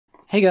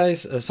Hey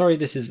guys, sorry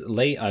this is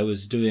late. I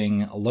was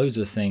doing loads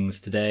of things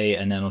today,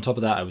 and then on top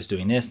of that I was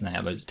doing this, and I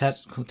had loads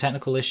of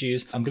technical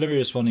issues. I'm going to be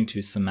responding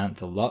to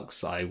Samantha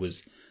Lux.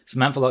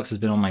 Samantha Lux has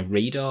been on my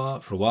radar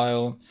for a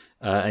while,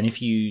 and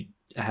if you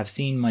have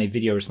seen my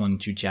video responding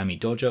to Jammy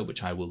Dodger,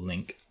 which I will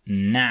link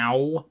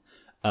now,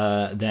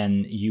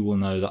 then you will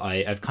know that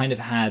I've kind of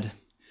had,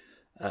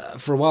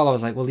 for a while I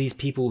was like, well, these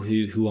people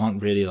who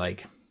aren't really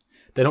like,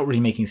 they're not really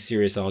making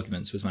serious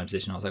arguments was my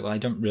position. I was like, well, I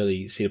don't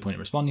really see the point in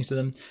responding to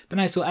them. But then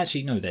I saw,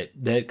 actually, no,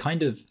 they're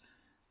kind of,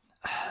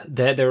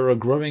 there are a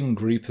growing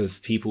group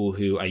of people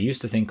who I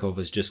used to think of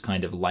as just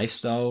kind of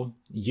lifestyle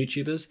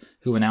YouTubers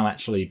who are now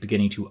actually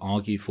beginning to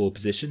argue for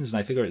positions. And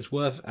I figure it's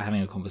worth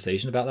having a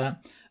conversation about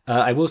that.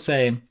 I will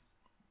say,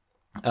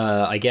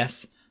 I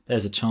guess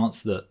there's a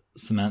chance that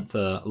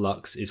Samantha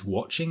Lux is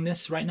watching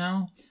this right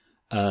now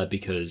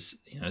because,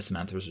 you know,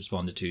 Samantha has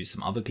responded to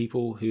some other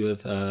people who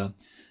have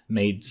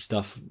made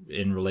stuff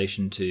in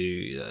relation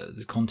to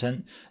the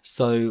content.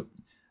 So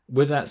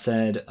with that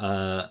said,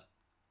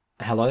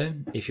 hello,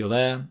 if you're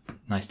there,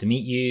 nice to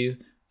meet you.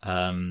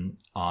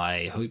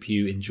 I hope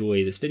you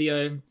enjoy this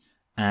video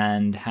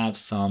and have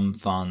some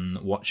fun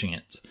watching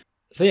it.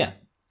 So yeah,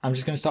 I'm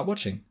just going to start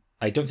watching.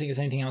 I don't think there's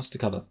anything else to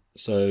cover.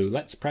 So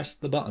let's press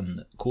the button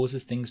that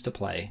causes things to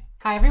play.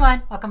 Hi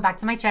everyone, welcome back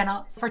to my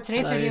channel. For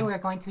today's video, we're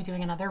going to be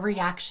doing another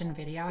reaction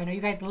video. I know you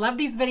guys love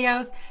these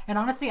videos, and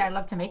honestly, I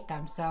love to make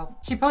them. So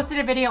she posted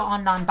a video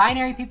on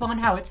non-binary people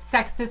and how it's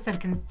sexist and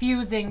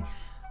confusing.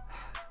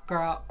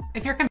 Girl,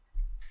 if you're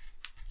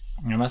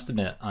I must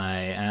admit, I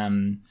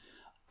am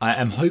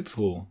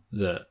hopeful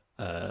that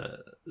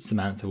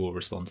Samantha will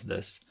respond to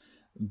this,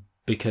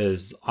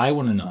 because I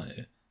want to know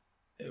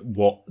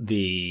what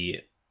the,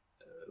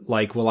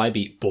 like, will I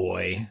be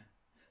boy?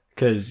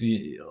 Because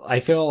I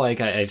feel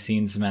like I've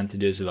seen Samantha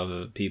do this with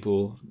other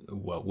people,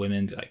 well,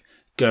 women, be like,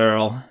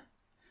 girl,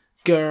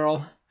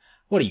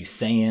 what are you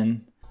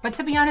saying? But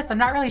to be honest, I'm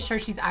not really sure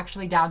she's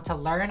actually down to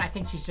learn. I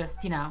think she's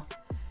just, you know,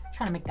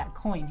 trying to make that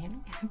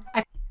coin.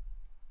 That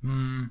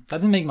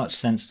doesn't make much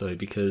sense though,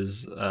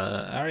 because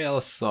Ariella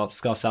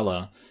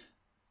Scarcella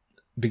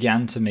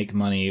began to make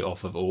money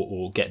off of,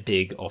 or get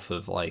big off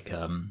of, like,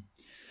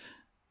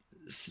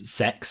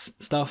 sex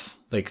stuff,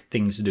 like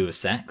things to do with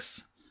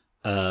sex.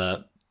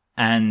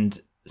 And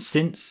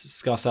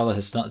since Scarcella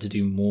has started to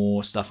do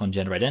more stuff on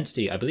gender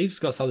identity, I believe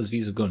Scarcella's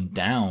views have gone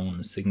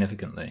down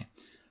significantly.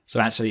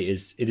 So actually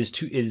it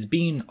is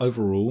been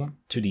overall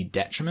to the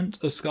detriment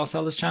of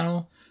Scarcella's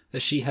channel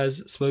that she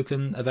has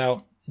spoken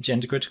about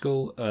gender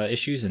critical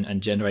issues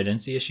and gender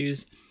identity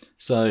issues.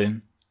 So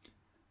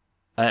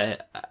I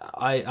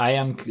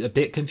am a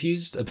bit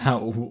confused about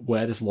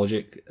where this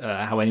logic,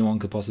 how anyone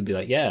could possibly be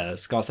like, yeah,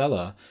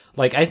 Scarcella.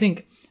 Like, I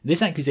think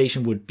this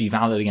accusation would be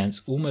valid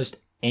against almost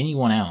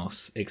anyone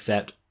else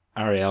except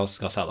Ariel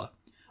Scarcella.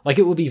 Like,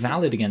 it would be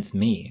valid against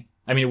me.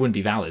 I mean, it wouldn't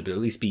be valid, but at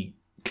least be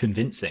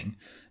convincing,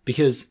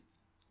 because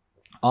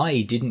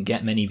I didn't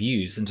get many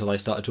views until I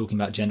started talking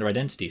about gender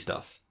identity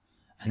stuff.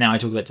 And now I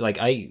talk about, like,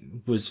 I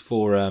was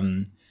for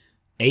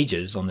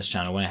ages on this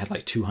channel when I had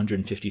like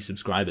 250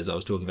 subscribers. I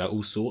was talking about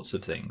all sorts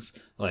of things.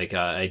 Like,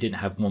 I didn't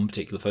have one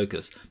particular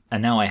focus.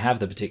 And now I have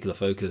the particular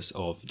focus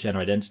of gender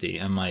identity,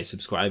 and my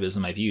subscribers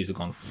and my views have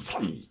gone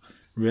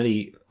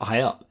really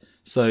high up.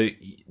 So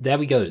there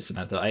we go,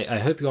 Samantha. I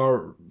hope you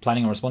are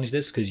planning on responding to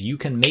this, because you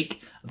can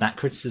make that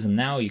criticism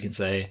now. You can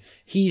say,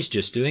 he's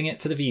just doing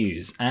it for the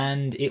views,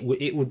 and it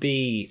would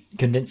be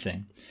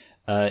convincing.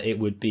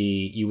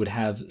 You would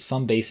have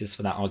some basis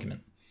for that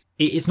argument.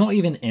 It's not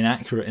even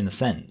inaccurate in a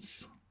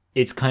sense.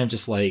 It's kind of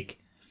just like,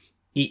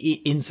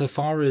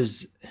 insofar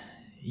as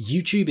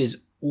YouTube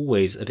is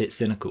always a bit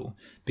cynical,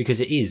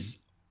 because it is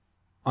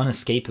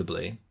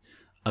unescapably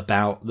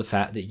about the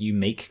fact that you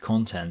make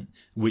content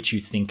which you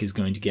think is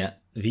going to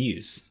get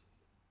views.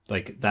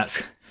 Like,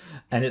 that's,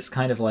 and it's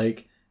kind of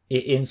like,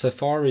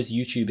 insofar as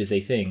YouTube is a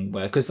thing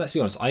where, because let's be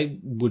honest, I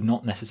would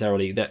not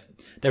necessarily, that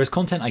there is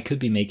content I could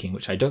be making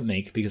which I don't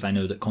make because I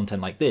know that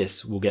content like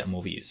this will get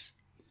more views.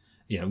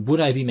 You know, would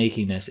I be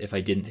making this if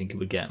I didn't think it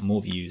would get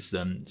more views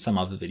than some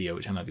other video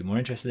which I might be more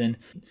interested in?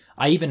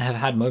 I even have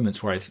had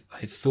moments where I've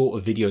thought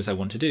of videos I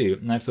want to do,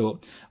 and I've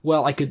thought,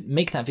 well, I could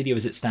make that video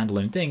as its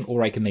standalone thing,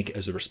 or I can make it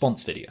as a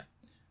response video.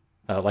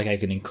 Like, I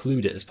can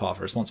include it as part of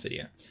a response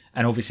video.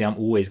 And obviously I'm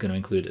always going to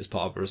include it as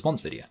part of a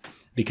response video,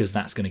 because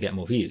that's going to get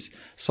more views.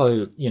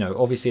 So, you know,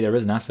 obviously there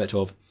is an aspect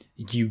of,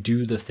 you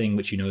do the thing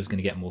which you know is going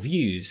to get more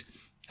views.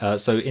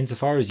 So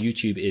insofar as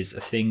YouTube is a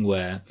thing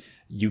where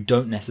you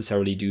don't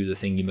necessarily do the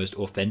thing you most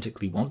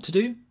authentically want to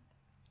do,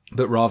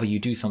 but rather you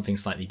do something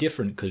slightly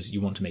different because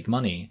you want to make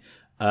money.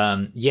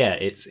 Yeah,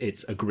 it's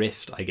a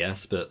grift, I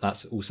guess, but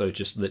that's also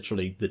just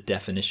literally the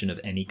definition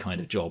of any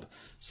kind of job.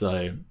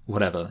 So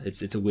whatever,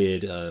 it's a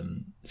weird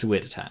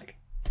attack.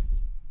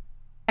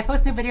 I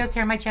post new videos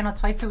here on my channel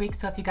twice a week,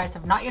 so if you guys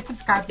have not yet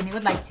subscribed and you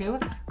would like to,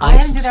 go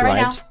ahead and do that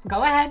right now.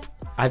 Go ahead.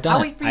 I've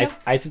done it.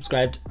 I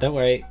subscribed. Don't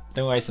worry,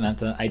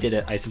 Samantha. I did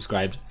it. I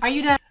subscribed. Are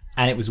you done?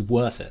 And it was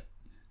worth it,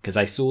 because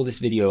I saw this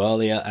video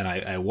earlier and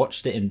I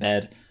watched it in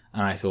bed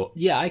and I thought,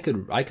 yeah, I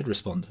could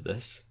respond to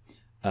this.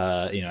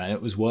 You know, and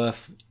it was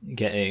worth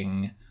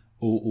getting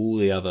all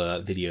the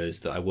other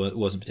videos that I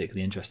wasn't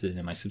particularly interested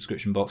in my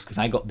subscription box, because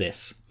I got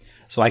this.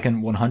 So I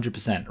can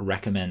 100%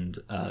 recommend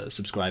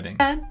subscribing.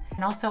 And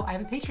also, I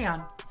have a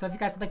Patreon. So if you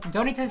guys would like to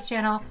donate to this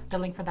channel, the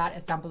link for that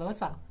is down below as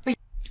well.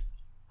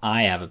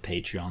 I have a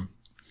Patreon.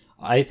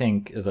 I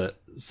think that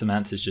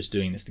Samantha's just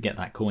doing this to get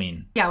that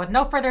coin. Yeah, with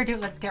no further ado,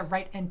 let's get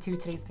right into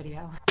today's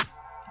video.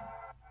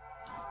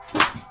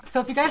 So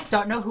if you guys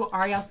don't know who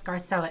Ariel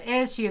Scarcella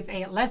is, she is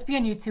a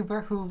lesbian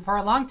YouTuber who for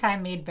a long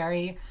time made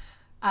very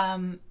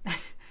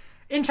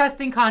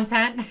interesting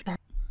content.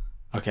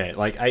 Okay,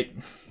 like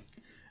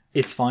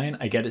it's fine,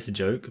 I get it's a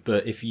joke,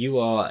 but if you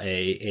are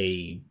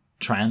a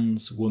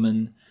trans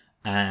woman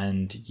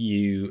and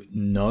you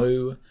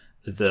know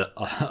that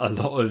a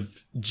lot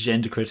of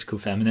gender critical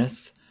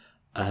feminists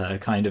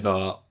kind of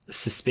are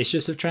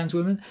suspicious of trans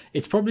women,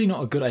 it's probably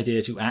not a good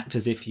idea to act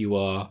as if you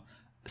are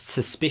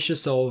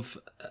suspicious of,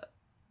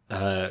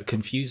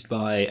 confused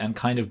by, and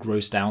kind of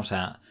grossed out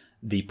at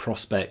the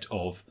prospect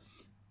of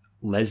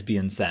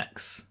lesbian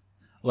sex.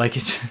 Like,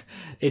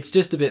 it's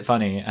just a bit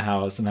funny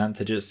how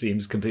Samantha just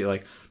seems completely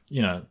like,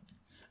 you know,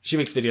 she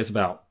makes videos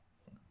about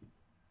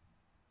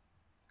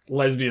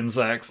lesbian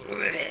sex.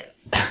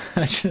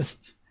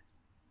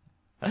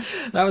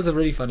 That was a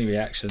really funny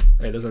reaction.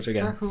 Wait, let's watch it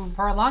again. Who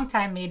for a long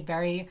time made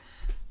very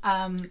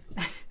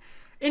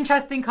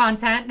interesting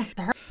content.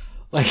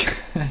 Like,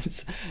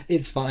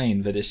 it's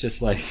fine, but it's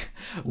just like,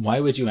 why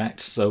would you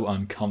act so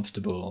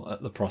uncomfortable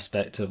at the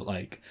prospect of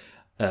like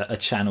a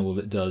channel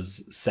that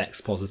does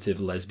sex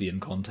positive lesbian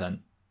content?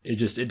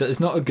 It's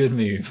not a good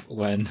move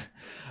when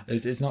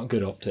it's not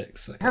good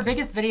optics. Okay. Her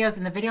biggest videos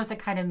and the videos that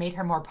kind of made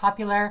her more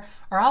popular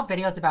are all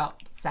videos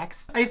about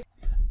sex.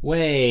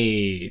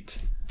 Wait.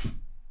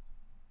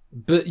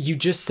 But you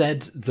just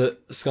said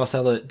that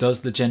Scarcella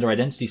does the gender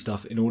identity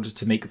stuff in order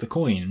to make the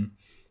coin.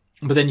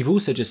 But then you've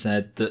also just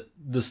said that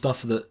the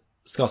stuff that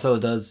Scarcella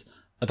does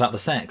about the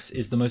sex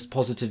is the most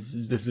positive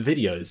of the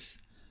videos.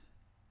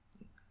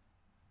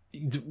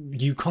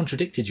 You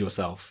contradicted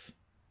yourself.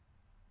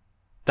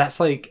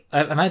 That's like,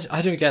 imagine,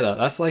 I don't get that.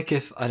 That's like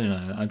if, I don't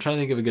know, I'm trying to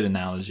think of a good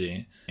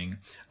analogy.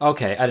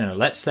 Okay, I don't know,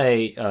 let's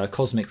say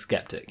Cosmic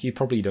Skeptic. You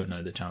probably don't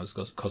know the channel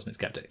Cosmic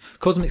Skeptic.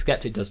 Cosmic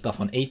Skeptic does stuff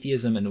on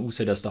atheism and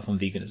also does stuff on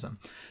veganism.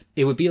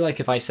 It would be like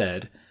if I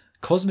said,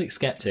 Cosmic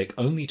Skeptic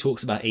only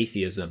talks about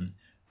atheism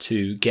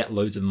to get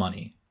loads of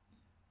money.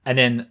 And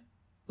then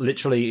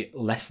literally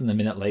less than a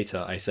minute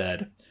later, I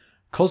said,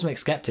 Cosmic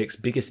Skeptic's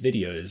biggest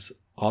videos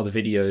are the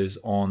videos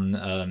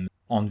on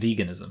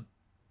veganism.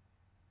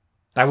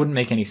 That wouldn't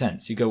make any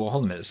sense. You go, well,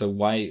 hold a minute. So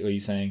why are you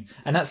saying?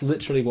 And that's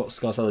literally what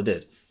Scarcella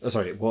did. Oh,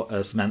 sorry,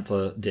 what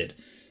Samantha did.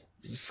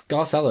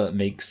 Scarcella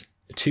makes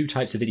two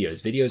types of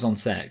videos: videos on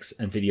sex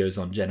and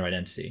videos on gender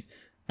identity.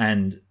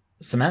 And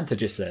Samantha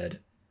just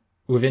said,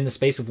 within the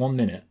space of 1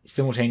 minute,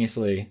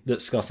 simultaneously, that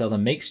Scarcella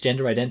makes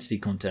gender identity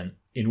content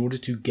in order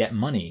to get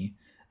money,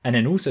 and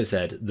then also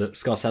said that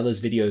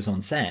Scarcella's videos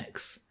on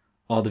sex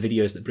are the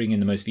videos that bring in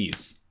the most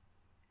views.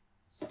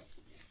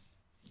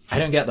 I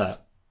don't get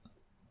that.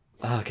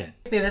 Okay.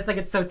 Say this like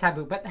it's so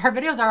taboo, but her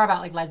videos are about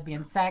like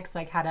lesbian sex,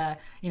 like how to,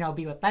 you know,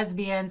 be with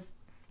lesbians,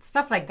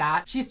 stuff like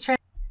that. She's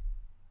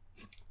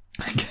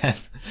again,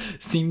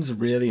 seems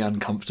really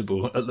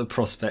uncomfortable at the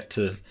prospect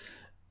of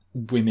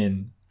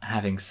women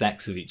having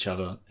sex with each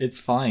other.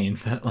 It's fine,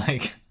 but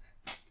like,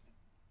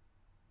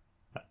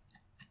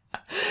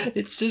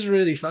 it's just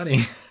really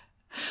funny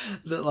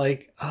that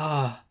like,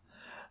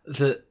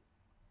 that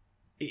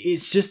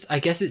it's just, I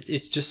guess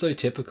it's just so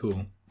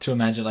typical to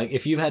imagine, like,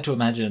 if you had to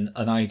imagine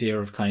an idea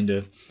of kind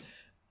of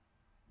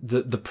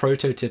the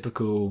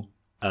prototypical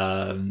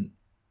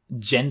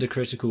gender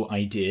critical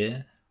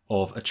idea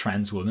of a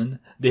trans woman,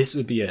 this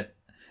would be it.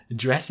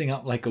 Dressing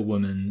up like a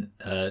woman,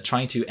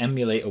 trying to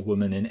emulate a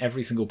woman in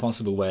every single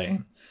possible way,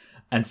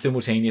 and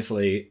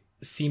simultaneously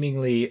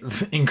seemingly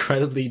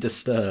incredibly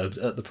disturbed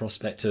at the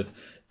prospect of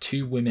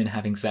two women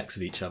having sex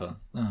with each other.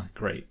 Oh,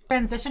 great.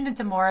 Transitioned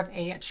into more of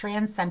a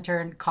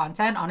trans-centered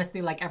content.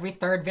 Honestly, like every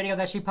third video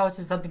that she posts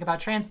is something about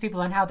trans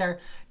people and how they're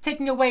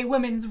taking away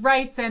women's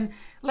rights and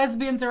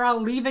lesbians are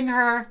all leaving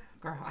her.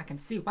 Girl, I can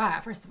see why,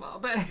 first of all,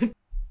 but...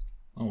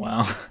 Oh,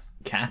 wow.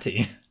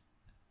 Catty.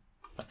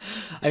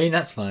 I mean,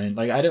 that's fine.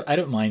 Like, I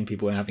don't mind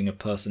people having a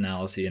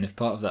personality, and if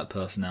part of that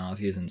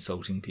personality is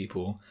insulting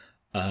people,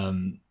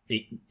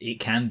 it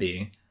can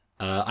be.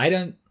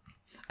 I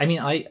mean,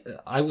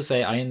 I will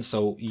say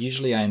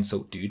usually I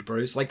insult dude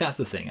bros. Like, that's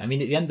the thing. I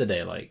mean, at the end of the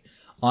day, like,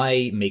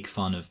 I make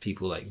fun of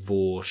people like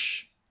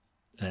Vorsh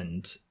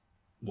and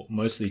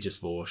mostly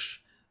just Vorsh,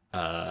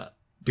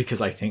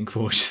 because I think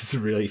Vorsh is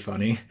really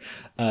funny.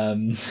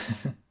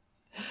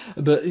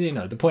 But, you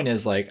know, the point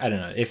is, like, I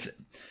don't know, if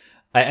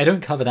I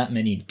don't cover that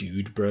many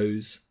dude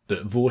bros,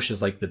 but Vorsh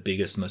is like the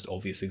biggest, most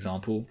obvious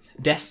example.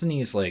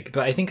 Destiny is like,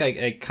 but I think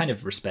I kind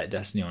of respect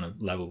Destiny on a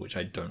level which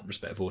I don't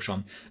respect Vorsh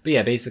on. But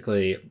yeah,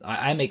 basically,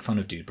 I make fun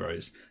of dude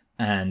bros.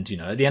 And, you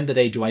know, at the end of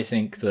the day, do I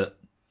think that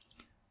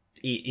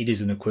it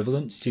is an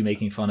equivalent to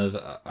making fun of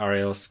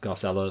Ariel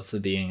Scarcella for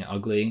being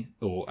ugly,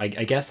 or I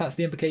guess that's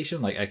the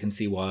implication. Like, I can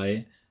see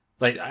why.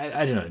 Like,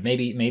 I don't know,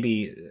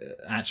 maybe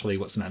actually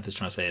what Samantha's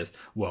trying to say is,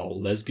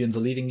 well, lesbians are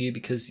leaving you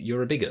because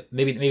you're a bigot.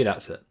 Maybe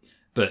that's it.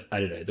 But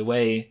I don't know, the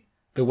way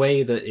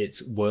that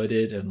it's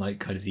worded and like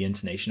kind of the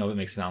intonation of it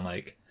makes it sound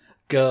like,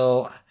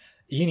 girl,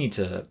 you need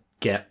to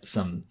get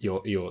some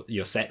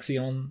your sexy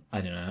on.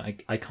 I don't know.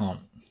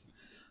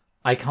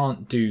 I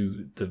can't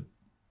do the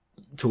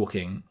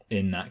talking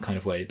in that kind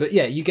of way. But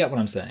yeah, you get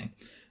what I'm saying.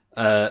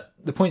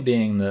 The point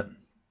being that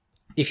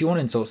if you want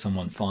to insult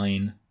someone,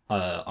 fine.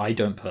 I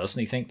don't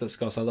personally think that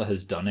Scarcella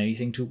has done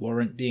anything to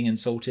warrant being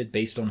insulted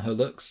based on her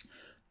looks.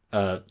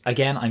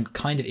 Again,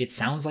 it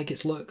sounds like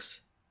it's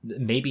looks.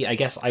 Maybe, I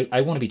guess,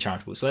 I want to be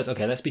charitable. So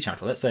let's be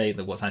charitable. Let's say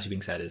that what's actually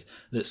being said is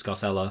that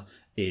Scarcella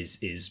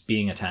is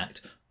being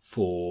attacked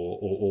for,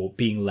 or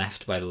being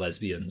left by the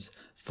lesbians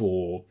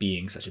for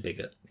being such a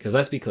bigot. Because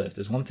let's be clear, if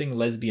there's one thing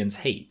lesbians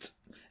hate,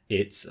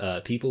 it's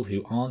people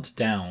who aren't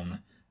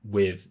down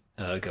with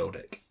girl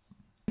dick.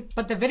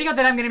 But the video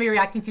that I'm going to be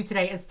reacting to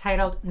today is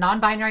titled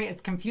 "Non-binary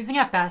is confusing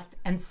at best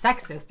and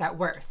sexist at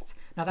worst."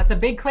 Now that's a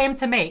big claim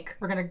to make.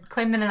 We're going to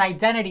claim that an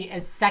identity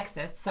is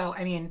sexist. So,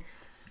 I mean,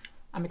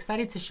 I'm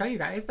excited to show you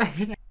guys.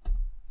 I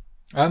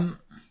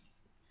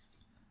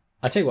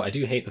tell you what, I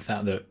do hate the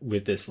fact that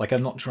with this, like,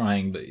 I'm not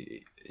trying, but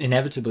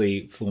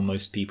inevitably for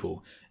most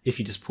people, if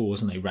you just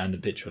pause on a random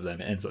picture of them,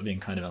 it ends up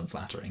being kind of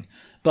unflattering.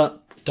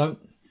 But don't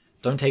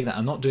take that.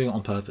 I'm not doing it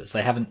on purpose.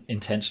 I haven't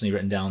intentionally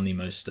written down the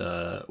most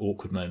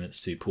awkward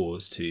moments to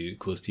pause to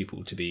cause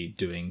people to be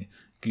doing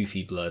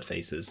goofy blurred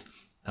faces.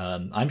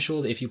 I'm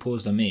sure that if you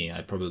paused on me,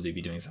 I'd probably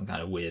be doing some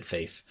kind of weird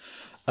face.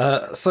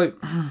 So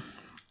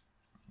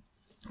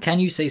can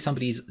you say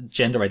somebody's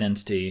gender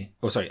identity,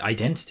 or sorry,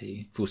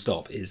 identity, full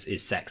stop, is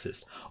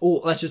sexist?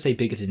 Or let's just say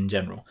bigoted in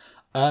general.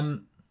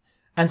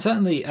 And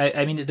certainly,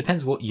 I mean, it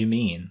depends what you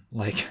mean.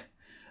 Like,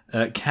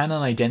 can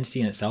an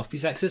identity in itself be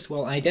sexist?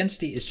 Well,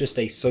 identity is just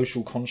a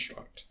social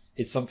construct.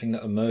 It's something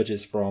that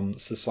emerges from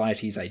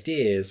society's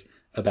ideas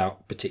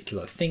about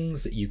particular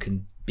things that you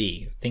can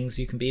be. Things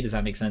you can be, does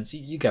that make sense?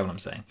 You get what I'm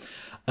saying.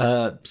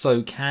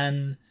 So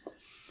can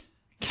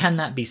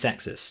that be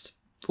sexist?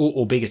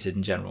 Or bigoted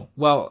in general?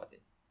 Well,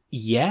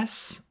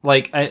 yes.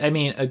 Like, I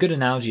mean, a good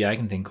analogy I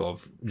can think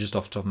of, just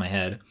off the top of my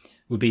head,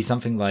 would be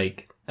something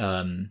like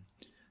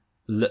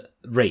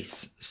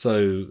race.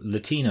 So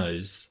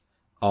Latinos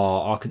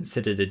are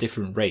considered a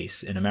different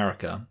race in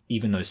America,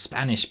 even though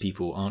Spanish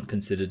people aren't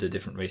considered a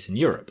different race in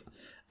Europe.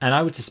 And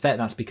I would suspect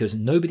that's because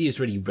nobody is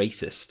really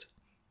racist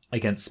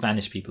against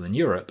Spanish people in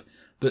Europe,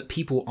 but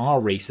people are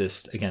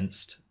racist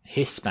against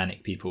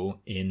Hispanic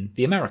people in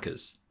the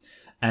Americas.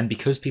 And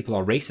because people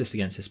are racist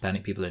against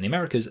Hispanic people in the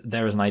Americas,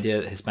 there is an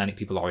idea that Hispanic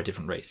people are a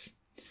different race.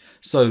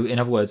 So, in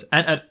other words,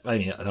 and I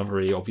mean, another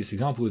really obvious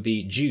example would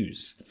be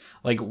Jews.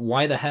 Like,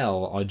 why the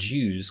hell are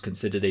Jews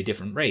considered a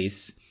different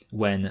race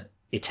when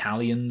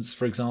Italians,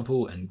 for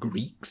example, and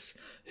Greeks,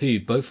 who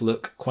both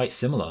look quite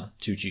similar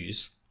to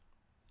Jews,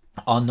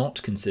 are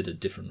not considered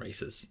different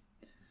races?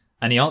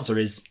 And the answer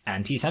is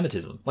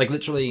anti-Semitism. Like,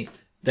 literally,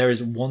 there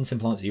is one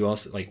simple answer. You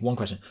ask, like, one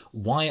question: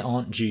 why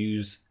aren't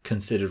Jews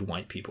considered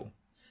white people?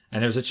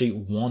 And there's actually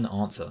one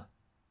answer,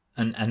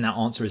 and that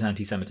answer is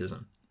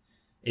anti-Semitism.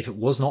 If it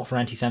was not for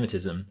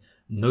anti-Semitism,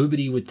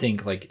 nobody would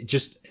think, like,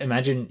 just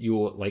imagine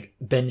you're like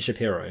Ben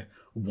Shapiro.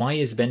 Why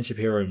is Ben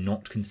Shapiro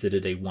not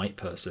considered a white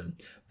person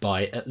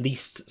by at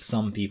least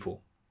some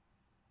people?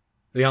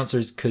 The answer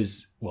is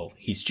because, well,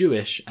 he's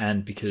Jewish,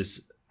 and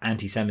because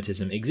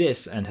anti-Semitism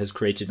exists and has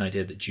created an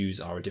idea that Jews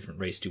are a different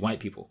race to white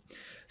people.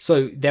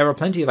 So there are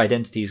plenty of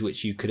identities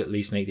which you could at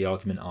least make the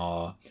argument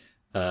are,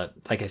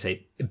 like I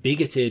say,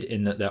 bigoted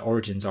in that their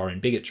origins are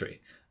in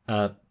bigotry.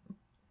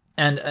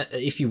 And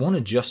if you want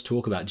to just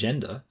talk about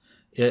gender,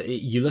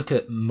 you look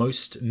at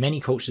many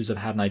cultures have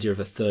had an idea of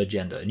a third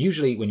gender. And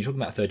usually when you're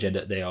talking about a third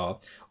gender, they are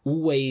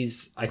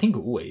always, I think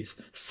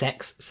always,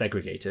 sex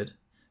segregated.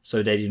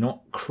 So they do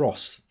not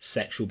cross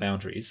sexual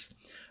boundaries.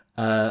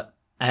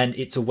 And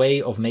it's a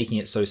way of making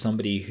it so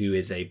somebody who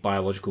is a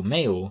biological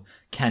male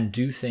can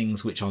do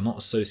things which are not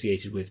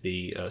associated with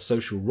the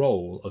social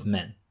role of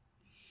men.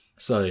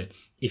 So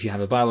if you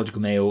have a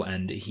biological male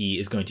and he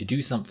is going to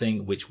do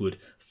something which would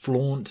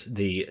flaunt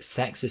the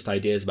sexist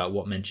ideas about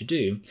what men should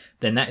do,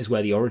 then that is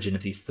where the origin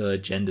of these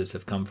third genders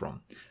have come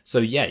from. So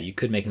yeah, you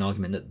could make an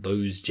argument that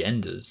those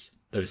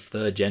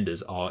third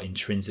genders are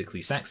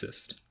intrinsically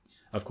sexist.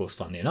 Of course,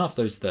 funnily enough,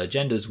 those third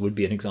genders would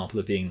be an example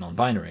of being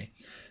non-binary.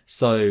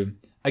 So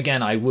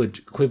again, I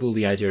would quibble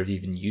the idea of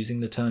even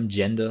using the term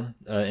gender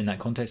in that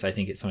context. I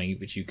think it's something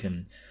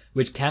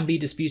which can be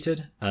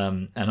disputed,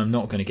 and I'm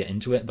not going to get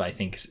into it, but I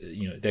think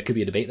there could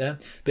be a debate there.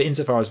 But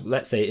insofar as,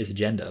 let's say, it is a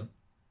gender,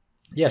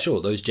 yeah,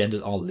 sure, those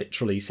genders are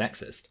literally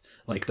sexist.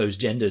 Like, those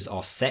genders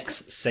are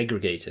sex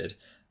segregated,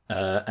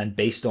 and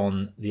based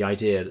on the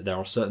idea that there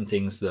are certain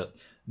things that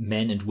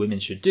men and women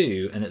should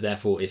do, and that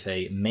therefore if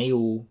a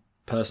male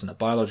person, a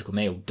biological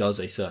male, does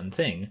a certain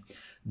thing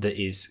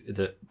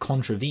that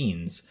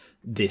contravenes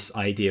this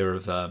idea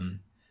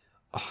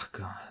oh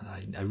god,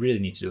 I really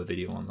need to do a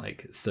video on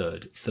like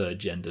third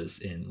genders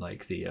in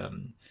like the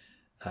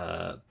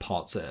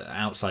parts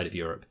outside of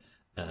Europe,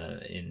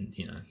 in,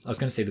 you know, I was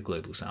going to say the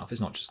global south.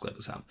 It's not just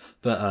global south,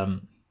 but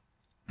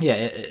yeah,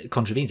 it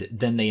contravenes it.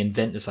 Then they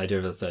invent this idea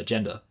of a third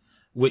gender,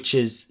 which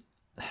is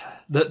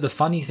the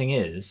funny thing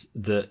is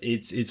that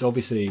it's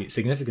obviously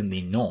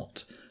significantly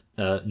not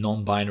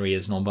non-binary,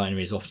 as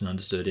non-binary is often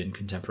understood in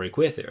contemporary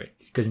queer theory.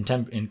 Because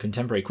in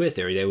contemporary queer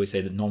theory, they always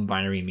say that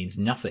non-binary means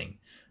nothing.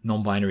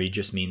 Non-binary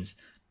just means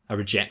a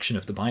rejection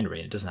of the binary,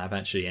 and it doesn't have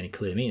actually any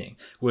clear meaning.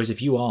 Whereas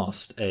if you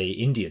asked a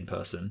Indian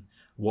person,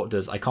 what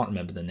does, I can't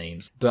remember the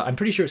names, but I'm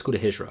pretty sure it's called a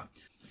hijra.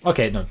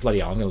 Okay, no, bloody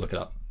hell, I'm going to look it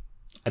up.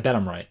 I bet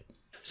I'm right.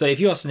 So if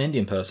you ask an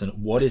Indian person,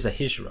 what is a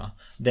hijra,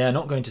 they're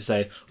not going to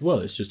say, well,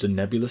 it's just a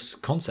nebulous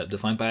concept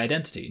defined by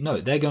identity.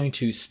 No, they're going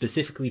to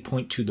specifically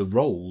point to the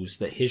roles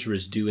that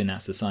hijras do in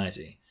that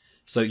society.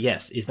 So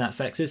yes, is that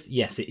sexist?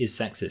 Yes, it is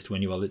sexist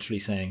when you are literally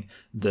saying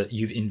that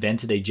you've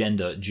invented a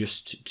gender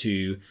just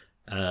to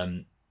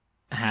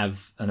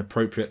have an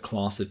appropriate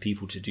class of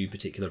people to do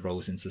particular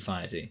roles in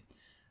society.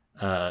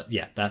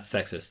 Yeah, that's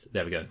sexist.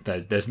 There we go.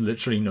 There's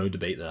literally no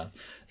debate there.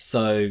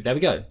 So there we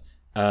go.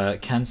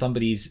 Can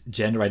somebody's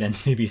gender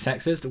identity be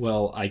sexist?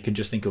 Well, I can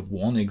just think of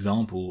one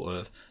example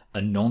of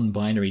a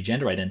non-binary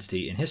gender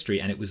identity in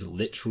history, and it was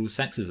literal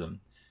sexism.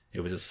 It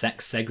was a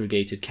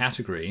sex-segregated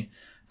category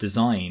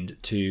designed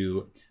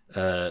to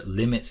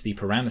limit the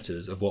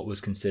parameters of what was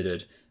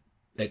considered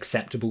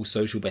acceptable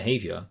social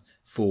behavior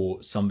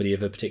for somebody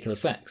of a particular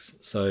sex.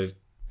 So,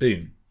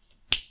 boom,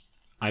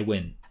 I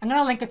win. I'm going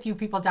to link a few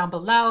people down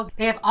below.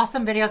 They have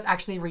awesome videos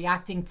actually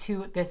reacting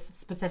to this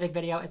specific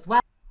video as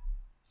well.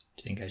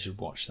 Do you think I should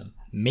watch them?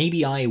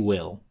 Maybe I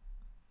will.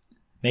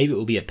 Maybe it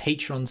will be a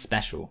Patreon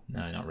special.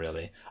 No, not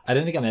really. I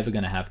don't think I'm ever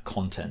going to have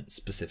content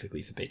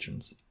specifically for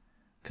patrons,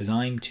 because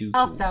I'm too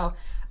cool. Also,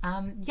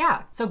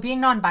 yeah, so being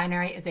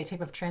non-binary is a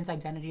type of trans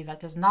identity that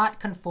does not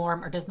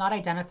conform or does not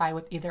identify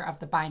with either of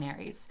the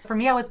binaries. For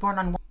me, I was born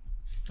on one.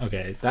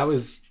 Okay, that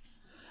was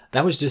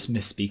just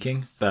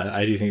misspeaking, but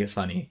I do think it's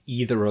funny.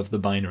 Either of the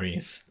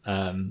binaries.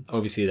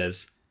 Obviously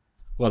there's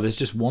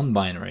just one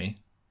binary.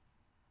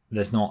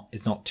 It's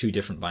not two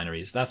different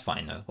binaries. That's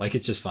fine though. Like,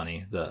 it's just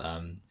funny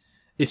that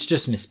it's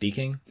just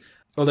misspeaking.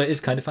 Although it is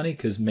kind of funny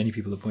because many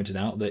people have pointed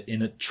out that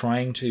in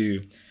trying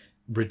to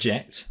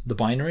reject the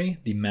binary,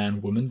 the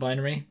man-woman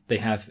binary, they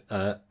have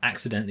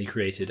accidentally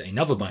created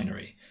another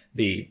binary,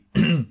 the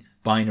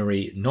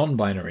binary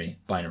non-binary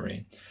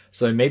binary.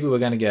 So maybe we're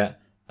going to get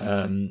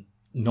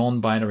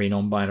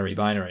non-binary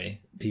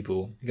binary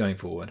people going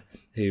forward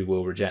who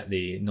will reject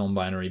the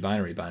non-binary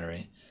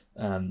binary.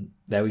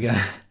 There we go.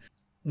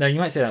 No, you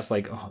might say that's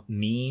like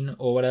mean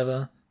or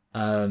whatever,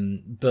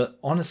 but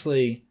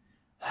honestly,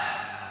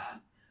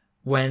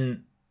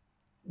 when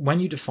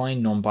you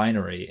define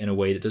non-binary in a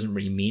way that doesn't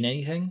really mean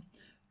anything,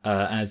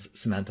 as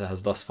Samantha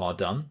has thus far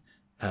done,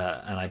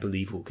 and I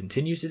believe will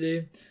continue to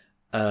do,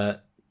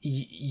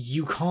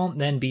 you can't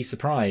then be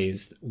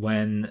surprised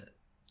when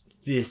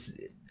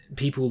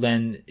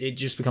it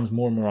just becomes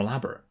more and more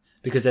elaborate,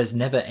 because there's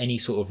never any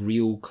sort of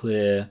real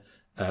clear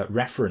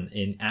referent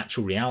in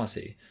actual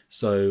reality.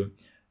 So,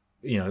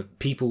 you know,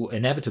 people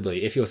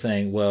inevitably, if you're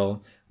saying,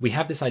 well, we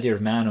have this idea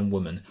of man and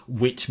woman,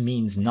 which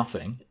means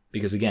nothing,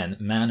 because again,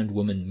 man and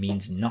woman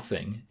means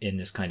nothing in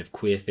this kind of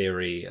queer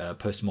theory,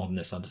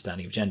 postmodernist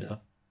understanding of gender.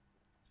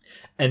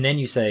 And then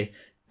you say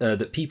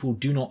that people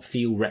do not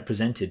feel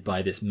represented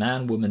by this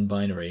man-woman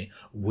binary,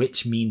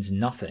 which means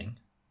nothing.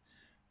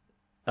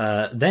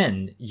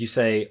 Then you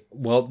say,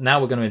 well, now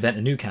we're going to invent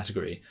a new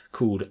category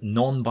called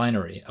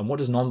non-binary. And what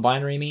does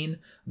non-binary mean?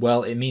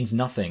 Well, it means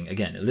nothing.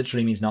 Again, it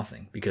literally means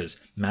nothing, because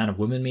man and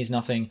woman means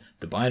nothing,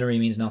 the binary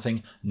means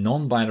nothing,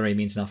 non-binary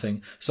means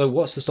nothing. So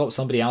what's to stop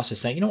somebody else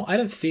just saying, you know, I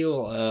don't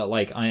feel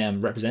like I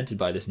am represented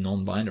by this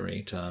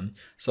non-binary term,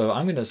 so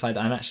I'm going to decide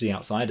that I'm actually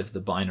outside of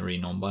the binary,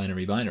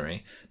 non-binary,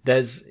 binary.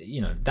 There's,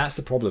 you know, that's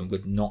the problem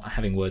with not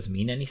having words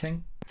mean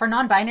anything. For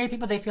non-binary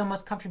people, they feel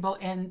most comfortable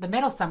in the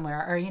middle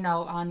somewhere, or, you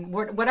know, on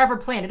whatever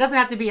plane. It doesn't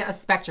have to be a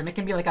spectrum. It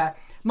can be like a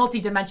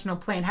multi-dimensional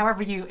plane,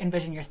 however you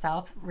envision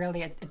yourself.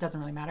 Really, it doesn't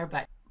really matter,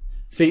 but...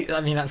 See,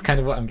 I mean, that's kind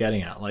of what I'm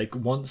getting at. Like,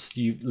 once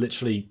you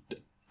literally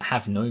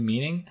have no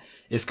meaning,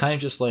 it's kind of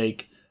just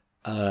like,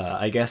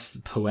 I guess,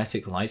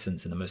 poetic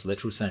license in the most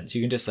literal sense.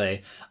 You can just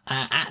say,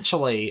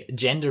 actually,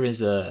 gender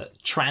is a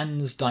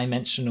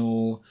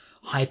trans-dimensional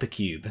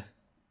hypercube.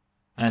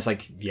 And it's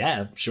like,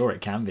 yeah, sure,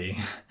 it can be.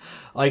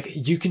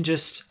 Like, you can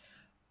just...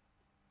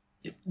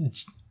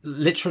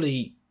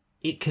 Literally,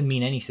 it can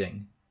mean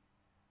anything.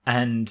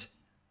 And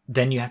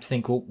then you have to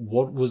think, well,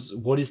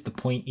 what is the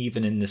point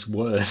even in this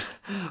word?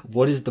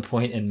 What is the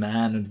point in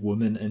man and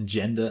woman and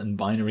gender and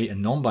binary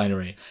and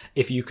non-binary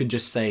if you can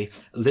just say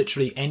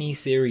literally any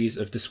series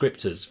of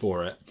descriptors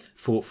for it,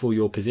 for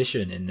your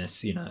position in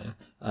this, you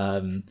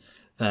know,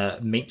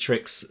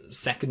 matrix,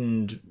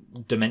 second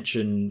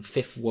dimension,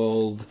 fifth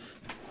world,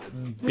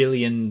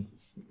 billion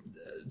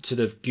to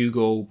the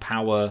Google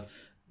power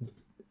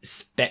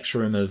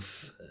spectrum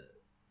of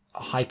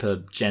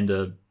hyper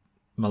gender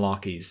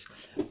malarkeys.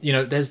 You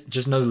know, there's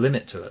just no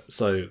limit to it.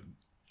 So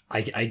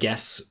I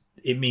guess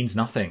it means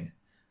nothing.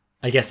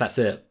 I guess that's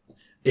it.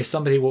 If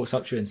somebody walks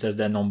up to you and says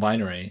they're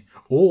non-binary,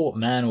 or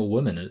man or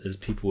woman, as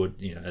people would,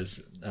 you know,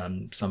 as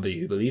somebody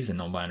who believes in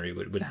non-binary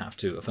would have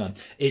to affirm,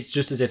 it's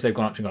just as if they've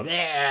gone up to you and gone,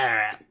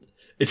 yeah!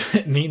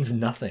 It means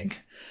nothing.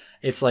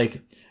 It's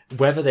like,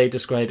 whether they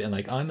describe it in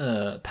like, I'm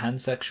a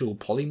pansexual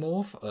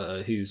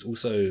polymorph who's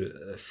also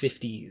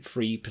 53%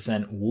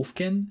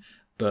 wolfkin,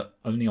 but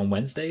only on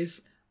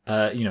Wednesdays.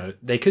 You know,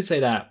 they could say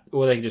that,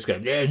 or they could just go,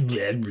 blah,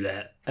 blah,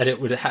 blah, and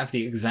it would have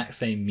the exact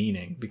same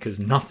meaning, because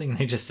nothing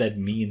they just said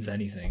means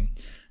anything.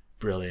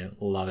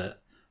 Brilliant. Love it.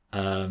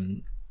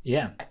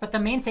 Yeah. But the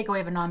main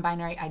takeaway of a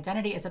non-binary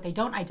identity is that they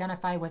don't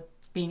identify with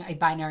being a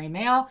binary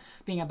male,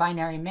 being a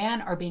binary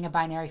man, or being a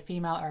binary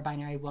female or a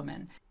binary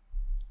woman.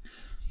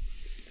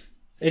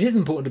 It is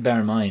important to bear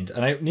in mind,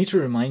 and I need to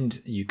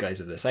remind you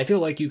guys of this. I feel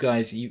like you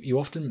guys, you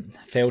often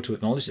fail to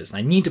acknowledge this, and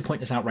I need to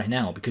point this out right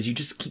now because you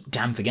just keep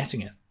damn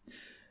forgetting it.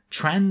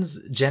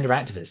 Transgender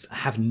activists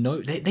have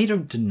they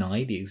don't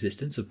deny the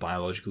existence of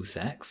biological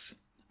sex.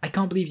 I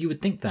can't believe you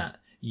would think that,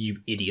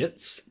 you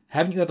idiots.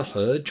 Haven't you ever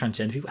heard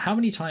transgender people? How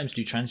many times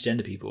do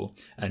transgender people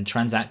and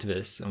trans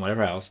activists and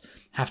whatever else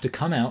have to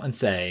come out and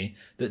say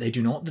that they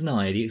do not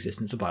deny the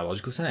existence of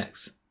biological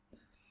sex?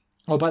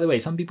 Oh, by the way,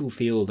 some people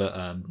feel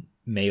that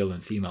male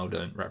and female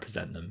don't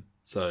represent them.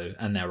 So,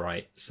 and they're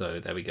right. So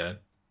there we go.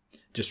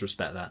 Just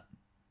respect that.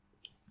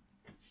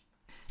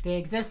 They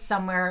exist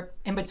somewhere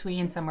in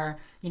between, somewhere,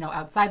 you know,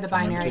 outside the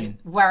binary,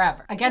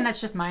 wherever. Again,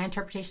 that's just my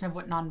interpretation of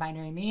what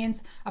non-binary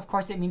means. Of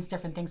course, it means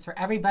different things for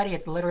everybody.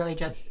 It's literally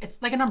just,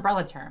 it's like an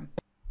umbrella term.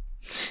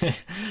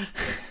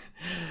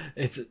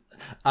 It's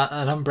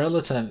an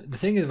umbrella term. The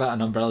thing about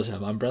an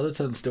umbrella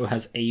term still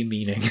has a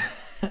meaning.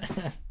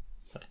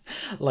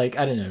 Like,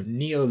 I don't know,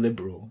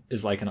 neoliberal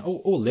is like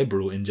or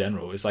liberal in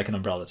general is like an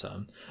umbrella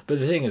term.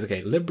 But the thing is,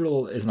 okay,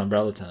 liberal is an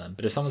umbrella term,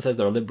 but if someone says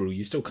they're a liberal,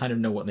 you still kind of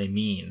know what they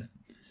mean.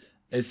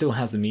 It still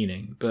has a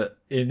meaning. But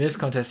in this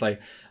context,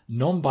 like,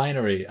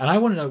 non-binary, and I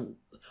want to know,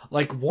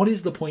 like, what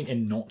is the point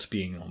in not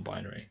being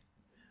non-binary?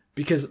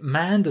 Because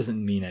man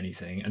doesn't mean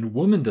anything, and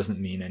woman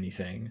doesn't mean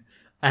anything.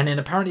 And then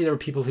apparently there are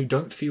people who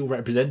don't feel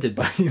represented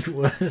by these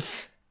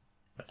words.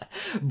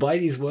 By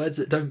these words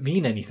that don't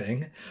mean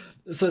anything.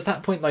 So it's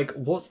that point, like,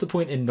 what's the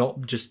point in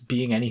not just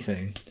being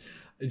anything?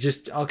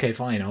 Just, okay,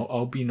 fine,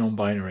 I'll be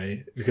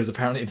non-binary, because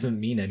apparently it doesn't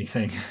mean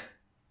anything.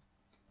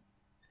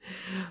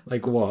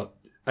 Like, what?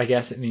 I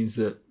guess it means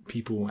that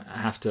people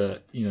have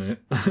to, you know,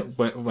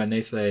 when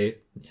they say,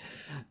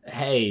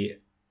 hey,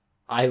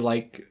 I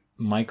like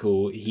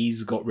Michael,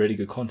 he's got really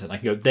good content. I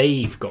can go,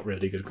 they've got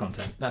really good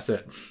content. That's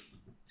it.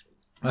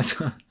 That's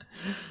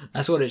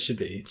what it should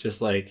be.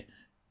 Just like,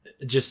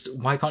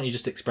 why can't you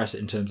just express it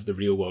in terms of the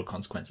real world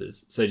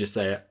consequences? So just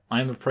say,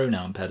 I'm a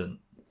pronoun pedant.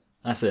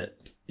 That's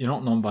it. You're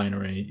not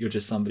non-binary. You're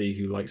just somebody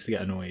who likes to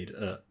get annoyed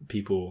at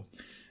people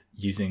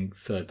using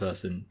third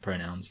person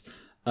pronouns.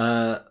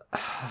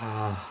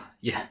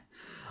 Yeah,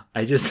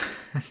 I just,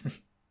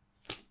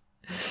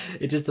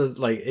 it just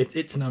like,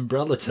 it's an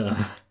umbrella term.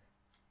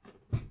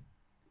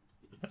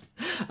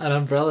 An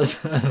umbrella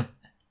term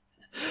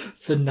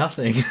for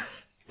nothing.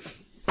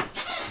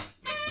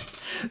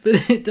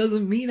 But it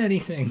doesn't mean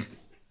anything.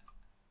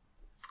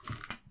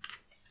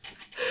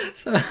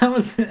 So how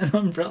is it an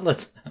umbrella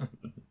term?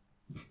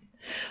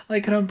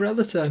 Like, an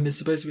umbrella term is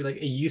supposed to be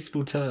like a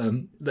useful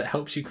term that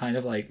helps you kind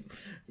of like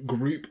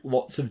group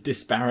lots of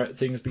disparate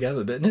things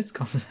together. But in its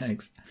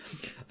context,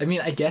 I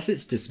mean, I guess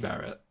it's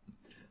disparate,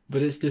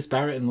 but it's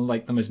disparate in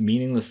like the most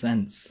meaningless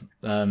sense.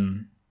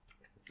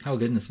 Oh,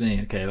 goodness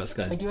me. Okay, let's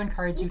go. I do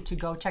encourage you to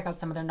go check out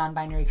some of their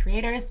non-binary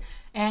creators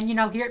and, you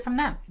know, hear it from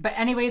them. But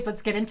anyways,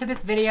 let's get into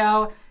this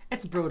video.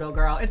 It's brutal,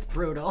 girl. It's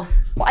brutal.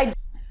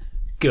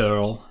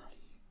 Girl.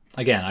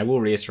 Again, I will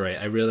reiterate,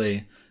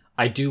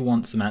 I do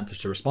want Samantha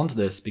to respond to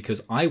this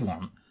because I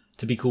want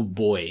to be called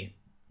boy.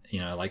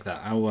 You know, like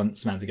that. I want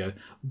Samantha to go,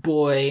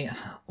 boy,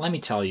 let me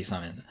tell you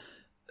something.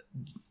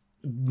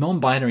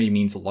 Non-binary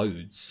means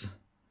loads.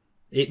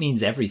 It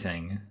means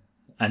everything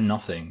and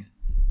nothing.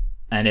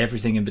 And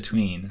everything in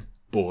between,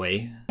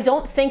 boy. I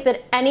don't think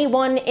that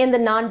anyone in the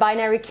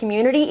non-binary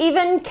community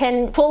even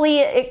can fully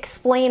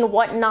explain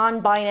what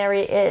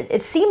non-binary is.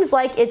 It seems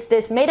like it's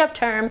this made-up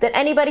term that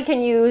anybody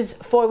can use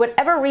for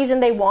whatever reason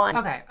they want.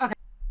 Okay.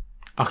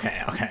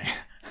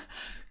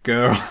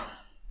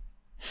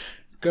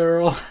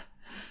 Girl,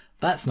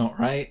 that's not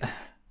right.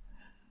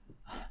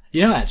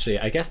 You know, actually,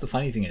 I guess the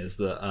funny thing is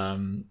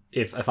that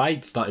if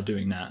I started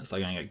doing that, it's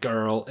like going,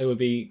 girl, it would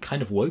be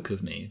kind of woke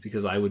of me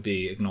because I would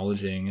be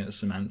acknowledging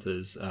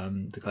Samantha's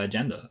declared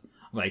gender.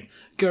 Like,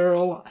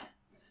 girl,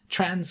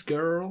 trans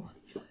girl,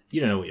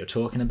 you don't know what you're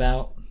talking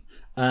about.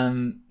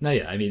 No,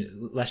 yeah, I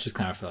mean, let's just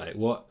clarify.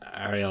 What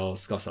Ariel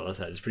Scorsella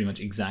said is pretty much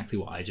exactly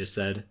what I just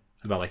said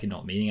about like it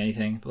not meaning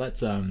anything. But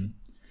let's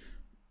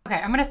Okay,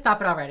 I'm gonna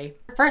stop it already.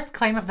 The first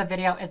claim of the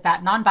video is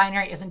that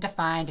non-binary isn't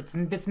defined. It's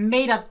this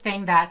made-up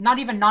thing that not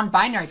even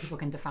non-binary people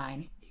can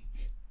define.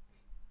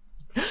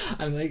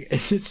 I'm like,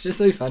 it's just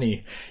so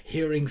funny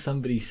hearing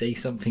somebody say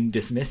something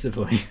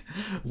dismissively,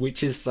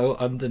 which is so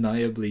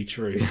undeniably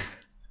true.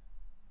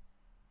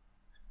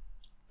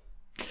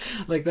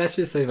 Like, that's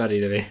just so funny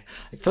to me.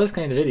 Like, first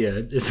claim in the video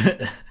is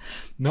that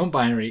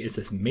non-binary is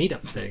this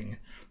made-up thing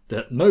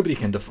that nobody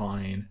can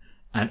define,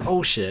 and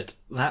oh shit,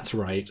 that's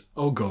right,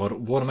 oh god,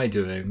 what am I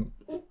doing?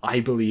 I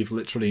believe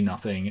literally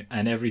nothing,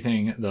 and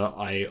everything that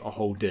I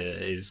hold dear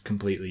is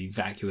completely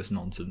vacuous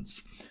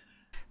nonsense.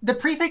 The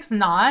prefix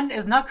non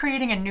is not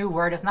creating a new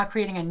word, it's not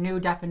creating a new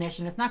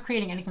definition, it's not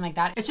creating anything like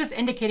that. It's just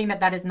indicating that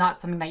that is not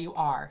something that you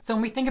are. So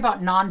when we think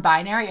about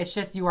non-binary, it's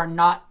just you are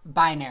not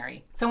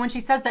binary. So when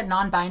she says that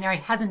non-binary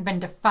hasn't been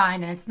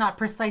defined and it's not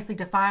precisely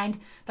defined,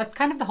 that's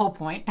kind of the whole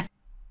point.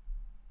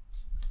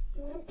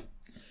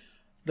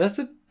 That's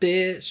a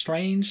bit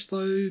strange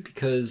though,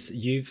 because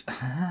you've...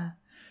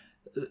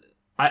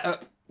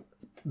 but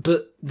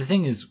the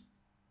thing is,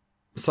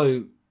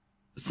 so...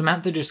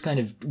 Samantha just kind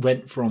of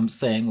went from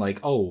saying like,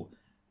 oh,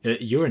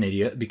 you're an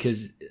idiot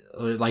because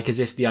like as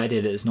if the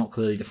idea that it's not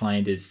clearly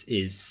defined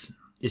is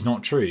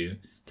not true,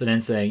 to then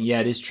saying,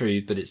 yeah, it is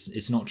true, but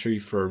it's not true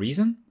for a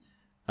reason.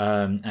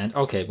 And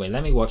okay, wait,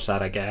 let me watch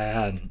that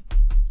again.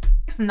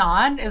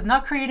 Non is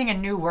not creating a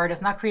new word,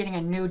 it's not creating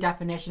a new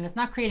definition, it's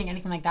not creating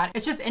anything like that.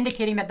 It's just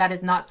indicating that that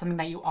is not something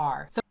that you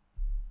are. So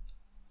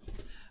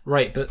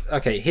right, but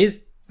okay,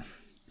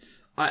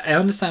 I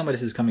understand where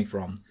this is coming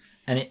from.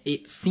 And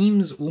it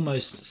seems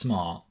almost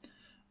smart.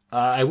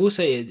 I will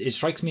say it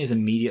strikes me as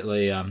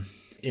immediately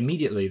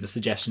the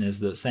suggestion is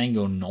that saying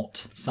you're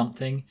not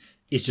something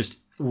is just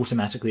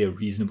automatically a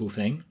reasonable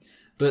thing.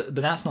 But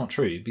that's not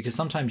true, because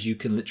sometimes you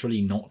can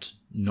literally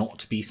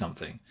not be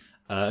something.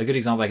 A good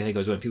example I can think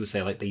of is when people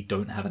say like they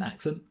don't have an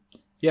accent.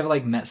 You ever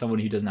like met someone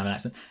who doesn't have an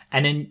accent?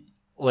 And then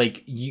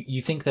like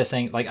you think they're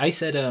saying, like I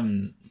said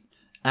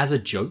as a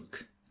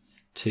joke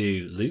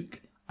to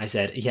Luke, I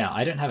said, yeah,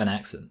 I don't have an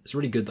accent. It's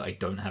really good that I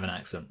don't have an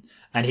accent.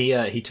 And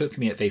he took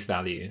me at face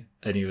value,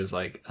 and he was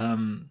like,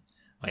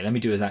 wait, let me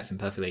do his accent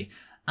perfectly.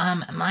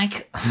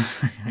 Mike,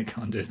 I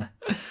can't do that.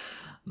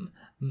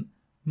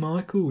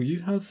 Michael, you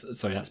have...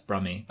 Sorry, that's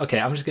Brummy.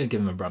 Okay, I'm just going to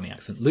give him a Brummy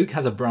accent. Luke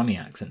has a Brummy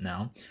accent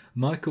now.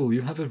 Michael,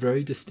 you have a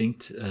very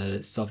distinct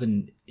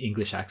Southern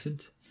English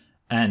accent.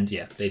 And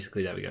yeah,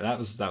 basically, there we go. That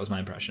was my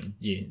impression.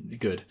 Yeah,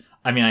 good.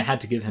 I mean, I had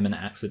to give him an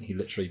accent he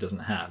literally doesn't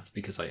have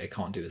because I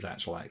can't do his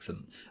actual accent.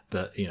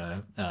 But, you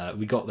know,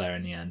 we got there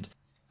in the end.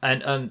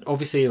 And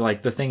obviously,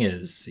 like, the thing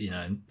is, you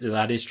know,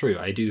 that is true.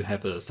 I do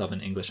have a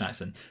Southern English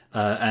accent.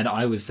 And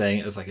I was saying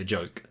it as like a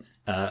joke.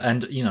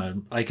 And, you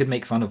know, I could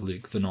make fun of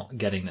Luke for not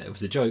getting that it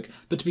was a joke.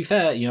 But to be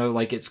fair, you know,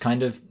 like, it's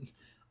kind of...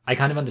 I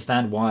kind of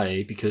understand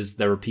why, because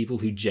there are people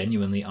who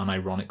genuinely,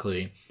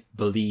 unironically,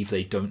 believe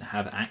they don't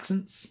have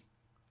accents.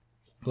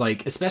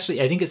 Like,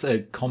 especially, I think it's a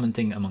common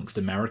thing amongst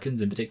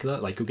Americans in particular.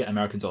 Like, you'll get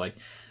Americans who are like,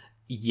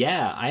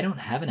 yeah, I don't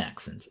have an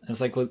accent. And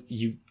it's like, well,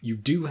 you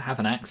do have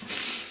an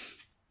accent.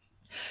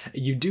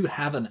 You do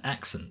have an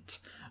accent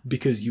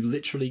because you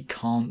literally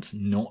can't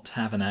not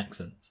have an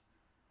accent.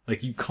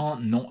 Like, you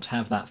can't not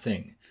have that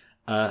thing.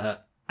 And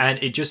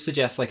it just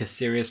suggests, like, a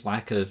serious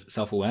lack of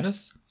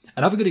self-awareness.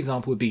 Another good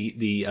example would be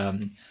the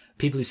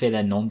people who say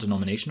they're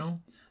non-denominational.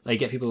 Like,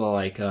 get people who are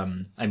like,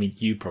 I mean,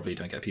 you probably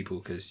don't get people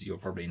because you're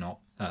probably not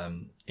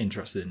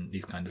interested in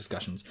these kind of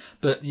discussions.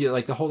 But, you know,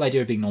 like, the whole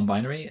idea of being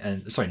non-binary,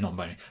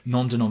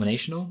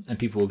 non-denominational, and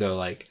people will go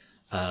like,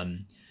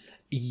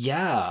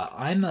 yeah,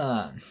 I'm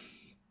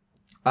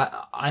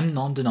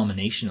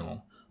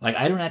non-denominational. Like,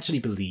 I don't actually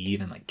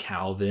believe in, like,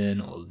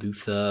 Calvin or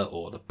Luther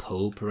or the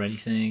Pope or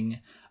anything.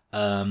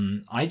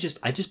 I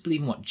just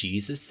believe in what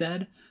Jesus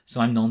said,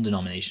 so I'm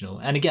non-denominational.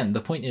 And again,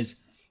 the point is,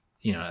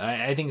 you know,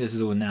 I think this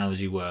is an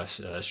analogy worth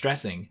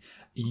stressing.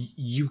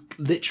 You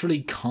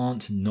literally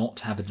can't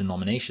not have a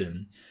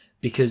denomination,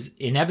 because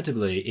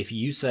inevitably, if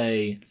you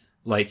say,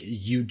 like,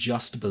 you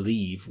just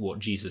believe what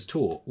Jesus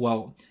taught,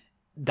 well,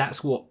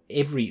 that's what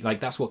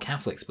that's what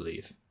Catholics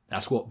believe.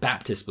 That's what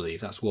Baptists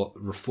believe. That's what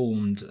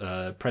Reformed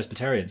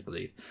Presbyterians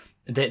believe.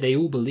 They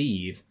all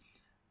believe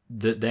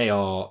that they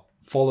are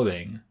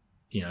following,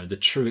 you know, the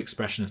true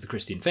expression of the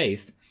Christian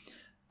faith.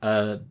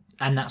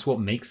 And that's what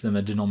makes them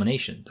a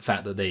denomination. The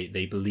fact that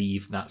they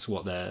believe that's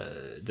what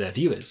their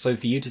view is. So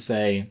for you to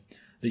say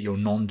that you're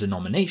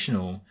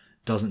non-denominational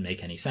doesn't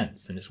make any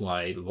sense. And it's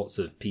why lots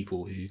of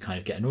people who kind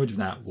of get annoyed with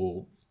that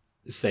will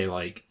say,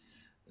 like,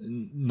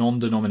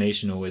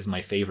 non-denominational is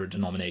my favorite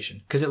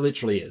denomination. Because it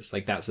literally is.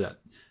 Like, that's it.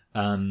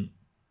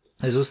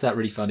 There's also that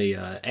really funny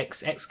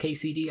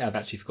XKCD. I've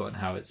actually forgotten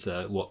how it's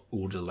what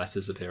order the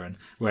letters appear in,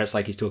 where it's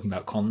like he's talking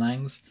about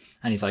conlangs,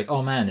 and he's like,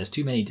 oh man, there's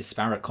too many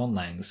disparate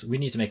conlangs. We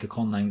need to make a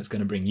conlang that's going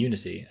to bring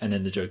unity. And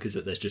then the joke is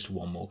that there's just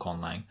one more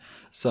conlang.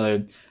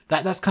 So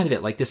that's kind of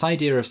it. Like, this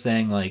idea of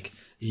saying, like,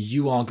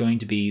 you are going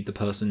to be the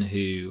person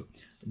who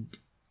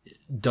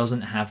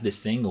doesn't have this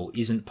thing or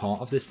isn't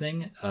part of this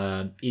thing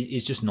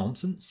is just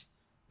nonsense.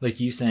 Like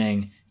you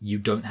saying you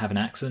don't have an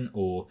accent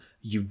or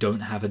you don't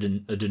have a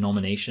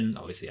denomination.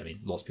 Obviously, I mean,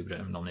 lots of people don't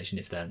have a denomination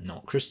if they're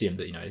not Christian,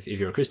 but you know, if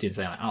you're a Christian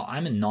saying like, oh,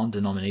 I'm a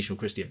non-denominational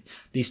Christian,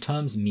 these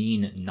terms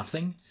mean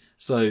nothing.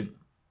 So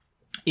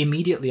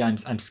immediately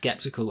I'm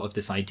skeptical of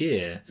this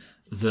idea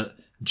that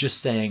just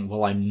saying,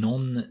 well, I'm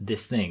non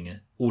this thing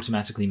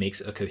automatically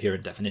makes it a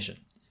coherent definition,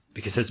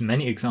 because there's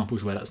many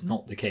examples where that's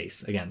not the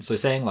case. Again, so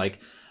saying like,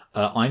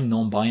 I'm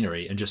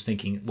non-binary and just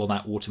thinking, well,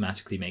 that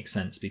automatically makes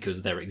sense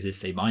because there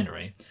exists a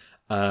binary,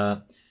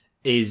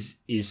 is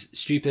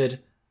stupid,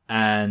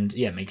 and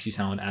yeah, makes you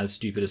sound as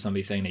stupid as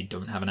somebody saying they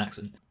don't have an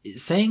accent.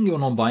 Saying you're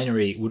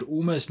non-binary would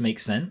almost make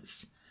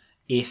sense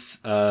if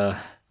the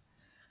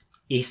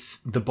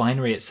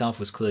binary itself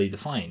was clearly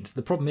defined.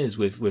 The problem is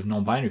with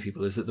non-binary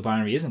people is that the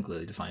binary isn't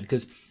clearly defined,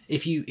 because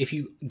if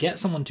you get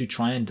someone to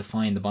try and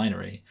define the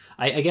binary,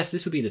 I guess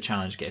this would be the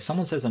challenge. If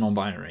someone says they're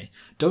non-binary,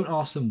 don't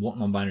ask them what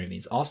non-binary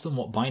means. Ask them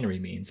what binary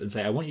means and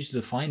say, I want you to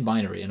define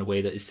binary in a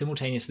way that is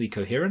simultaneously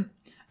coherent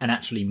and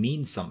actually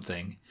means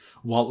something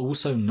while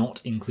also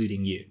not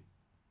including you.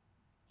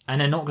 And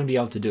they're not going to be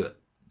able to do it,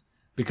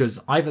 because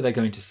either they're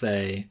going to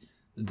say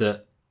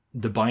that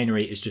the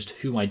binary is just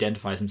who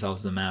identifies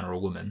themselves as a man or a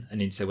woman,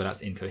 and you'd say, well,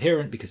 that's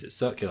incoherent because it's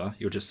circular.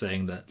 You're just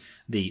saying that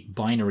the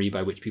binary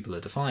by which people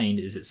are defined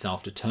is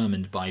itself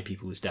determined by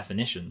people's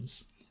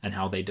definitions and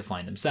how they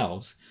define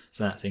themselves,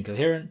 so that's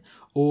incoherent.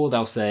 Or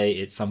they'll say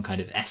it's some kind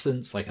of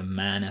essence, like a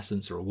man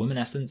essence or a woman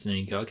essence, and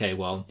then you go, okay,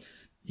 well,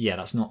 yeah,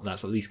 that's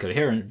at least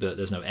coherent, but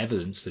there's no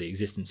evidence for the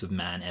existence of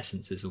man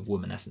essences and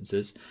woman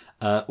essences.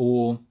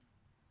 Or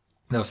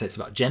they'll say it's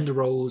about gender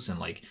roles, and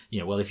like, you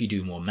know, well, if you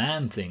do more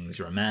man things,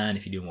 you're a man.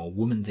 If you do more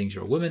woman things,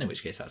 you're a woman, in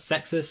which case that's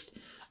sexist.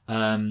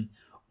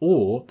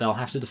 Or they'll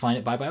have to define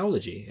it by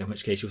biology, in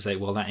which case you'll say,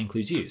 well, that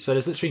includes you. So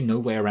there's literally no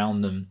way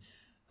around them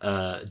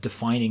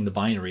defining the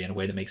binary in a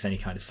way that makes any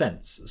kind of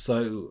sense.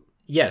 So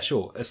yeah,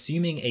 sure,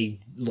 assuming a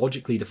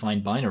logically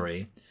defined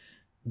binary,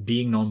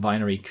 being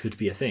non-binary could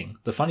be a thing.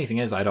 The funny thing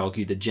is, I'd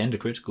argue that gender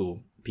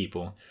critical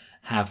people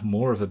have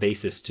more of a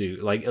basis to,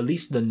 like, at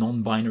least the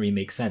non-binary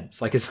makes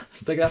sense. Like, it's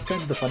like, that's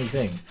kind of the funny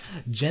thing.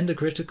 Gender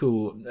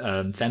critical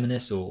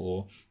feminists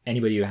or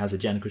anybody who has a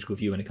gender critical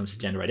view when it comes to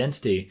gender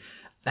identity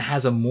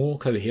has a more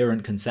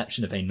coherent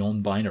conception of a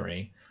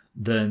non-binary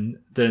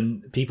than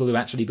people who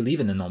actually believe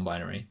in a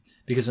non-binary.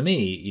 Because for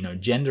me, you know,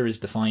 gender is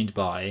defined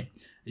by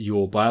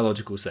your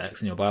biological sex,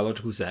 and your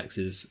biological sex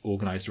is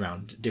organized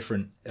around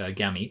different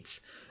gametes.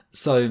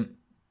 So,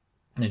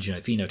 and you know,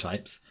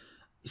 phenotypes.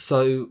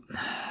 So,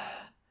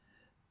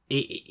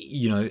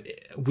 you know,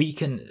 we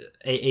can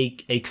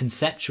a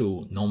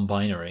conceptual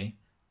non-binary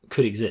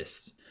could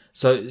exist.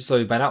 So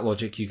by that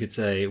logic, you could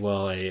say,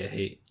 well,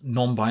 a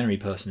non-binary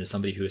person is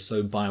somebody who is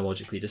so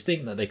biologically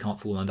distinct that they can't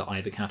fall under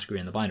either category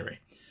in the binary.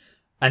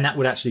 And that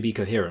would actually be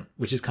coherent,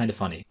 which is kind of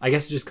funny. I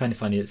guess it's just kind of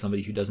funny that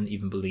somebody who doesn't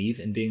even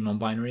believe in being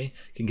non-binary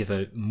can give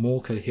a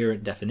more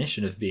coherent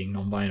definition of being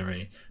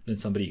non-binary than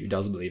somebody who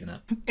does believe in it.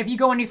 If you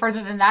go any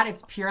further than that,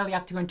 it's purely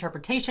up to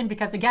interpretation,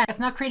 because again, it's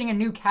not creating a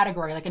new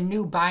category, like a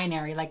new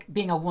binary, like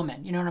being a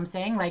woman. You know what I'm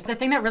saying? Like, the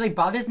thing that really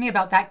bothers me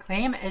about that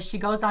claim is she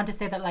goes on to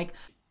say that, like,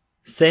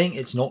 saying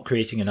it's not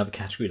creating another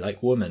category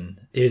like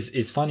woman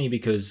is funny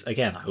because,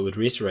 again, I would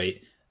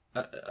reiterate,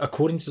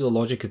 according to the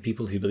logic of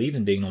people who believe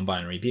in being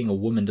non-binary, being a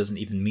woman doesn't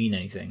even mean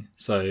anything.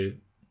 So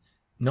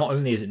not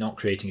only is it not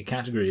creating a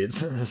category,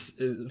 it's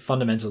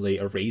fundamentally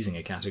erasing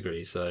a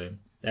category. So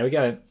there we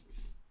go.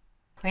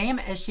 Claim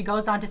is she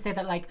goes on to say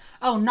that, like,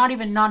 oh, not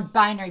even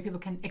non-binary people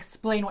can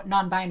explain what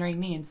non-binary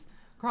means.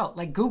 Girl,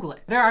 like, Google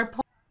it. There are...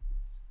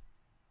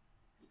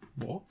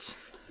 What?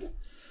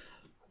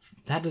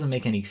 That doesn't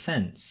make any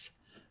sense.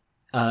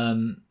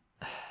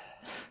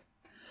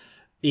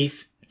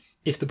 If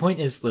the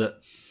point is that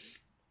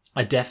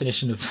a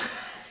definition of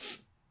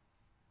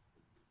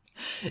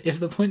if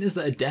the point is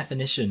that a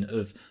definition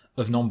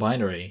of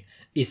non-binary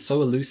is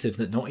so elusive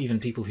that not even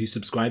people who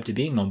subscribe to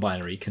being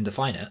non-binary can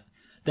define it,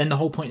 then the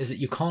whole point is that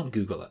you can't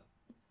Google it.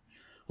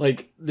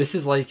 Like, this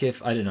is like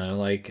if, I don't know,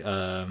 like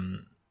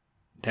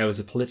there was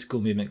a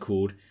political movement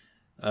called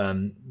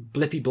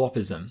Blippy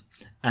Bloppism,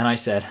 and I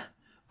said,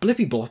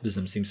 Blippy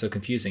Bloppism seems so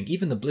confusing.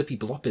 Even the Blippy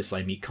Bloppists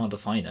I meet can't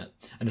define it.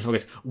 And this one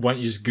goes, why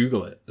don't you just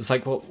Google it? It's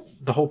like, well,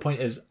 the whole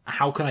point is,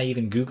 how can I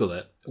even Google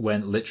it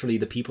when literally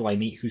the people I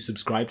meet who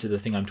subscribe to the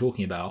thing I'm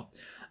talking about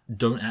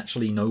don't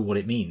actually know what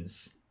it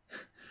means?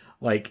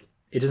 Like,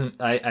 it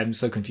doesn't... I'm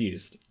so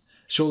confused.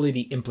 Surely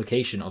the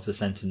implication of the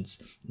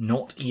sentence,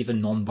 not even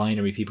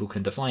non-binary people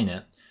can define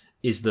it,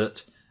 is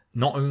that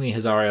not only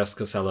has Ariel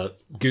Scarcella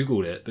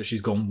Googled it, but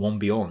she's gone one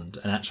beyond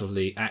and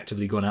actually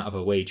actively gone out of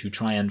her way to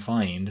try and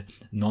find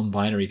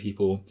non-binary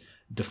people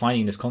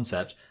defining this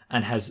concept,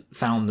 and has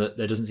found that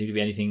there doesn't seem to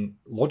be anything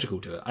logical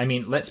to it. I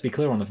mean, let's be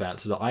clear on the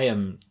fact that I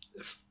am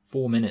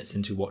 4 minutes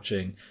into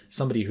watching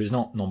somebody who's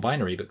not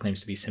non-binary but claims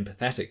to be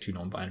sympathetic to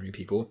non-binary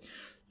people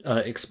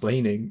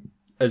explaining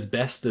as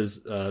best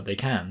as they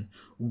can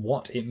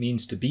what it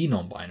means to be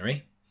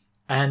non-binary,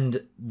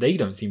 and they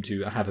don't seem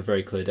to have a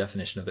very clear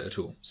definition of it at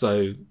all.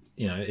 So,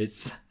 you know,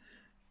 it's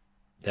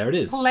there it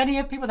is. Plenty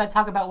of people that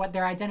talk about what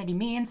their identity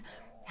means,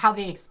 how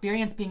they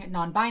experience being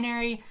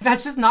non-binary.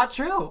 That's just not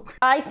true.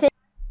 I think.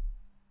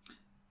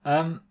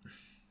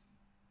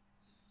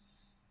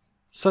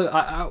 So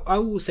I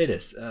will say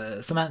this,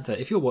 Samantha,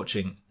 if you're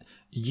watching,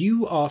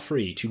 you are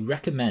free to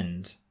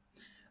recommend,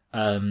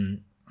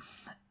 like,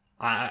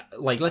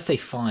 let's say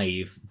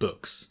 5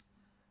 books.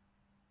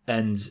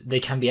 And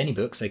they can be any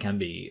books. They can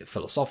be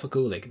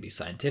philosophical, they can be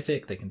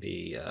scientific, they can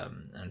be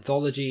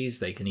anthologies,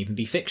 they can even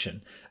be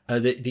fiction,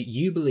 that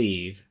you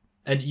believe,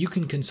 and you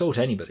can consult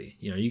anybody,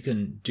 you know, you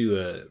can do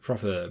a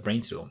proper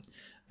brainstorm,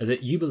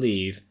 that you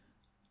believe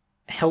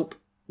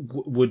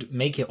would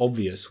make it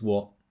obvious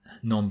what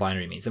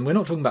non-binary means. And we're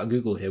not talking about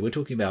Google here, we're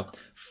talking about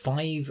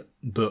 5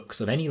 books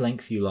of any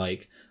length you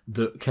like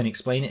that can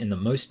explain it in the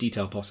most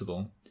detail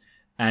possible.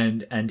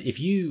 And if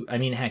you, I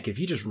mean, heck, if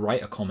you just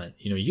write a comment,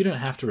 you know, you don't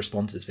have to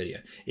respond to this video.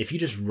 If you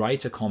just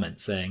write a comment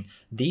saying,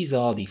 these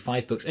are the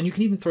 5 books, and you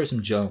can even throw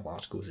some journal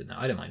articles in there,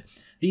 I don't mind.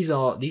 These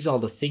are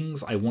the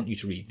things I want you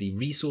to read, the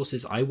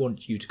resources I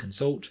want you to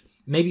consult.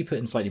 Maybe put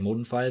in slightly more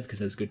than 5, because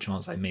there's a good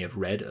chance I may have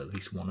read at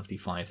least one of the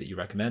 5 that you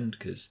recommend,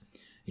 because,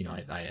 you know,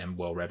 I am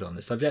well read on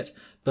this subject.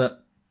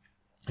 But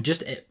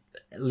just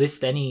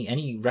list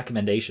any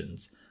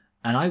recommendations,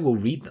 and I will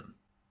read them.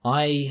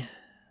 I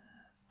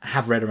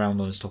have read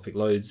around on this topic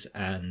loads,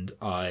 and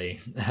I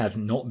have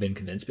not been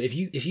convinced. But if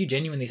you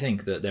genuinely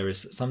think that there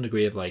is some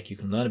degree of, like, you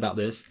can learn about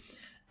this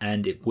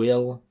and it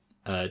will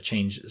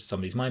change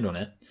somebody's mind on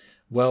it,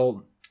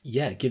 well,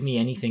 yeah, give me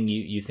anything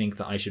you think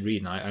that I should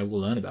read, and I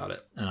will learn about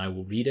it, and I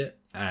will read it,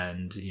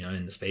 and, you know,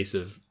 in the space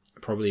of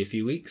probably a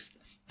few weeks,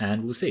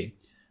 and we'll see.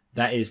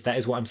 That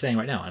is what I'm saying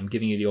right now. I'm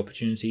giving you the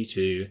opportunity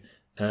to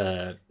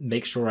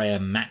make sure I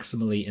am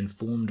maximally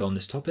informed on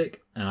this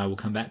topic, and I will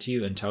come back to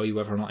you and tell you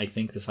whether or not I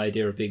think this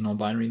idea of being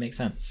non-binary makes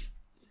sense.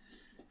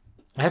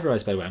 I have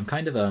realized, by the way, I'm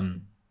kind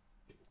of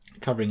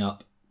covering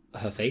up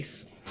her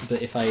face,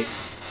 but if I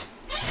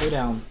go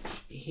down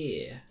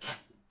here,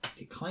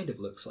 it kind of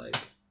looks like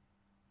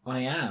I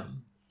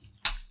am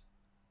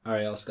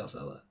Ariel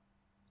Scorsella.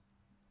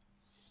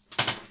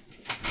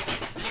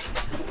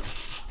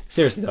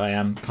 Seriously though, I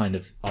am kind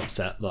of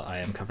upset that I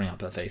am covering up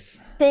her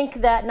face. I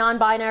think that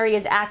non-binary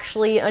is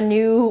actually a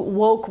new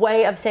woke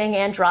way of saying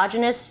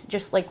androgynous,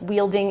 just like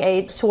wielding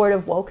a sword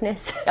of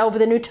wokeness over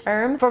the new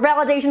term. For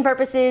validation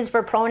purposes,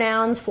 for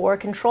pronouns, for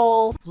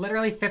control.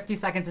 Literally 50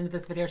 seconds into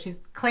this video, she's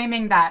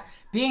claiming that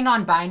being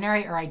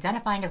non-binary or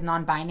identifying as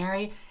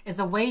non-binary is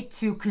a way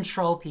to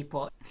control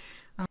people.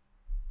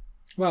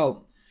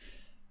 Well,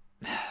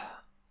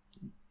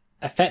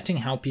 affecting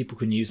how people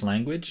can use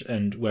language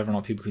and whether or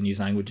not people can use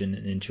language in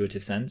an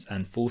intuitive sense,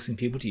 and forcing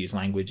people to use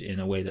language in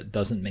a way that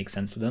doesn't make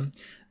sense to them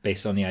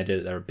based on the idea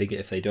that they're a bigot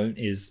if they don't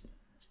it's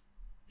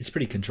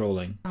pretty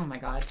controlling. Oh my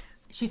god.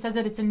 She says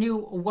that it's a new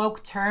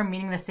woke term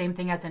meaning the same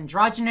thing as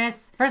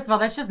androgynous. First of all,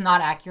 that's just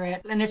not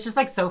accurate. And it's just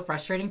like so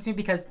frustrating to me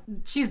because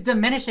she's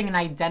diminishing an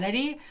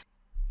identity.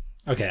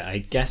 Okay, I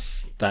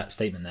guess that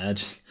statement there,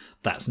 just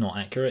that's not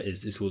accurate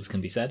is all that's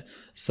going to be said.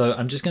 So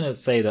I'm just going to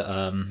say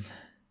that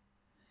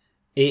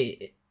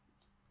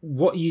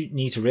what you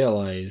need to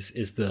realize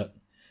is that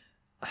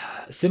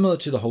similar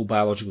to the whole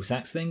biological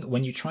sex thing,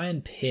 when you try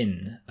and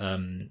pin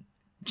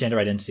gender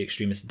identity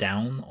extremists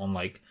down on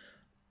like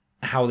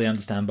how they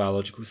understand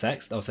biological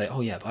sex, they'll say,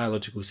 oh yeah,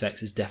 biological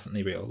sex is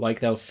definitely real. Like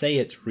they'll say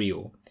it's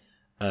real,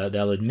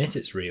 they'll admit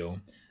it's real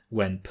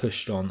when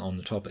pushed on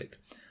the topic,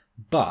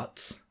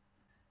 but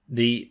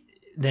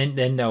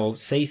then they'll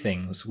say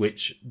things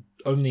which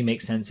only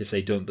make sense if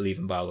they don't believe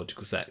in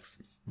biological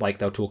sex. Like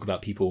they'll talk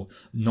about people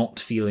not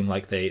feeling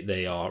like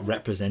they are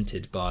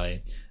represented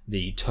by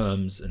the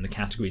terms and the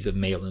categories of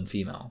male and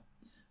female,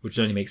 which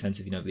only makes sense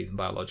if you don't believe in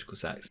biological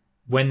sex.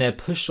 When they're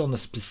pushed on the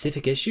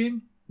specific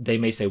issue, they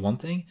may say one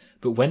thing,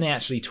 but when they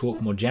actually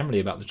talk more generally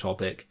about the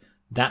topic,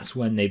 that's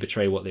when they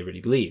betray what they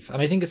really believe.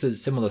 And I think it's a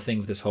similar thing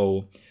with this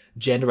whole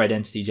gender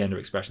identity, gender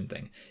expression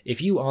thing.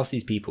 If you ask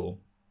these people,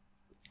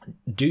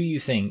 do you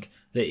think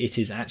that it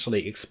is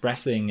actually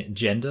expressing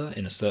gender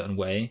in a certain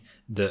way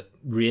that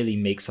really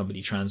makes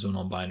somebody trans or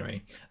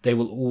non-binary, they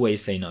will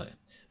always say no.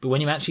 But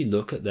when you actually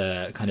look at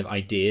their kind of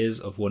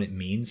ideas of what it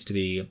means to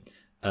be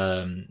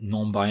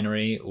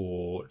non-binary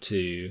or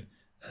to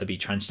be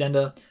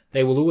transgender,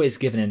 they will always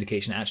give an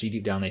indication actually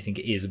deep down they think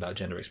it is about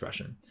gender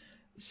expression.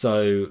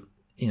 So,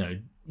 you know,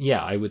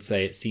 yeah, I would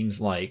say it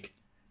seems like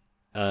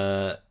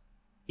it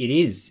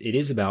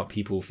is about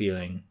people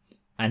feeling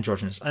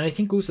androgynous. And I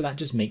think also that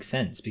just makes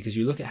sense because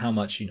you look at how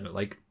much, you know,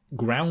 like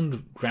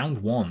the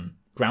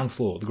ground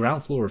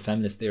floor of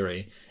feminist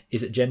theory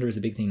is that gender is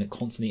a big thing that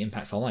constantly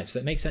impacts our life. So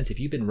it makes sense if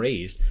you've been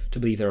raised to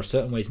believe there are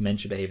certain ways men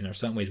should behave and there are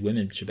certain ways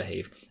women should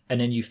behave,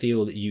 and then you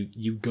feel that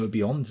you go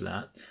beyond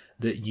that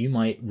you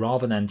might,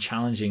 rather than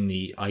challenging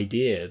the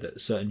idea that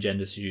certain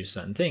genders should do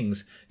certain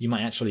things, you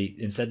might actually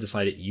instead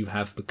decide that you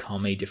have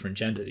become a different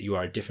gender, that you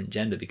are a different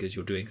gender because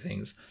you're doing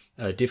things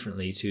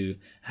differently to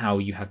how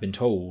you have been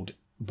told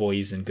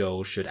boys and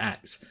girls should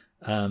act.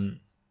 So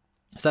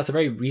that's a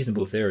very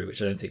reasonable theory,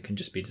 which I don't think can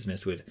just be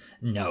dismissed with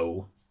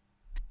no.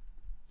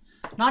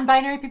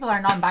 Non-binary people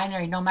are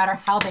non-binary no matter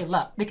how they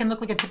look. They can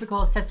look like a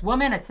typical cis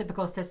woman, a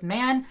typical cis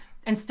man,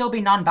 and still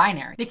be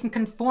non-binary. They can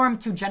conform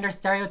to gender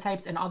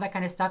stereotypes and all that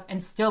kind of stuff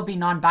and still be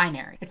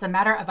non-binary. It's a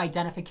matter of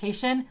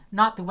identification,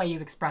 not the way you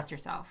express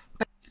yourself.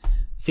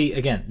 See,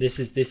 again, this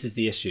is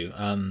the issue.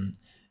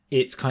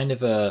 It's kind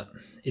of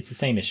it's the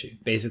same issue.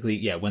 Basically,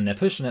 yeah, when they're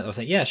pushing it, they'll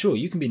say, yeah, sure,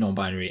 you can be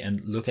non-binary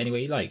and look any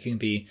way you like. You can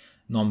be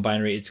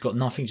non-binary. It's got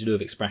nothing to do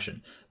with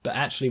expression. But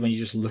actually, when you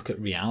just look at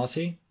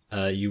reality,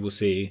 you will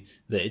see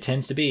that it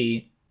tends to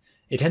be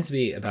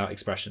about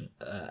expression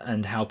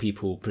and how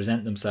people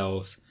present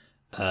themselves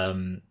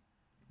to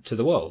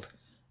the world.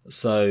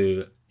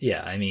 So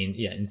yeah, I mean,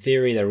 yeah, in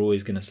theory, they're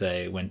always going to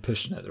say, when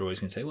pushing it, they're always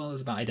going to say, well,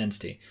 it's about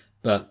identity.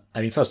 But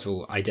I mean, first of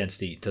all,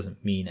 identity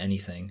doesn't mean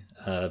anything.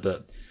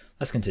 But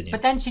let's continue.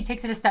 But then she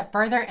takes it a step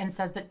further and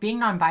says that being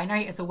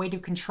non-binary is a way to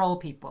control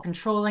people.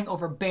 Controlling,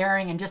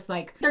 overbearing, and just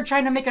like, they're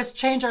trying to make us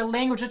change our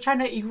language. They're trying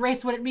to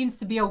erase what it means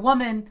to be a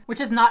woman,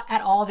 which is not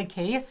at all the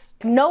case.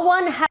 No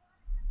one has...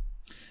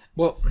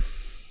 Well,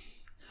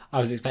 I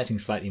was expecting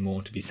slightly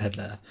more to be said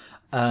there.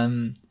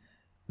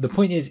 The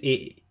point is,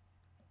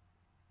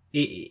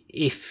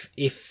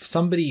 if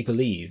somebody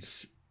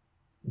believes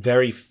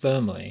very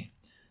firmly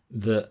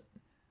that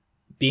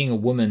being a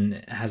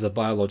woman has a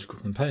biological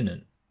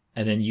component,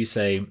 and then you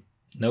say,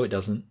 no, it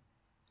doesn't,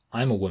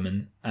 I'm a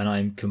woman and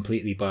I'm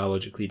completely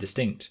biologically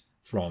distinct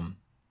from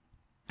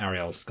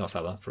Ariel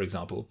Scarcella, for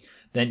example,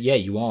 then yeah,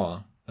 you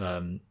are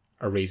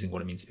erasing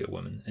what it means to be a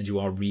woman, and you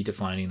are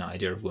redefining the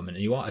idea of woman,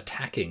 and you are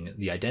attacking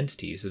the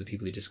identities of the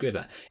people who disagree with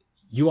that.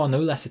 You are no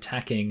less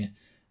attacking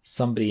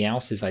somebody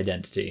else's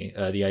identity,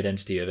 the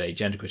identity of a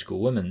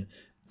gender-critical woman,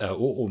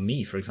 or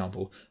me, for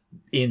example,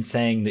 in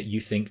saying that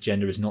you think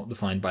gender is not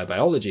defined by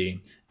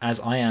biology, as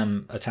I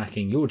am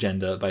attacking your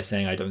gender by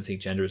saying I don't think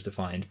gender is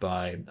defined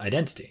by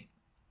identity.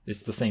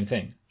 It's the same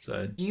thing.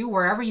 So you,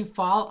 wherever you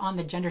fall on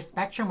the gender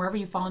spectrum, wherever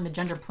you fall on the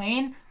gender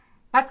plane,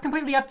 that's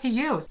completely up to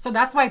you. So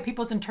that's why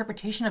people's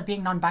interpretation of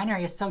being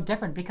non-binary is so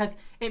different, because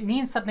it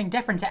means something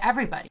different to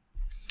everybody.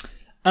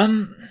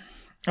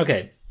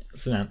 Okay,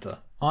 Samantha,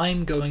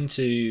 I'm going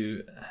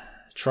to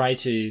try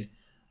to,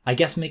 I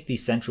guess, make the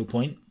central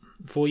point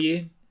for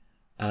you,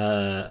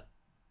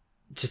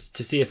 just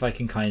to see if I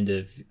can kind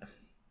of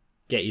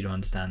get you to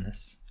understand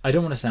this. I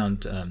don't want to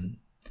sound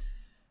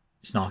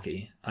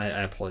snarky. I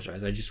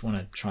apologize. I just want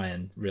to try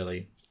and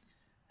really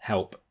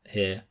help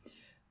here.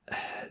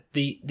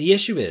 The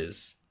issue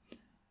is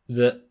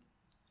that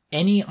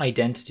any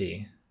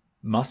identity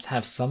must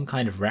have some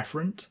kind of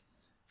referent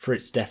for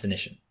its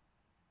definition.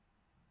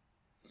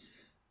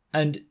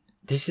 And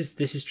this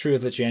is true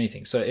of literally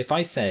anything. So if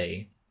I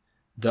say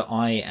that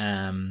I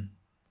am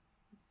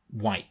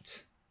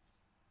white,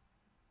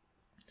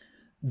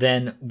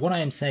 then what I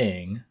am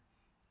saying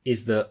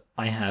is that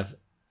I have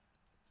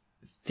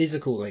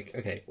physical, like,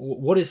 okay,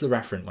 what is the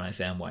referent when I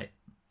say I'm white?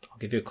 I'll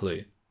give you a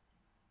clue.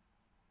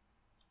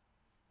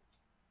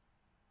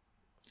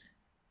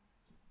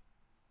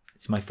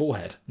 It's my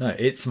forehead. No,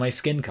 it's my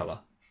skin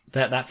color.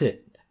 That's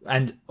it.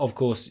 And of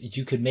course,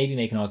 you could maybe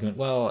make an argument,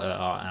 well,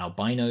 are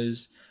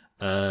albinos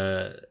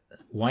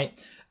white?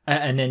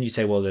 And then you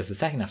say, well, there's a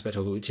second aspect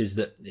of it, which is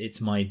that it's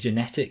my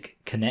genetic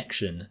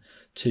connection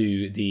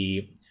to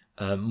the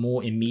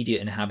more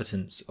immediate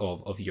inhabitants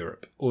of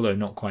Europe, although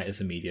not quite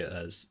as immediate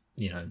as,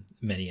 you know,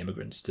 many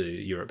immigrants to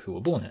Europe who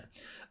were born here.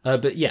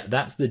 But yeah,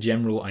 that's the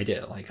general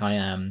idea. Like,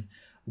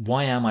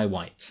 why am I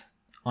white?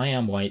 I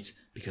am white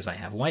because I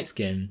have white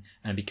skin,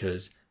 and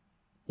because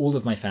all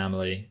of my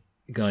family,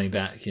 going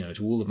back, you know,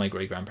 to all of my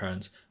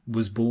great-grandparents,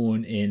 was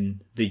born in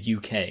the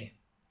UK,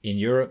 in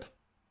Europe,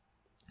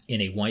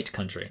 in a white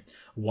country.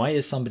 Why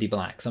is somebody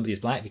black? Somebody is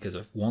black because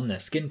of, one, their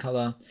skin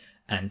color,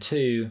 and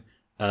two,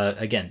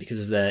 again, because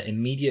of their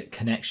immediate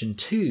connection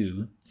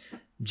to,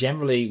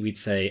 generally we'd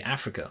say,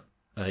 Africa,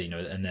 you know,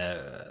 and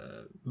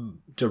their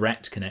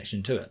direct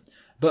connection to it.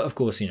 But of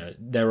course, you know,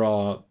 there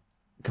are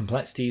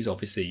complexities.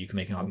 Obviously, you can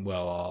make an argument,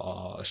 well,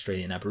 are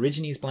Australian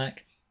Aborigines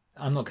black?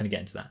 I'm not going to get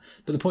into that.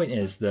 But the point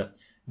is that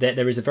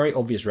there is a very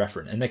obvious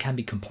referent, and there can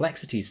be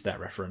complexities to that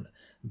referent,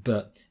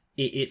 but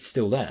it's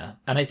still there.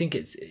 And I think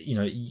it's, you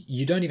know,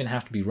 you don't even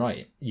have to be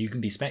right. You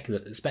can be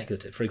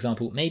speculative. For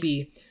example,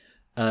 maybe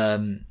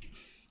I've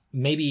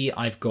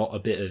got a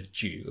bit of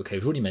Jew. Okay,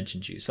 we've already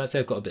mentioned Jew. So let's say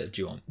I've got a bit of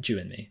Jew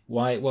in me.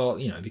 Why? Well,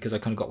 you know, because I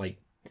kind of got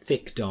like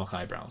thick, dark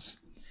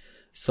eyebrows.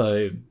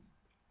 So,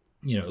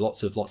 you know,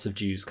 lots of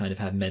Jews kind of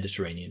have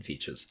Mediterranean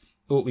features.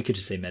 Or we could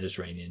just say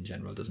Mediterranean in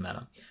general, it doesn't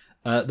matter.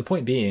 The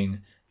point being,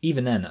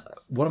 even then,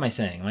 what am I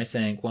saying? Am I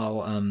saying,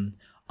 well,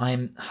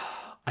 I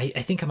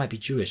think I might be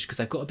Jewish because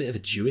I've got a bit of a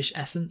Jewish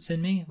essence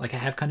in me. Like, I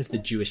have kind of the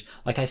Jewish,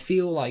 like, I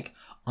feel like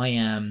I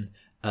am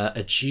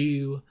a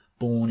Jew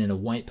born in a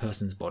white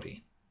person's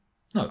body.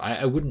 No,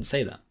 I wouldn't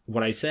say that.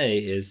 What I say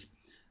is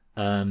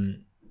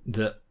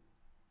that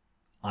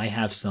I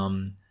have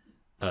some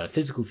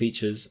physical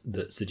features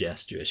that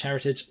suggest Jewish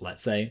heritage,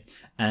 let's say,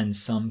 and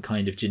some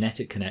kind of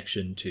genetic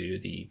connection to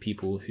the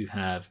people who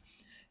have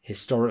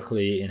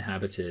historically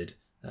inhabited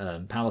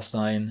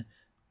Palestine,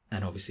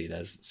 and obviously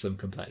there's some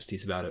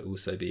complexities about it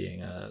also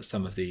being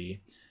some of the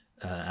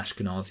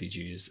Ashkenazi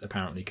Jews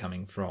apparently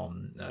coming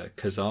from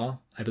Khazar,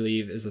 I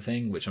believe is the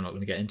thing, which I'm not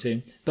going to get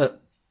into.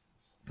 But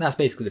that's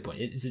basically the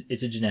point.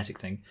 It's a genetic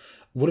thing.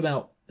 What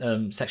about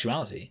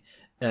sexuality?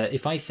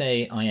 If I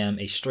say I am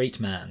a straight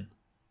man,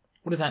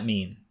 what does that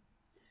mean?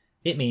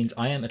 It means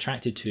I am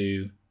attracted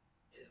to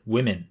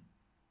women.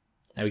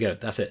 There we go.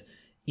 That's it.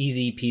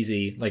 Easy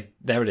peasy. Like,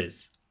 there it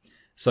is.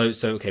 So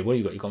okay, what do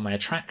you got? You got my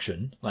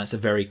attraction. Well, that's a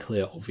very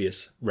clear,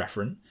 obvious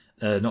referent.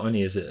 Not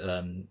only is it,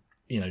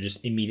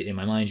 just immediately in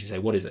my mind, you say,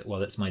 what is it?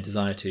 Well, it's my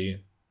desire to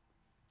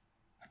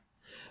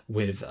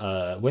with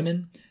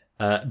women,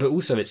 but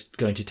also it's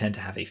going to tend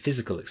to have a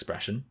physical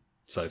expression.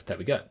 So there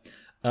we go.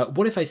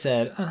 What if I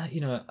said,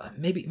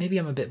 maybe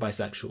I'm a bit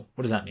bisexual?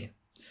 What does that mean?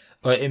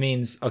 It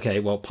means, okay,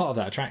 well, part of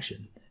that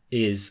attraction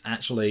is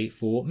actually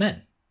for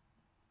men.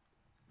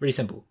 Really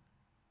simple.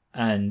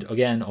 And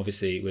again,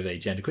 obviously, with a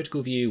gender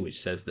critical view, which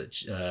says that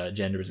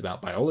gender is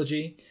about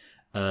biology,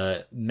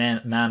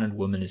 man and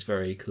woman is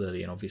very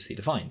clearly and obviously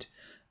defined.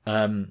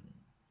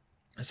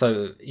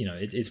 So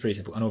it's pretty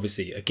simple. And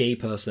obviously, a gay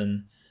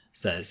person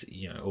says,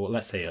 or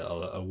let's say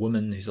a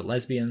woman who's a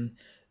lesbian,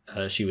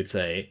 she would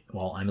say,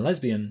 well, I'm a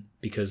lesbian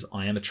because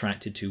I am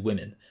attracted to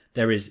women.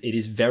 It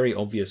is very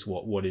obvious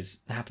what is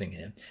happening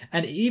here.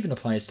 And it even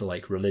applies to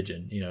like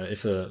religion.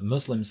 If a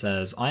Muslim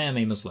says, I am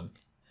a Muslim,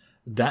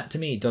 that to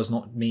me does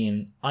not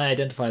mean I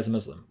identify as a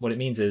Muslim. What it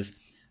means is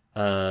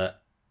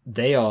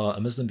they are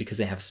a Muslim because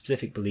they have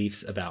specific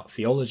beliefs about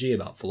theology,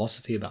 about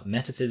philosophy, about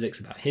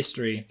metaphysics, about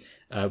history,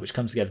 which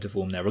comes together to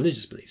form their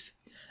religious beliefs.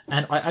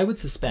 And I would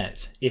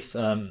suspect if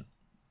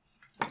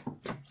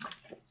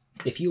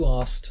you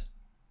asked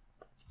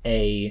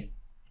a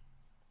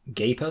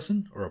gay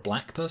person or a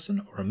black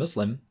person or a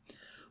Muslim,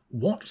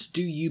 what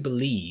do you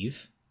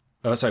believe?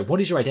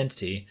 What is your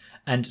identity,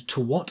 and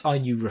to what are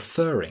you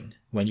referring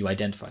when you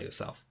identify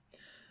yourself?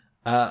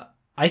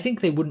 I think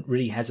they wouldn't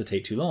really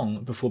hesitate too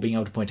long before being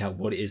able to point out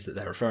what it is that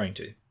they're referring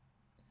to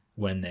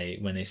when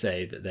they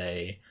say that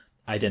they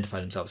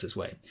identify themselves this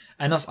way.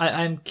 And thus,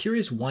 I'm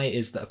curious why it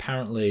is that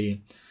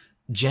apparently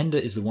gender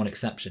is the one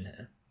exception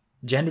here.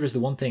 Gender is the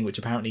one thing which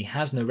apparently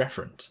has no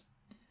referent.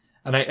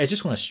 And I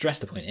just want to stress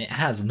the point, it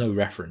has no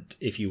referent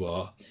if you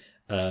are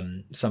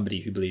somebody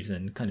who believes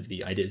in kind of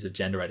the ideas of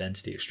gender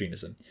identity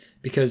extremism.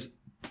 Because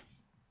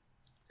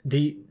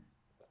the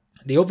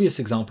obvious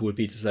example would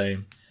be to say,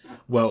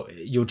 well,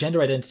 your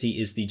gender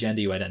identity is the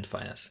gender you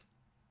identify as.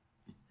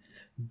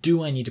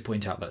 Do I need to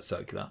point out that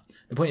circular?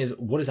 The point is,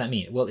 what does that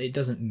mean? Well, it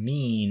doesn't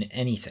mean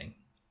anything.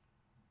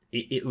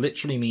 It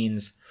literally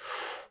means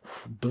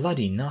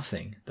bloody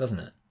nothing, doesn't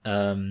it?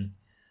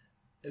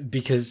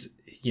 Because,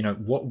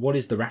 what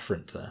is the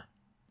referent there?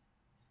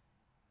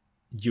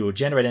 Your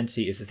gender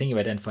identity is the thing you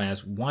identify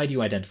as. Why do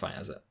you identify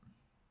as it?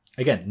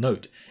 Again,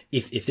 note,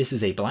 if this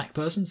is a black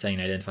person saying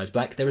they identify as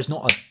black, there is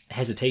not a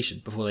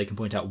hesitation before they can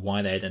point out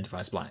why they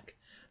identify as black.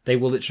 They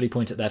will literally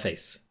point at their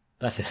face.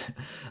 That's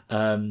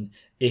it.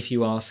 If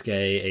you ask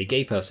a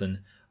gay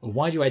person,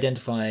 why do you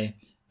identify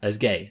as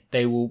gay?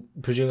 They will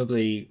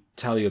presumably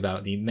tell you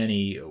about the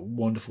many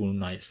wonderful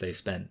nights they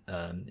spent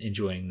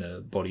enjoying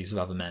the bodies of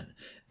other men.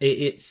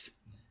 It's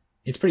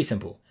pretty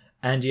simple.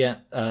 And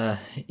yet,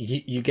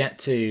 you get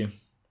to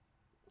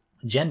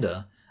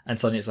gender, and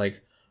suddenly it's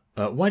like,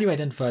 why do you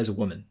identify as a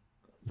woman?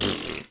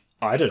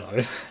 I don't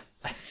know.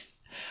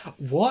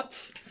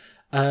 What?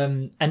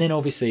 And then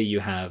obviously you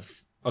have,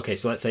 okay,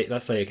 so let's say,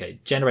 okay,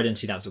 gender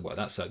identity, that's a word,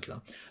 that's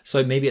circular.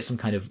 So maybe it's some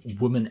kind of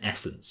woman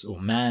essence or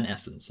man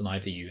essence, and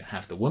either you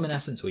have the woman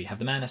essence or you have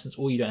the man essence,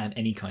 or you don't have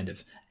any kind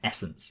of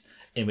essence,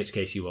 in which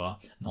case you are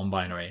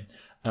non-binary.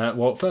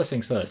 Well, first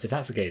things first, if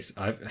that's the case,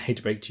 I hate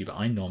to break it to you, but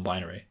I'm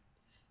non-binary.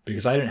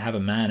 Because I don't have a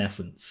man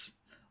essence.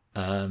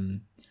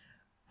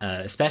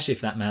 Especially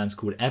if that man's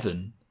called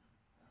Evan.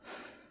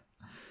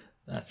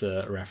 That's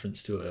a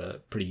reference to a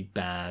pretty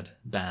bad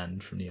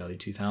band from the early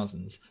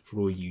 2000s for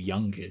all you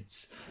young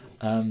kids.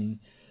 And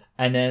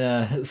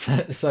then,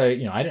 so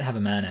I don't have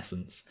a man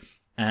essence,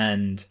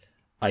 and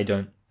I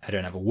don't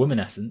have a woman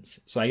essence.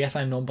 So I guess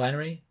I'm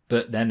non-binary.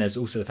 But then there's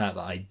also the fact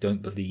that I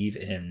don't believe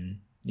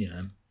in,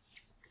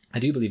 I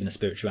do believe in a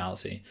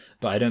spirituality,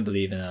 but I don't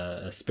believe in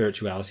a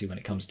spirituality when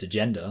it comes to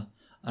gender.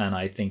 And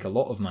I think a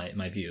lot of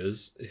my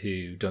viewers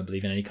who don't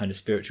believe in any kind of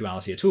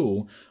spirituality at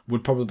all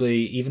would probably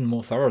even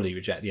more thoroughly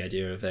reject the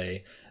idea of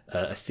a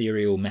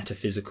ethereal,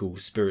 metaphysical,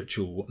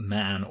 spiritual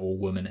man or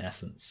woman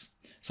essence.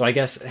 So I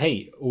guess,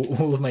 hey,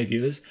 all of my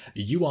viewers,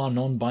 you are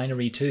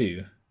non-binary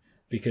too,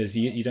 because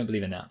you don't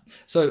believe in that.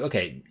 So,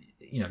 okay,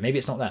 maybe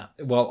it's not that.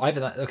 Well,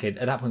 either that, okay,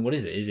 at that point, what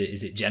is it?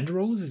 Is it gender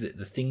roles? Is it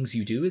the things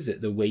you do? Is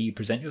it the way you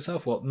present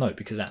yourself? Well, no,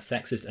 because that's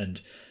sexist,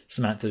 and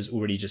Samantha's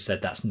already just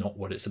said that's not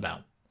what it's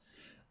about.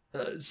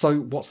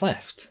 So what's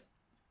left?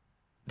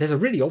 There's a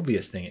really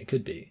obvious thing it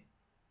could be.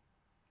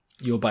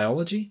 Your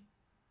biology?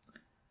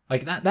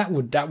 Like that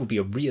would be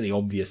a really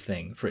obvious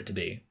thing for it to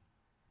be.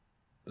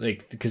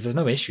 Like, because there's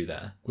no issue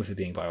there with it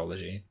being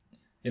biology.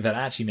 If that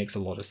actually makes a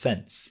lot of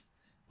sense.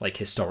 Like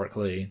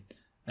historically,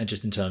 and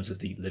just in terms of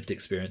the lived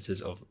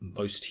experiences of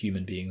most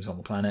human beings on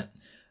the planet,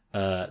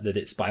 that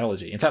it's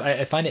biology. In fact,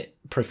 I find it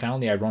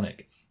profoundly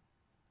ironic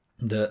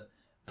that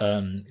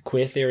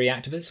queer theory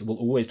activists will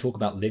always talk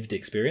about lived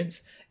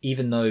experience,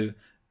 even though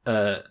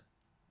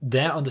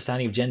their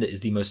understanding of gender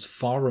is the most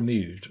far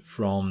removed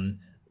from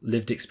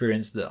lived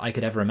experience that I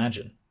could ever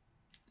imagine.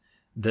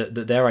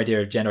 That their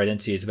idea of gender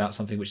identity is about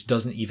something which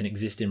doesn't even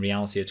exist in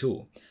reality at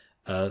all.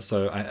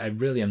 So I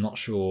really am not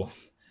sure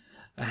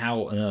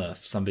how on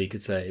earth somebody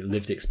could say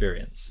lived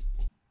experience.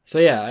 So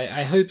yeah,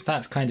 I hope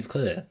that's kind of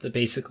clear, that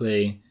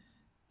basically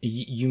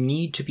you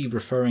need to be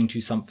referring to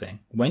something.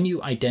 When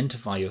you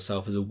identify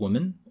yourself as a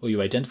woman, or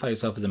you identify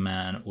yourself as a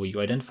man, or you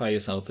identify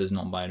yourself as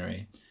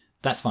non-binary,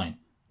 that's fine.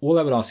 All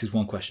I would ask is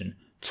one question.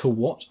 To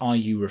what are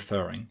you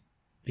referring?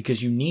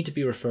 Because you need to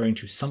be referring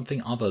to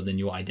something other than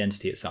your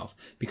identity itself.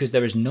 Because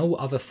there is no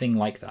other thing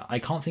like that. I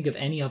can't think of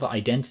any other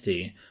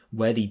identity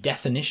where the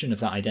definition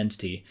of that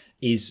identity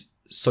is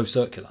so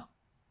circular.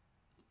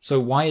 So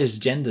why is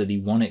gender the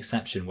one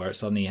exception where it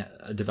suddenly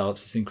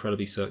develops this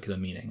incredibly circular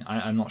meaning?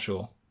 I'm not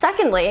sure.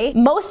 Secondly,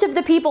 most of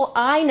the people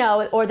I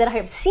know or that I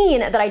have seen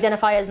that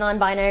identify as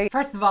non-binary.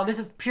 First of all, this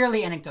is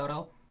purely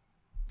anecdotal.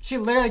 She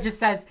literally just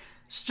says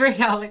straight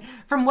out, like,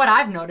 from what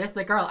I've noticed,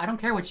 like, girl, I don't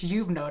care what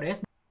you've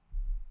noticed.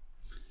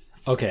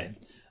 Okay.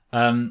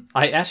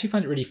 I actually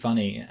find it really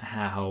funny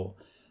how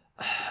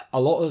a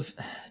lot of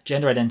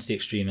gender identity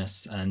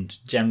extremists and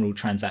general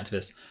trans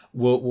activists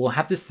will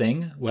have this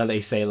thing where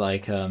they say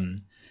like,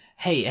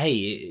 hey,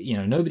 you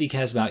know, nobody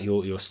cares about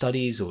your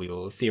studies or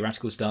your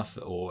theoretical stuff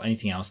or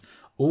anything else.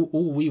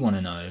 All we want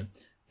to know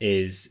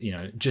is, you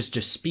know, just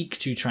speak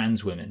to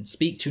trans women,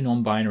 speak to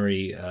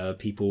non-binary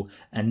people,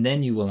 and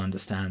then you will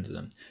understand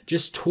them.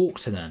 Just talk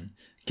to them.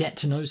 Get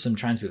to know some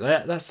trans people.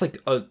 That's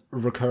like a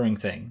recurring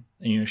thing.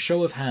 And, you know,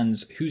 show of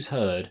hands, who's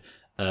heard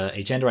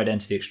a gender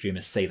identity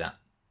extremist say that?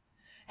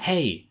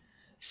 Hey,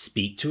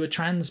 speak to a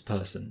trans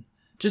person.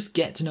 Just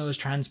get to know a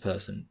trans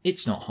person.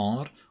 It's not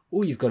hard.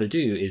 All you've got to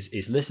do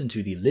is listen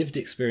to the lived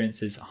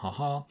experiences,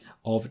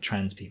 of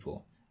trans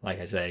people. Like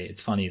I say,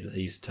 it's funny that they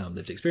use the term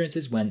lived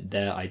experiences when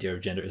their idea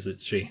of gender is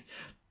literally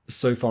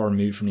so far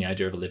removed from the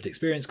idea of a lived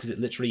experience because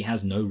it literally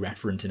has no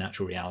referent in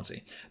actual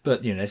reality.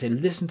 But, you know, they say,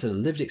 listen to the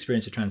lived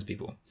experience of trans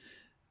people.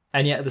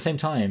 And yet at the same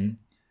time,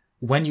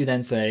 when you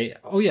then say,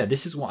 oh yeah,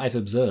 this is what I've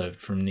observed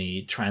from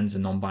the trans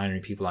and non-binary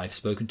people I've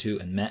spoken to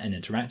and met and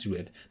interacted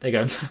with, they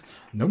go,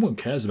 no one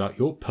cares about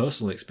your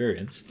personal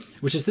experience,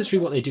 which is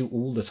literally what they do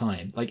all the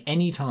time. Like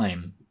any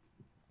time,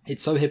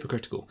 it's so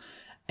hypocritical.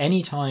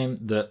 Any time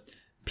that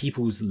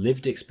people's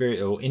lived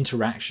experience or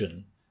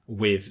interaction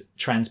with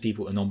trans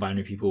people and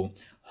non-binary people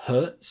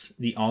hurts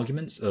the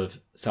arguments of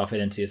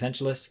self-identity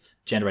essentialists,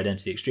 gender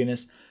identity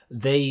extremists,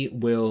 they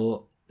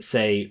will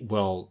say,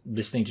 well,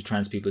 listening to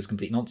trans people is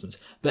complete nonsense.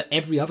 But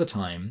every other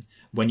time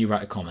when you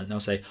write a comment,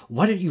 they'll say,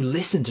 why don't you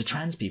listen to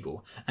trans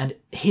people and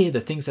hear the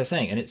things they're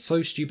saying? And it's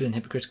so stupid and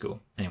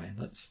hypocritical. Anyway,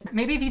 let's...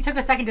 Maybe if you took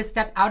a second to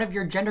step out of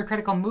your gender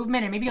critical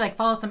movement and maybe like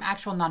follow some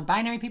actual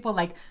non-binary people,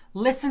 like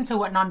listen to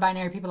what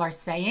non-binary people are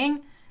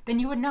saying, then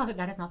you would know that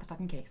that is not the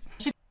fucking case.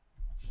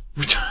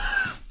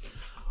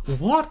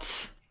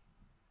 What?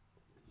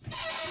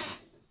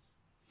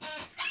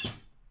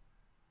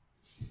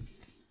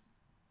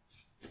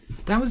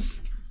 That was...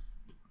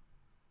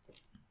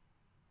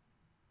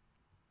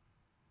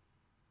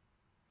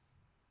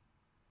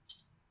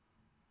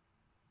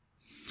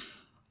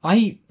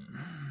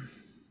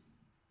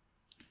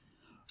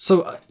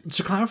 So,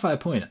 to clarify a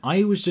point,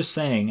 I was just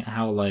saying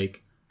how,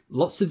 like,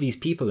 lots of these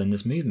people in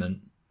this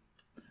movement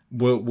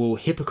will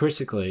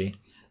hypocritically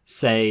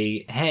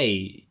say,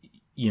 hey,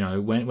 you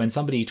know, when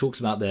somebody talks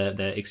about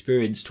their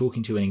experience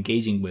talking to and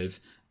engaging with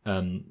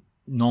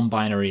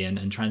non-binary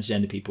and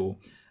transgender people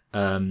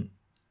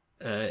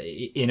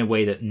in a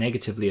way that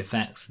negatively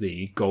affects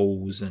the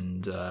goals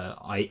and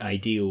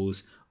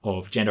ideals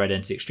of gender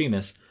identity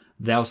extremists,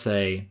 they'll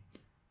say,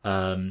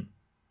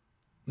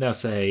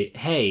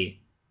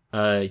 hey,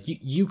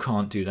 you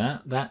can't do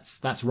that.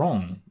 That's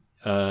wrong.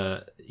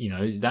 You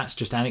know, that's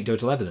just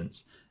anecdotal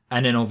evidence.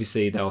 And then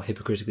obviously they'll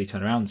hypocritically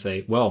turn around and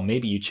say, well,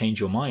 maybe you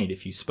change your mind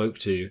if you spoke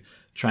to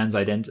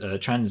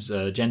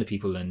transgender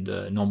people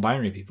and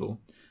non-binary people.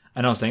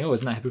 And I was saying, oh,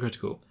 isn't that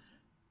hypocritical?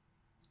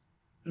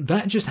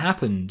 That just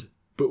happened,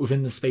 but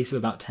within the space of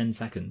about 10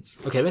 seconds.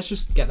 Okay, let's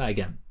just get that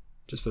again,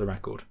 just for the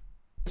record.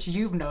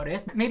 You've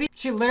noticed. Maybe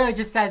she literally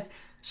just says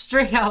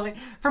straight out, like,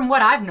 from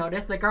what I've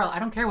noticed, like, girl, I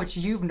don't care what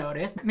you've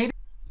noticed. Maybe.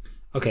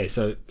 Okay,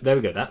 so there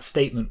we go. That's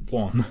statement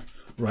one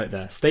right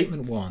there.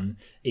 Statement one,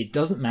 it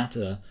doesn't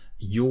matter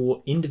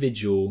your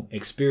individual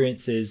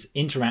experiences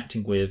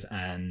interacting with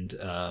and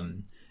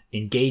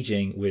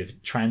engaging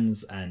with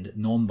trans and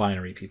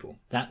non-binary people.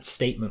 That's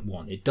statement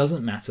one. It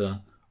doesn't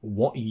matter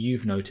what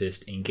you've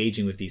noticed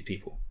engaging with these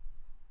people.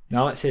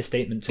 Now let's hear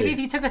statement two. Maybe if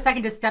you took a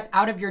second to step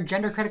out of your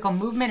gender critical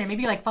movement and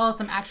maybe like follow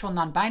some actual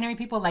non-binary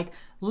people, like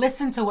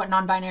listen to what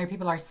non-binary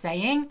people are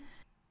saying,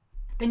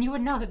 then you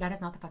would know that that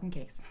is not the fucking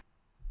case.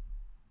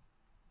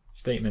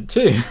 Statement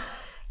two.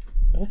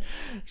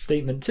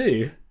 Statement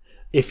two.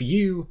 If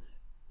you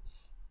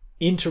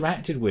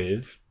interacted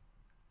with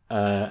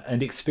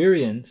and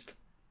experienced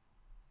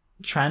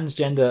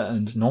transgender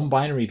and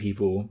non-binary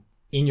people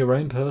in your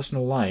own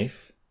personal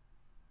life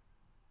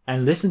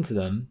and listened to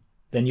them,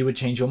 then you would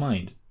change your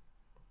mind.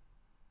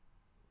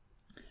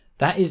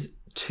 That is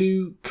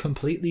two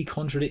completely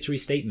contradictory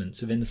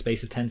statements within the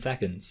space of 10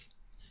 seconds.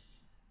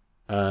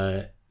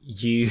 I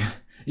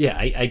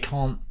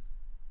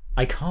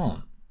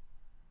can't.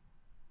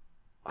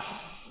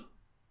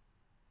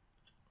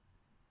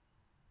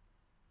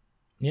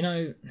 You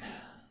know,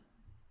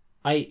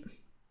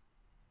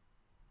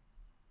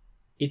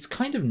 it's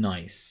kind of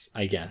nice,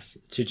 I guess,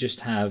 to just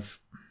have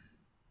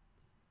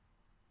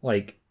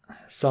like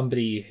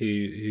somebody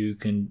who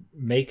can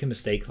make a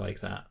mistake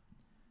like that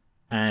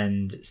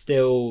and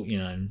still, you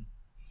know,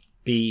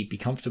 be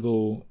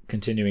comfortable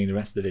continuing the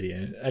rest of the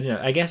video. I don't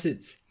know, I guess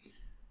it's,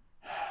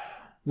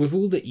 with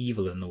all the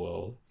evil in the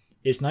world,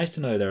 it's nice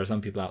to know there are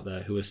some people out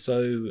there who are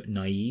so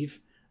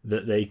naive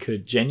that they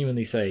could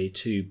genuinely say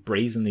two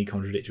brazenly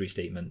contradictory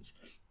statements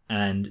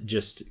and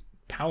just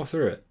power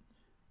through it.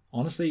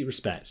 Honestly,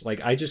 respect.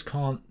 Like, I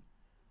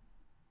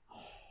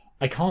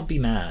can't be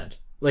mad.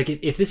 Like,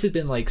 if this had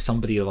been like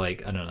somebody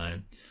like, I don't know,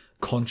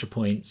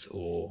 ContraPoints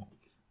or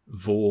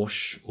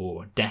Vorsh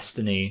or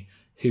Destiny,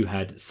 who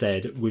had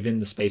said within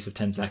the space of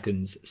 10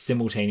 seconds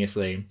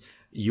simultaneously,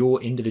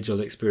 your individual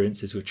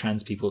experiences with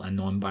trans people and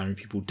non-binary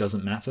people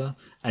doesn't matter,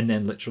 and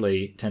then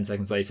literally 10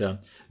 seconds later,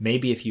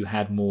 maybe if you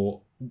had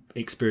more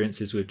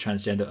experiences with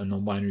transgender and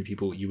non-binary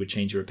people, you would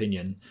change your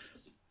opinion.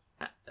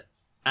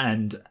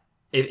 And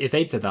if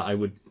they'd said that, I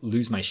would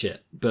lose my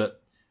shit.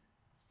 But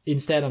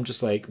instead, I'm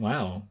just like,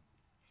 wow.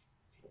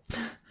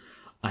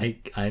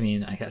 I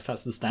mean, I guess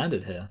that's the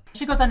standard here.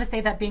 She goes on to say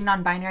that being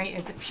non-binary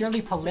is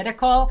purely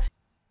political.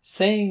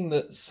 Saying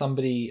that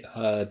somebody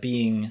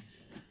being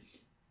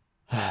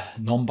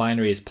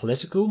non-binary is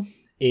political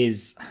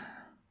is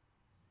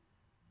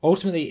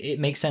ultimately, it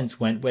makes sense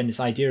when this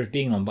idea of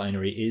being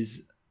non-binary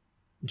is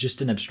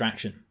just an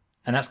abstraction,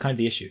 and that's kind of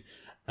the issue.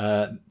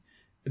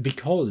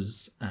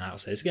 Because, and I'll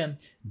say this again,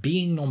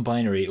 being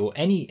non-binary or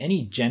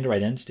any gender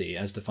identity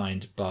as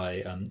defined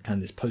by kind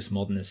of this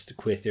postmodernist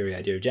queer theory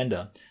idea of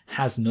gender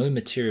has no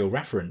material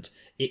referent.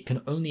 It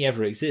can only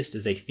ever exist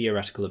as a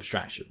theoretical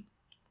abstraction,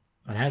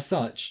 and as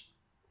such,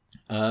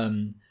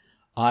 I'm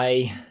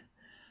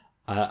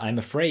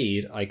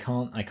afraid I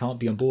can't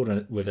be on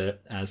board with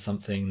it as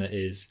something that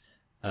is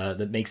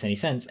that makes any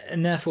sense.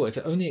 And therefore, if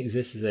it only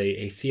exists as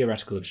a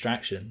theoretical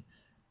abstraction,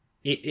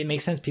 it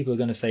makes sense people are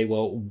going to say,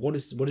 well, what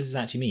does this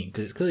actually mean?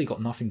 Because it's clearly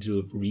got nothing to do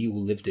with real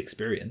lived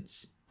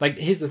experience. Like,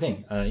 here's the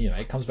thing,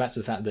 it comes back to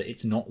the fact that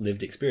it's not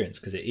lived experience,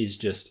 because it is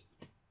just,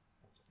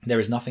 there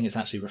is nothing it's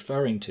actually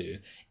referring to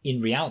in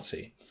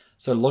reality.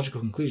 So the logical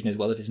conclusion is,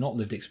 well, if it's not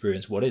lived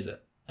experience, what is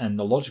it? And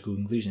the logical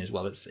conclusion is,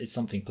 well, it's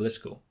something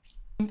political.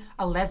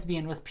 A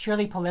lesbian was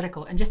purely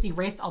political and just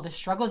erased all the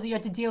struggles that you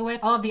had to deal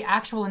with, all of the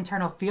actual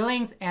internal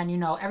feelings, and, you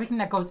know, everything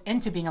that goes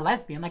into being a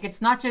lesbian. Like,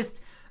 it's not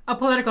just a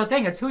political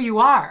thing, it's who you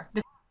are.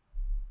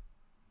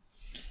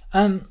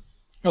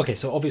 Okay,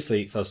 so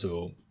obviously, first of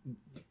all,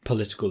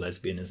 political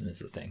lesbianism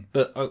is a thing,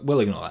 but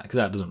we'll ignore that because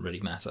that doesn't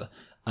really matter.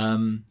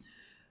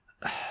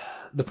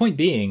 The point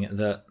being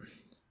that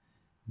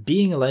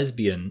being a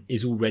lesbian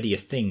is already a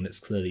thing that's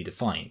clearly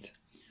defined.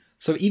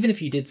 So even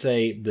if you did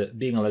say that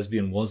being a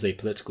lesbian was a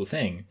political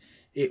thing,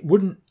 it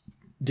wouldn't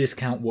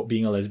discount what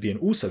being a lesbian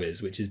also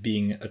is, which is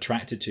being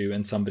attracted to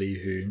and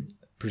somebody who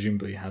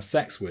presumably has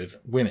sex with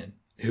women,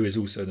 who is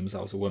also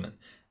themselves a woman.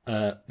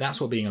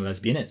 That's what being a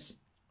lesbian is.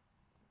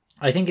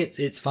 I think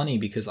it's funny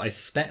because I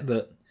suspect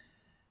that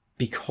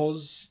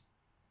because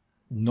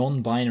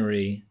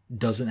non-binary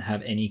doesn't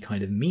have any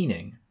kind of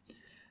meaning,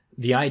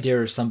 the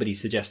idea of somebody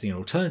suggesting an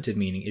alternative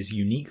meaning is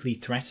uniquely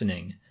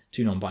threatening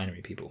to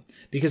non-binary people.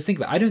 Because think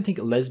about it, I don't think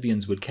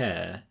lesbians would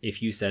care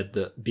if you said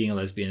that being a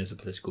lesbian is a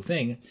political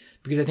thing,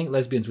 because I think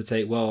lesbians would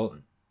say, well,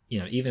 you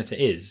know, even if it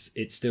is,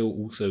 it's still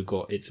also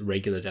got its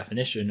regular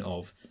definition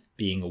of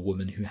being a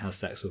woman who has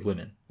sex with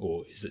women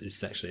or is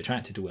sexually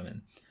attracted to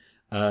women.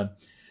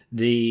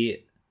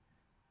 The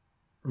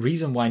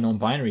reason why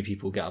non-binary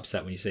people get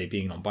upset when you say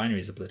being non-binary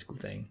is a political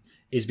thing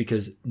is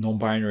because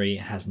non-binary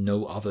has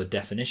no other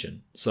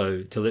definition.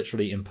 So to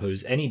literally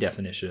impose any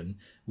definition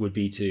would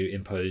be to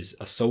impose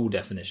a sole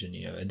definition,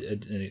 you know, a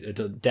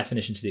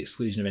definition to the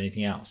exclusion of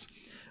anything else,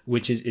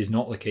 which is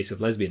not the case with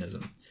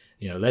lesbianism.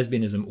 You know,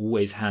 lesbianism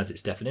always has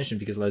its definition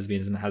because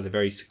lesbianism has a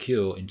very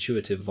secure,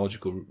 intuitive,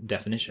 logical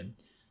definition.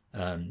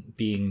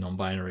 Being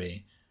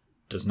non-binary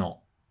does not.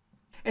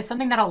 It's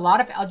something that a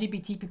lot of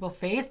LGBT people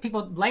face.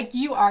 People like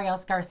you, Ariel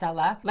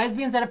Scarcella.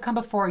 Lesbians that have come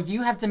before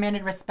you have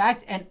demanded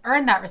respect and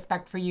earned that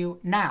respect for you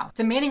now.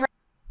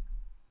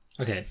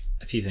 Okay,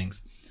 a few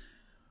things.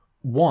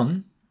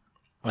 One,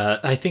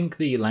 I think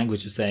the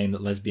language of saying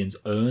that lesbians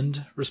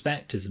earned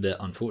respect is a bit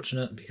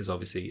unfortunate because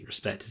obviously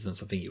respect isn't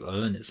something you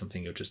earn, it's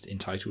something you're just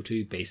entitled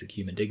to, basic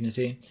human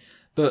dignity.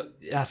 But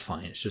that's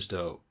fine, it's just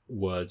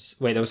words.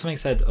 Wait, there was something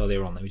said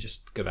earlier on, let me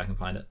just go back and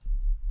find it.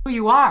 who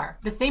you are.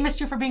 The same is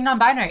true for being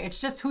non-binary. It's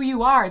just who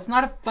you are. It's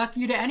not a fuck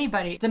you to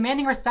anybody.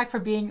 Demanding respect for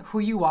being who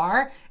you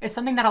are is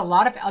something that a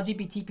lot of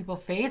LGBT people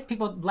face.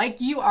 People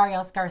like you,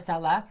 Ariel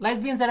Scarcella,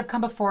 lesbians that have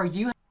come before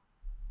you.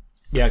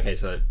 Yeah, okay,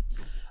 so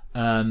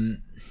I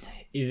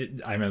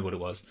remember what it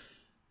was.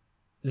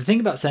 The thing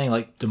about saying,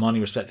 like,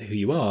 demanding respect for who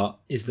you are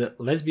is that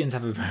lesbians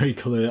have a very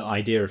clear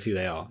idea of who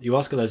they are. You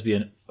ask a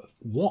lesbian,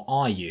 what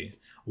are you?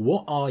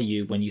 What are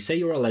you? When you say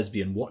you're a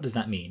lesbian, what does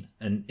that mean?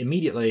 And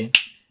immediately,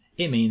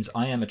 it means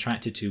I am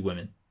attracted to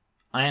women.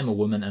 I am a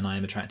woman and I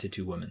am attracted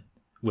to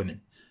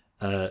women.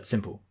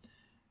 Simple.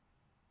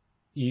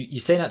 You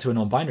say that to a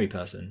non-binary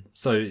person.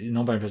 So a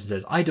non-binary person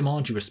says, I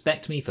demand you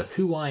respect me for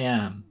who I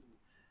am.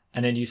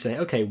 And then you say,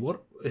 okay,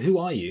 who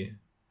are you?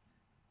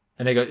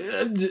 And they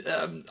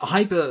go,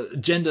 hyper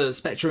gender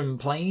spectrum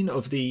plane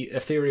of the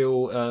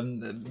ethereal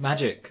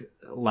magic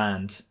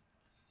land.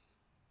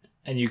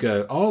 And you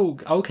go, oh,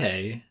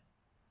 okay.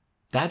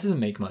 That doesn't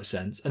make much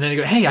sense. And then they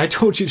go, hey, I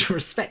told you to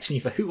respect me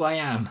for who I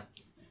am.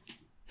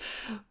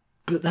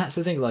 But that's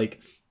the thing, like,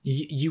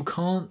 you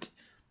can't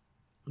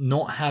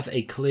not have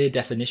a clear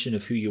definition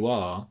of who you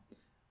are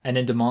and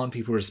then demand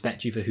people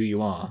respect you for who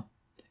you are.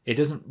 It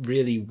doesn't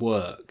really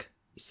work.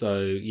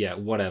 So, yeah,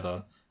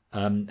 whatever.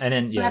 And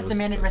then you have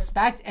demanded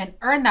respect and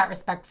earn that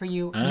respect for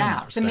you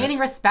now. Demanding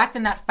respect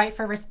and that fight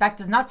for respect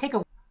does not take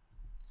away.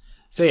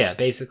 So yeah,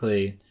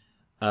 basically,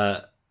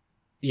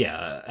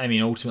 yeah, I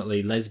mean,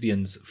 ultimately,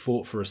 lesbians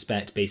fought for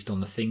respect based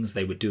on the things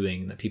they were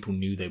doing that people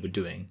knew they were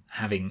doing,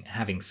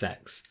 having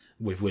sex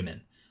with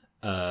women,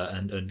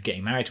 and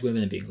getting married to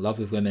women and being in love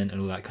with women and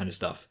all that kind of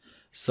stuff.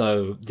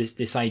 So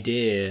this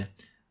idea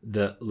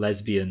that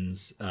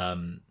lesbians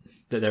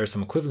that there is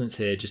some equivalence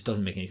here just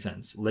doesn't make any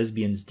sense.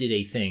 Lesbians did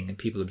a thing and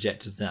people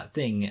objected to that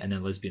thing, and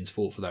then lesbians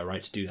fought for their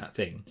right to do that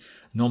thing.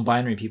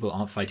 Non-binary people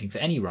aren't fighting for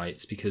any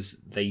rights because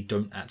they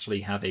don't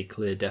actually have a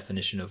clear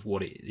definition of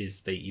what it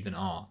is they even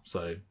are.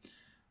 So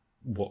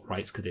what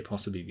rights could they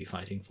possibly be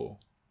fighting for?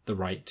 The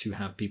right to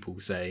have people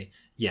say,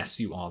 yes,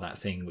 you are that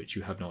thing, which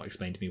you have not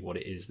explained to me what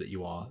it is that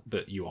you are,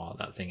 but you are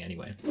that thing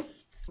anyway.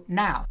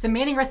 Now,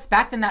 demanding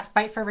respect and that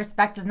fight for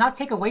respect does not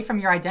take away from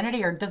your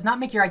identity or does not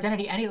make your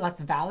identity any less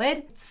valid.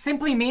 It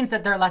simply means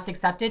that they're less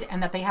accepted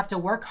and that they have to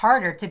work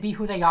harder to be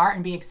who they are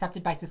and be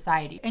accepted by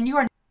society. And you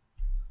are...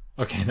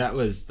 Okay, that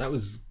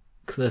was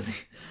clearly...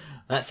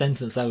 That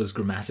sentence, I was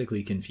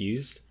grammatically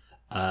confused.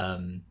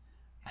 I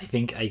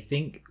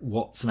think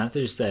what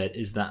Samantha just said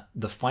is that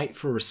the fight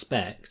for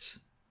respect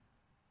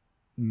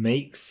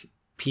makes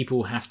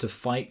people have to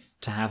fight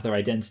to have their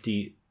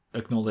identity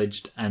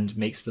acknowledged and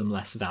makes them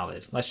less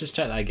valid. Let's just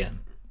check that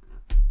again.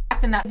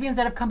 And that lesbians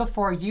that have come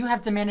before you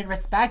have demanded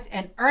respect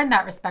and earned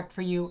that respect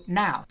for you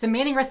now.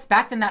 Demanding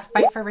respect and that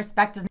fight for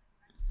respect does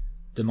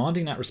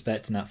demanding that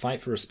respect and that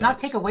fight for respect not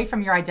take away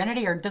from your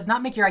identity or does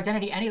not make your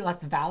identity any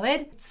less valid.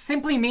 It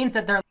simply means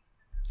that they're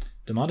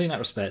demanding that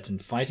respect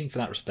and fighting for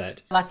that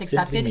respect less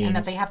accepted and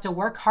that they have to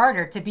work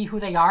harder to be who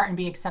they are and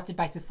be accepted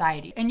by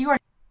society. And you are...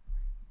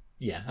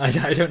 Yeah, I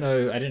don't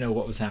know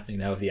what was happening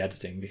there with the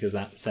editing, because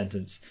that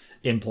sentence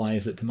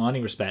implies that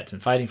demanding respect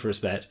and fighting for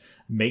respect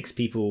makes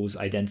people's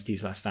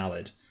identities less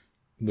valid,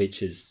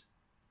 which is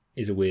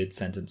a weird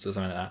sentence or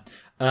something like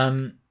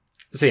that.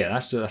 So yeah,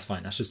 that's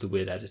fine. That's just a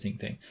weird editing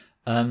thing.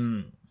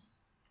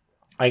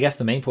 I guess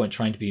the main point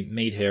trying to be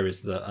made here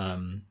is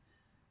that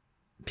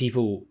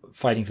people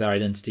fighting for their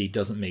identity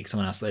doesn't make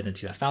someone else's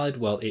identity less valid.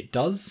 Well, it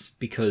does,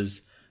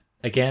 because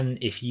again,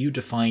 if you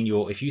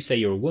say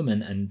you're a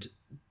woman and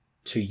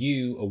to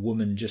you a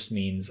woman just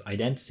means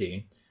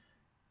identity,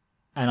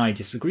 and I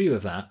disagree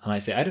with that, and I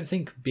say I don't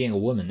think being a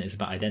woman is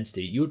about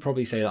identity, you would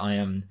probably say that I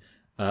am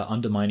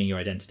undermining your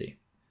identity.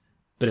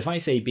 But if I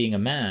say being a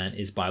man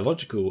is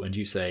biological and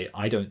you say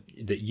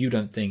you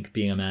don't think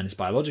being a man is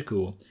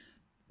biological,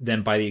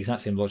 then by the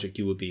exact same logic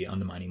you would be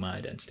undermining my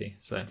identity.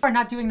 So are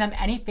not doing them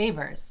any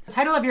favors. The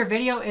title of your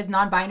video is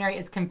non-binary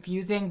is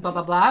confusing, blah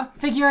blah blah.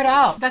 Figure it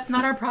out. That's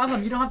not our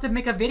problem. You don't have to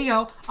make a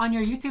video on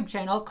your YouTube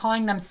channel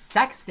calling them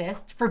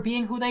sexist for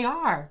being who they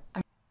are.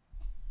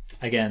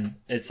 Again,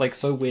 it's like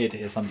so weird to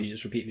hear somebody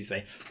just repeatedly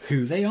say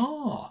who they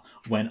are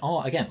when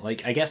again,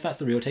 like, I guess that's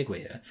the real takeaway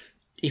here.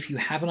 If you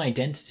have an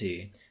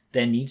identity,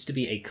 there needs to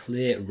be a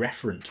clear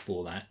referent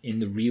for that in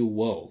the real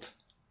world,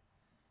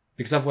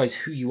 because otherwise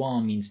who you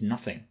are means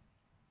nothing.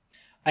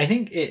 I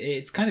think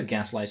it's kind of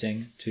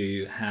gaslighting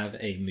to have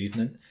a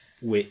movement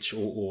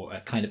or a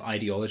kind of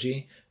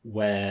ideology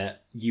where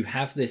you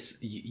have this,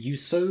 you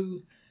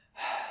so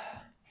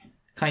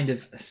kind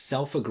of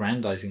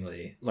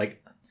self-aggrandizingly,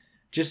 like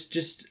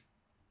just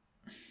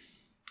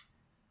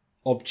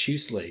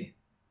obtusely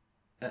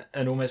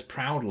and almost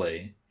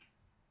proudly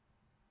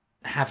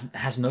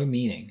has no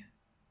meaning.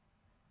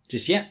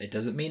 Just, yeah, it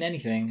doesn't mean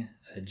anything.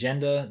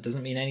 Gender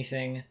doesn't mean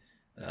anything.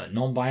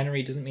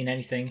 Non-binary doesn't mean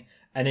anything.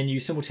 And then you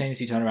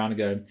simultaneously turn around and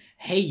go,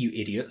 hey, you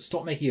idiot,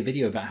 stop making a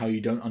video about how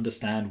you don't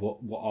understand what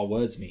our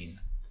words mean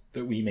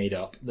that we made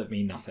up that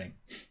mean nothing.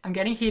 I'm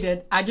getting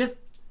heated.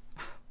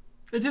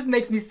 It just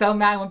makes me so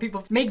mad when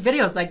people make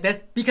videos like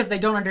this because they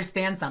don't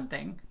understand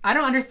something. I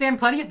don't understand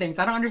plenty of things.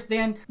 I don't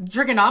understand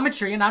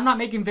trigonometry, and I'm not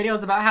making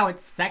videos about how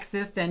it's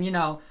sexist and, you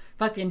know,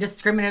 fucking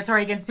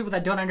discriminatory against people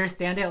that don't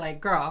understand it.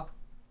 Like, girl.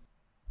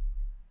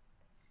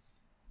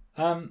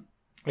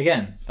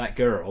 Again, that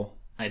girl,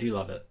 I do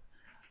love it.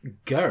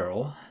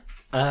 Girl,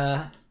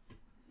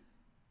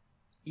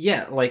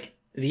 yeah, like,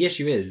 the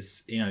issue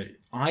is, you know,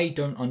 I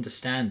don't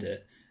understand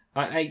it.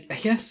 I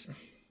guess,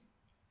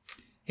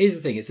 here's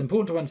the thing, it's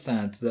important to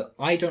understand that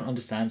I don't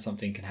understand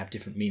something can have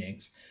different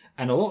meanings.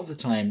 And a lot of the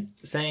time,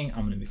 saying,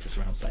 I'm going to move this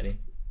around slightly,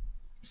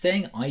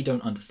 saying I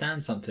don't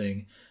understand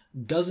something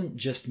doesn't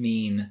just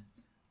mean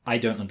I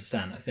don't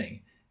understand that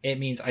thing. It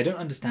means I don't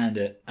understand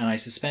it, and I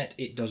suspect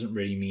it doesn't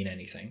really mean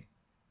anything.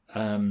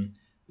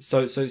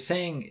 So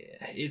saying,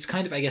 it's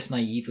kind of, I guess,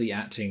 naively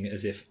acting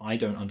as if I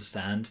don't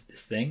understand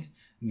this thing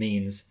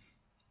means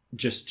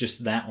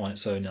just that on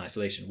its own in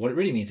isolation. What it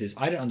really means is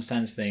I don't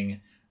understand this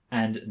thing,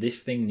 and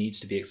this thing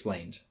needs to be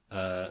explained.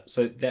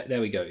 So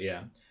there we go.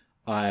 Yeah,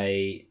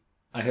 I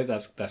hope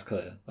that's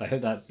clear. I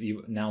hope that's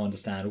you now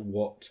understand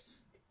what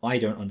I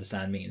don't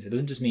understand means. It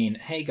doesn't just mean,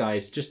 hey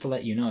guys, just to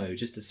let you know,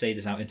 just to say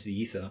this out into the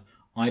ether,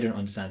 I don't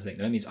understand this thing.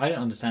 No, it means I don't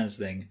understand this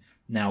thing.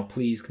 Now,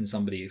 please, can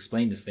somebody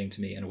explain this thing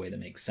to me in a way that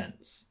makes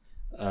sense?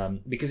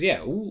 Because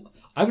yeah,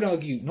 I would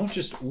argue not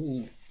just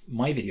all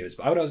my videos,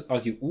 but I would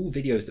argue all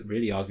videos that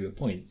really argue a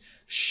point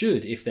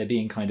should, if they're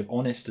being kind of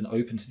honest and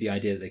open to the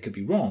idea that they could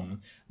be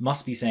wrong,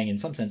 must be saying in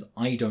some sense,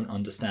 I don't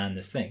understand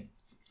this thing.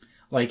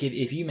 Like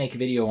if you make a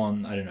video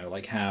on, I don't know,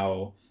 like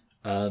how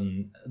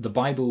the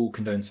Bible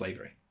condones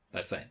slavery,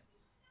 let's say,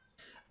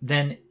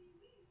 then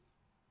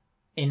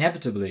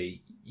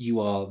inevitably you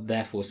are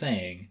therefore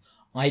saying,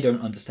 I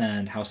don't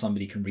understand how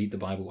somebody can read the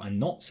Bible and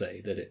not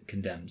say that it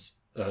condones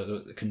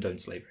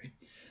slavery.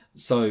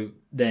 So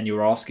then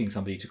you're asking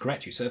somebody to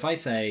correct you. So if I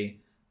say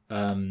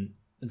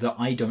that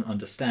I don't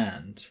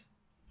understand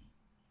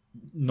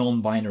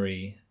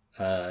non-binary,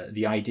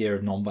 the idea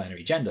of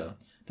non-binary gender,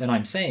 then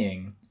I'm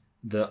saying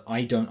that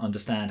I don't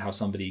understand how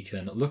somebody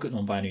can look at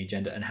non-binary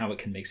gender and how it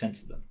can make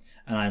sense to them.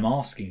 And I'm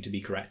asking to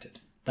be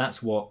corrected.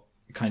 That's what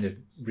kind of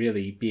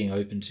really being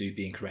open to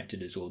being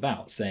corrected is all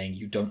about. Saying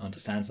you don't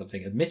understand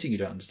something, admitting you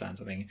don't understand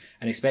something,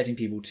 and expecting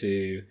people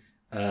to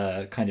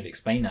kind of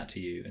explain that to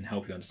you and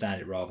help you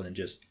understand it rather than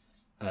just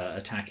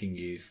attacking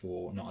you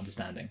for not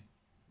understanding.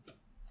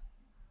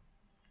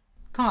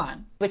 Come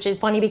on. Which is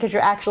funny because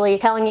you're actually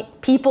telling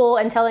people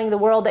and telling the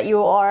world that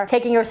you are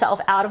taking yourself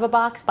out of a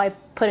box by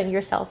putting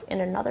yourself in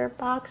another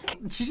box.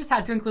 She just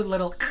had to include a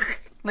little,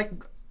 like,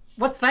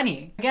 what's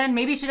funny? Again,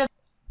 maybe she doesn't.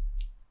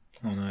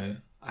 Oh no,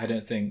 I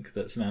don't think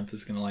that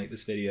Samantha's going to like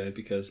this video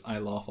because I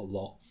laugh a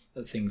lot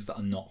at things that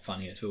are not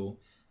funny at all.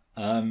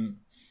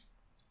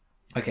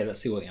 Okay, let's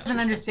see what the answer is. Doesn't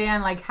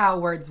understand like how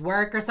words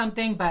work or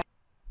something, but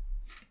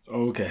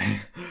okay.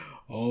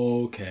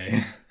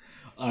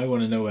 I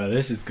want to know where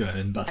this is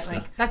going, Buster.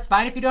 Like, that's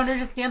fine if you don't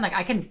understand. Like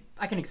I can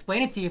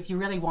explain it to you if you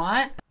really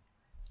want.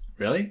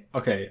 Really?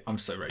 Okay, I'm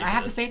so ready. I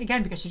have to say it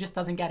again because she just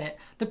doesn't get it.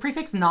 The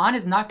prefix non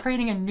is not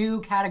creating a new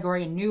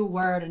category, a new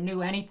word, a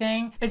new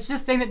anything. It's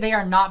just saying that they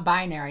are not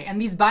binary. And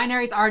these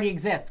binaries already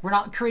exist. We're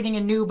not creating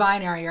a new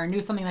binary or a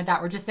new something like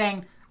that. We're just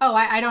saying, oh,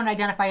 I don't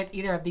identify as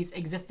either of these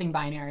existing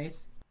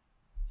binaries.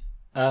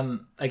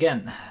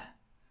 Again,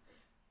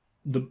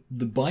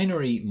 the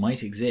binary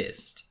might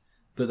exist,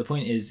 but the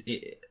point is,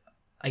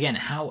 again,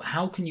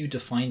 how can you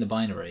define the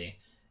binary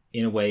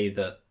in a way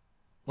that,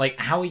 like,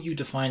 how are you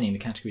defining the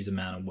categories of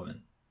man and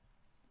woman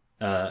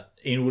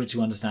in order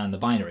to understand the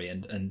binary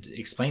and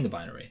explain the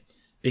binary?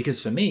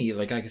 Because for me,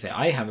 like I say,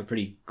 I have a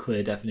pretty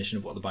clear definition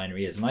of what the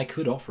binary is, and I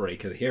could offer a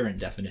coherent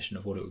definition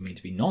of what it would mean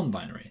to be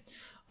non-binary.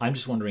 I'm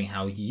just wondering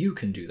how you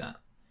can do that.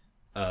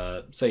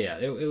 So yeah,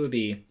 it would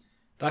be,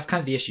 that's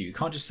kind of the issue. You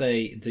can't just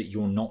say that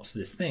you're not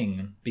this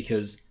thing,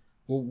 because,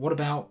 well, what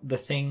about the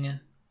thing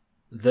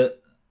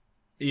that,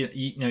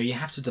 you know, you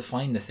have to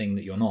define the thing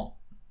that you're not,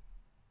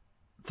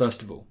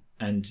 first of all.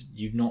 And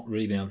you've not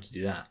really been able to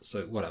do that.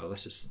 So whatever,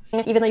 let's just...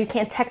 Even though you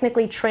can't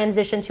technically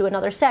transition to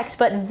another sex,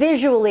 but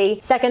visually,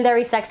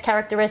 secondary sex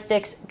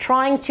characteristics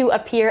trying to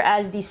appear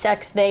as the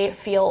sex they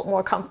feel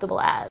more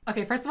comfortable as.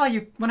 Okay, first of all,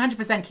 you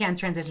 100% can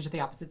transition to the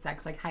opposite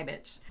sex, like, hi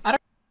bitch. I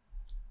don't...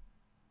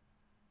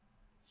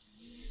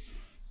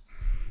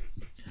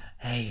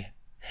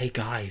 Hey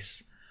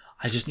guys,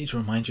 I just need to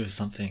remind you of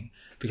something,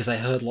 because I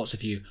heard lots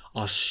of you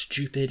are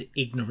stupid,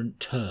 ignorant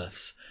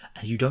turfs,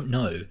 and you don't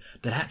know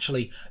that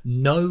actually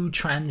no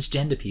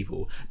transgender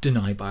people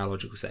deny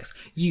biological sex.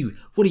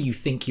 What do you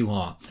think you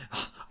are?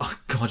 Oh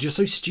God, you're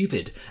so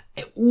stupid.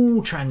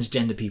 All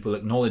transgender people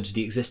acknowledge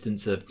the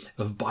existence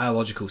of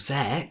biological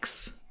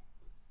sex.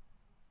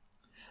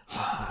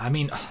 I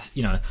mean,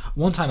 you know,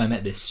 one time I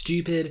met this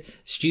stupid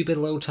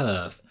little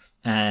turf,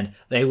 and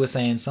they were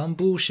saying some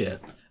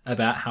bullshit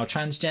about how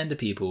transgender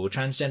people,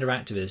 transgender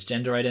activists,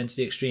 gender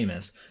identity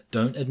extremists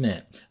don't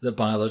admit that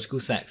biological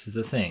sex is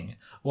a thing.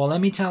 Well,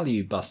 let me tell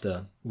you,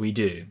 Buster, we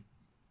do.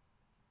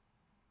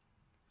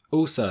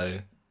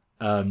 Also,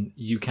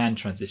 you can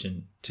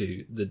transition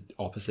to the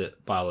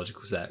opposite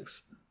biological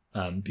sex,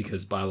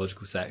 because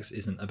biological sex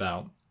isn't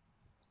about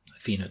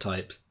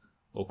phenotypes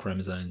or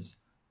chromosomes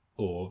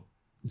or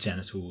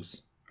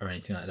genitals or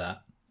anything like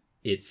that.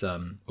 It's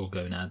or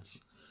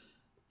gonads.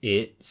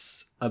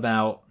 It's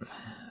about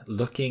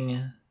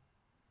looking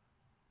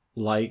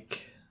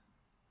like,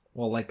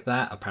 well, like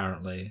that,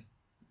 apparently.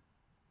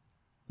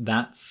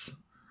 That's,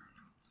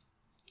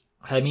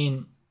 I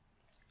mean,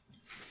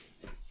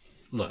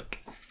 look,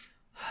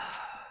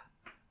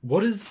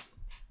 what is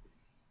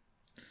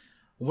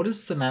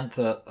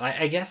Samantha,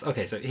 I guess,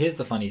 okay, so here's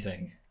the funny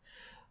thing.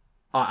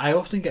 I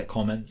often get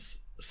comments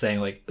saying,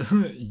 like,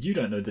 you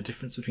don't know the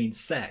difference between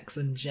sex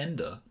and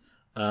gender,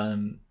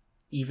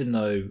 even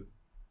though,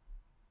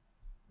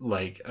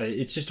 like,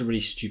 it's just a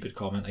really stupid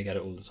comment. I get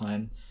it all the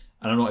time,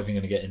 and I'm not even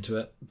going to get into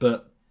it,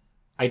 but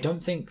I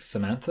don't think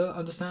Samantha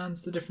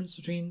understands the difference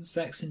between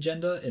sex and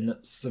gender, in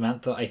that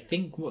Samantha, I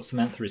think what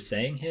Samantha is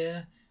saying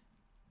here,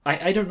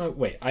 I don't know,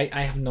 wait,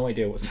 I have no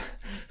idea what's,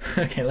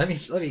 okay, let me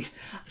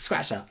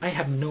scratch that. I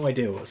have no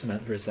idea what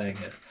Samantha is saying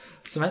here.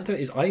 Samantha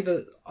is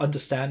either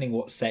understanding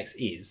what sex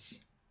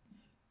is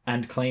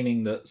and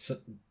claiming that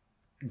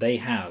they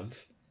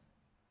have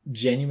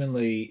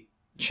genuinely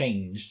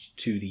changed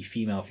to the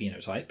female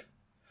phenotype,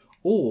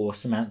 or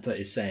Samantha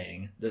is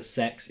saying that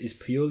sex is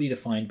purely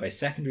defined by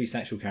secondary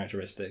sexual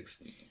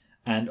characteristics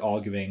and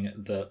arguing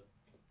that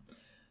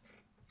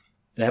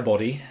their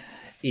body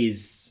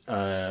is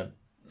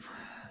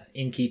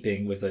in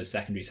keeping with those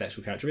secondary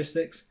sexual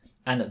characteristics,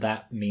 and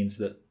that means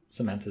that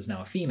Samantha is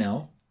now a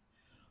female.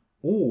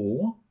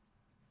 Or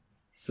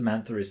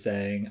Samantha is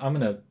saying, I'm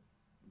going to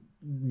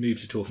move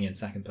to talking in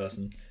second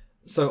person.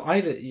 So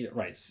either,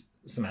 right,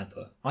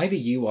 Samantha, either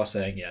you are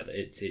saying, yeah, that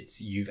it's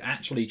you've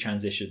actually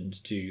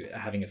transitioned to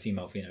having a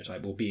female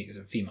phenotype or being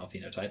a female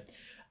phenotype,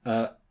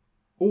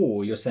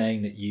 or you're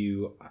saying that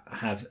you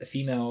have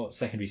female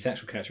secondary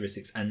sexual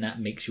characteristics and that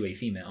makes you a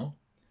female,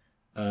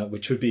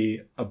 which would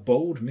be a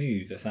bold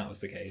move if that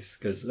was the case,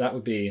 because that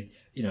would be,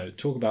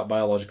 talk about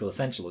biological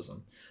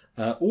essentialism.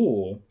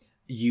 Or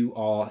you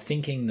are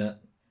thinking that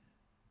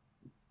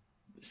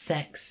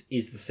sex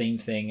is the same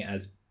thing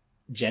as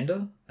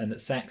gender, and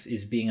that sex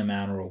is being a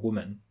man or a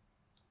woman,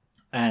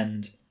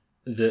 and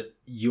that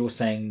you're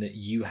saying that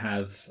you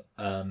have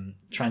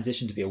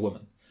transitioned to be a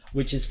woman,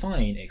 which is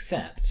fine,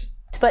 except...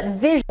 But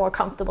visually more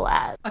comfortable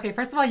as. Okay,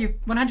 first of all, you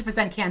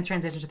 100% can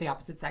transition to the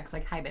opposite sex,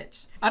 like, hi,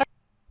 bitch.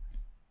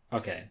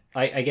 Okay,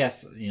 I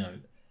guess,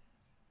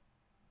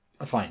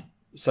 fine.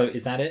 So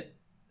is that it?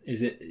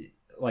 Is it,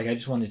 like, I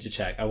just wanted to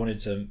check. I wanted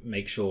to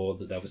make sure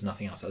that there was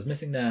nothing else I was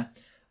missing there.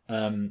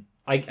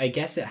 I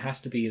guess it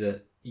has to be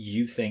that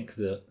you think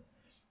that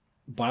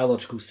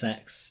biological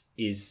sex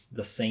is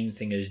the same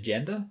thing as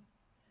gender,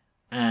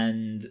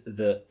 and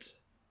that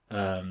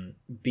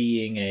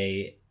being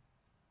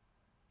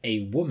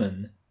a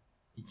woman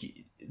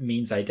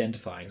means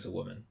identifying as a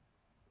woman,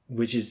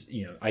 which is,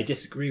 I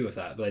disagree with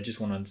that, but I just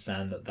want to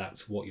understand that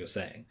that's what you're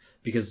saying,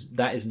 because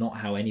that is not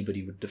how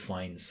anybody would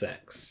define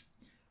sex.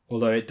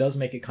 Although it does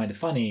make it kind of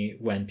funny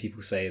when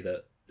people say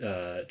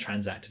that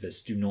trans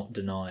activists do not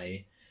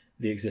deny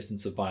the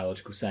existence of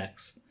biological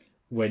sex,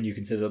 when you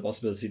consider the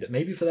possibility that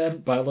maybe for them,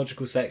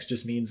 biological sex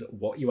just means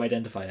what you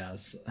identify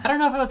as. I don't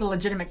know if it was a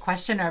legitimate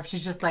question or if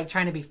she's just like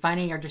trying to be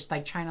funny or just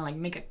like trying to like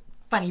make a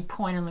funny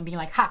point and being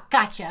like, ha,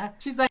 gotcha.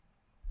 She's like,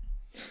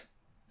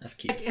 that's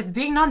cute. Like, is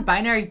being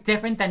non-binary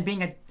different than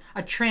being a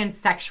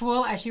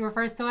transsexual, as she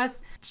refers to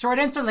us? Short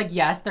answer, like,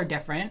 yes, they're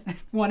different.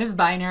 One is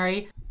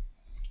binary.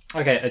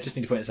 Okay, I just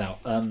need to point this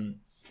out.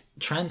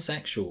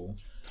 Transsexual,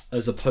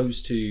 as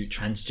opposed to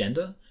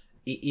transgender,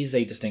 it is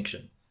a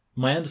distinction.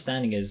 My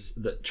understanding is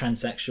that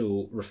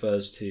transsexual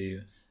refers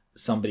to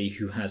somebody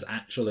who has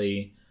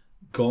actually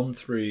gone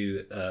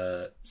through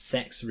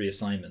sex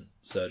reassignment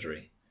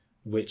surgery,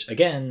 which,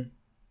 again,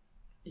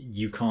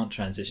 you can't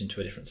transition to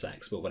a different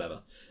sex, but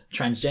whatever.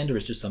 Transgender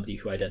is just somebody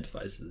who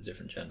identifies as a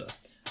different gender.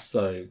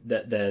 So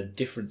they're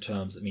different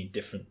terms that mean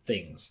different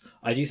things.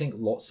 I do think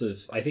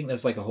I think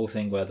there's like a whole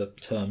thing where the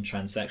term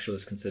transsexual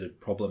is considered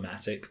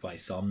problematic by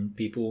some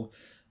people.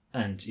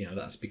 And,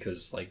 that's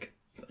because, like,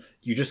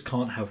 you just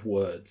can't have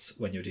words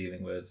when you're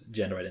dealing with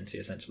gender identity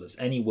essentialists.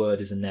 Any word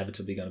is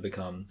inevitably going to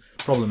become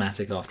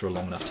problematic after a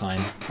long enough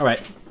time. All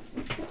right.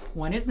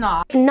 One is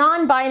not.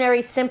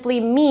 Non-binary simply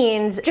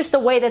means just the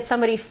way that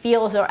somebody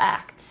feels or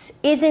acts.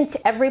 Isn't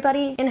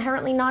everybody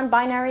inherently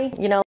non-binary?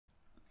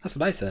 That's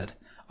what I said.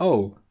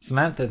 Oh,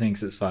 Samantha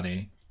thinks it's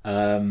funny.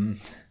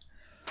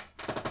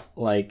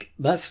 Like,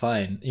 that's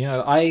fine.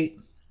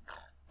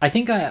 I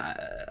think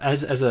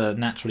as a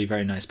naturally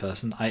very nice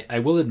person, I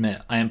will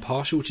admit I am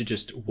partial to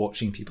just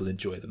watching people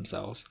enjoy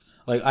themselves.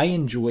 Like, I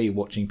enjoy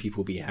watching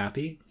people be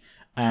happy,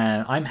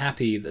 and I'm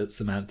happy that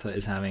Samantha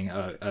is having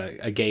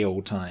a gay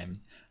old time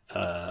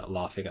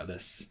laughing at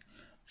this.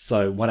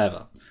 So,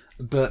 whatever.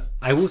 But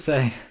I will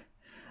say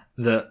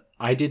that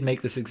I did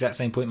make this exact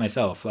same point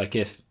myself. Like,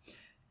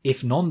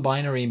 if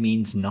non-binary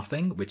means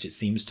nothing, which it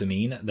seems to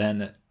mean,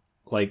 then,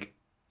 like,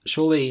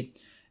 surely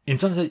in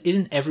some sense,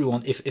 isn't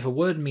everyone, if a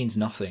word means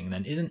nothing,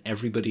 then isn't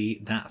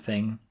everybody that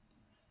thing?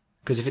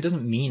 Because if it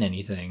doesn't mean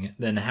anything,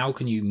 then how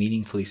can you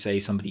meaningfully say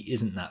somebody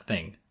isn't that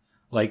thing?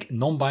 Like,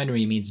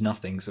 non-binary means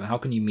nothing, so how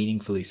can you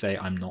meaningfully say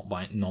I'm not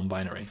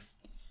non-binary?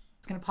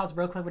 Just gonna pause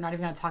real quick. We're not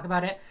even gonna talk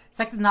about it.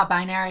 Sex is not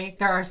binary.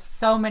 There are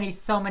so many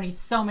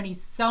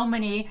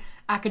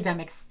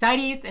academic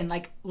studies and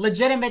like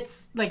legitimate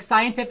like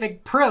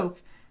scientific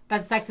proof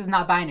that sex is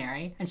not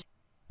binary. And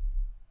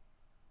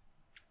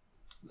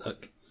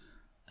look,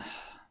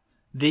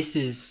 this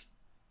is,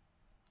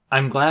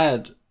 I'm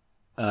glad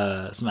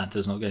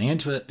Samantha's not getting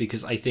into it,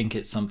 because I think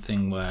it's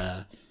something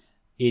where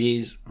it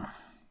is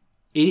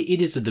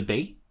a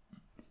debate,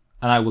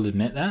 and I will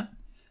admit that.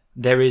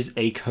 There is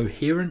a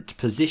coherent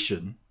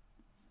position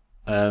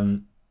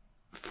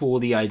for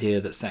the idea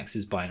that sex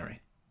is binary.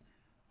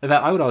 In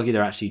fact, I would argue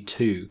there are actually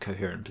two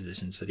coherent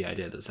positions for the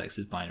idea that sex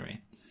is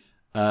binary.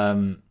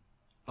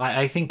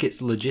 I think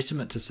it's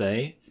legitimate to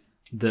say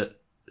that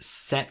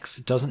sex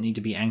doesn't need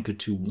to be anchored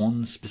to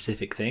one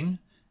specific thing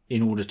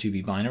in order to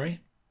be binary.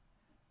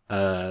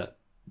 But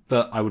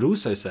I would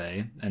also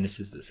say, and this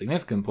is the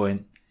significant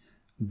point,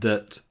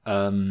 that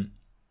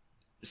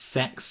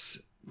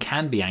sex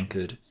can be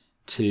anchored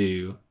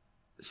to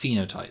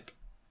phenotype,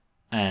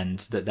 and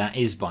that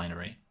is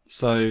binary.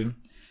 So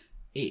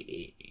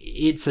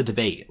it's a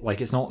debate. Like,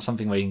 it's not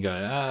something where you can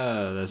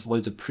go, there's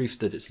loads of proof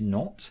that it's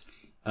not.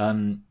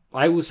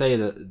 I will say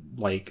that,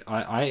 like,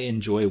 I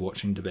enjoy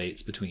watching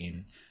debates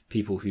between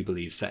people who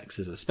believe sex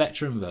is a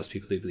spectrum versus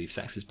people who believe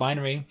sex is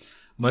binary,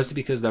 mostly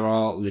because there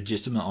are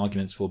legitimate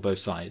arguments for both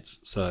sides.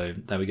 So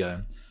there we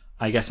go.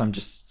 I guess I'm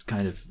just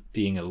kind of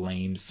being a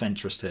lame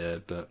centrist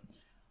here, but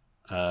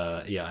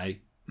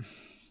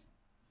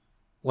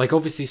like,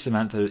 obviously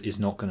Samantha is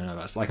not going to know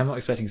us. Like, I'm not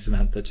expecting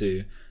Samantha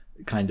to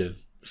kind of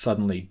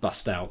suddenly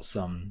bust out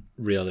some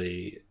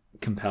really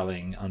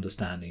compelling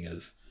understanding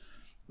of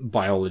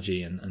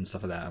biology and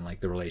stuff like that, and like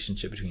the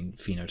relationship between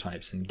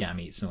phenotypes and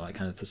gametes and all that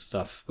kind of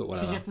stuff, but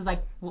whatever. She just is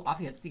like, well,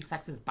 obviously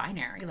sex is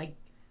binary, like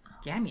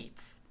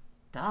gametes,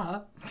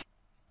 duh.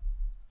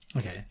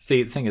 Okay,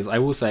 see, the thing is, I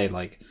will say,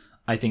 like,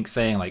 I think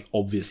saying like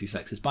obviously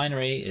sex is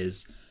binary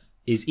is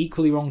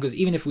equally wrong, because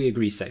even if we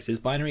agree sex is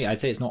binary,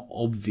 I'd say it's not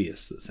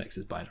obvious that sex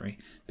is binary,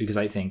 because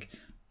I think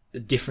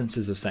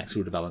differences of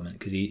sexual development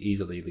could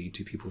easily lead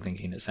to people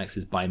thinking that sex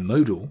is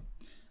bimodal,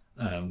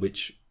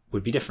 which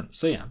would be different.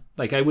 So yeah,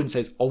 like, I wouldn't say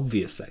it's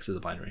obvious sex is a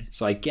binary.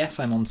 So I guess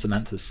I'm on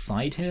Samantha's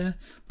side here,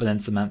 but then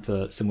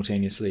Samantha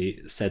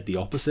simultaneously said the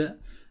opposite,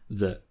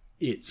 that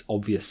it's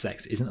obvious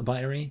sex isn't a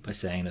binary, by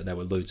saying that there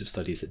were loads of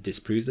studies that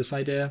disprove this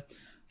idea.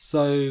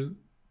 So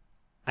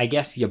I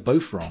guess you're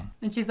both wrong.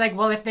 And she's like,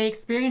 well, if they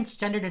experience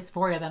gender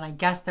dysphoria, then I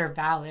guess they're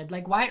valid.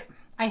 Like, why?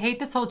 I hate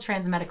this whole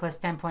transmedicalist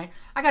standpoint.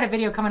 I got a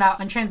video coming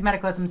out on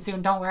transmedicalism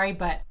soon, don't worry,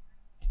 but...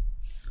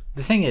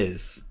 The thing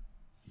is,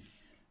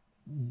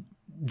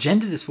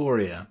 gender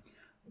dysphoria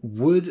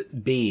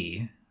would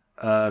be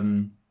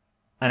an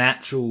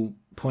actual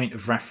point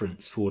of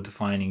reference for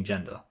defining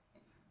gender.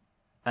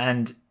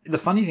 And the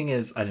funny thing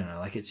is, I don't know,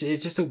 like, it's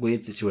just a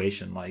weird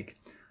situation. Like,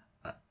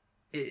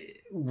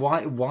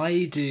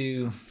 why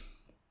do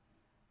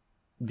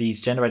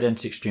these gender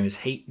identity extremists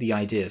hate the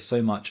idea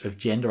so much of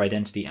gender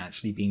identity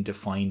actually being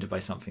defined by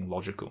something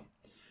logical?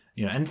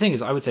 You know, and the thing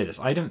is, I would say this,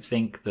 I don't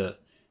think that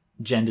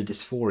gender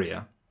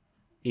dysphoria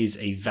is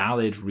a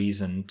valid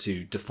reason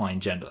to define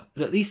gender,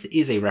 but at least it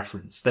is a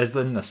reference. There's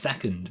then the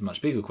second,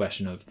 much bigger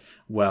question of,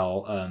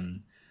 well,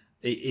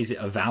 is it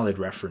a valid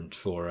referent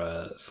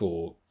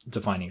for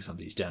defining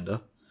somebody's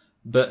gender?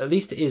 But at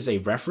least it is a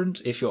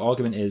referent. If your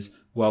argument is,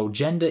 well,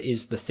 gender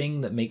is the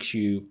thing that makes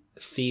you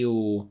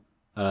feel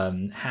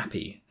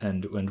happy,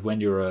 and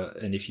when you're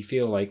and if you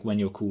feel like when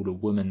you're called a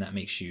woman that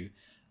makes you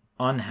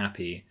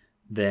unhappy,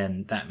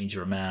 then that means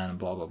you're a man, and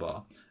blah blah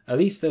blah. At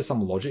least there's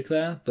some logic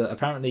there, but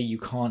apparently you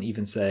can't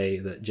even say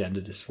that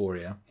gender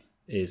dysphoria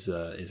is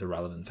a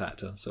relevant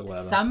factor. So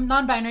whatever. Some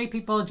non-binary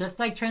people, just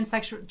like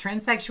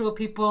transsexual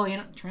people,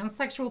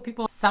 transsexual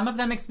people, some of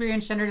them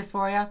experience gender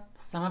dysphoria,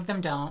 some of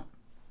them don't.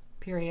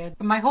 Period.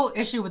 But my whole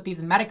issue with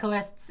these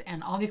medicalists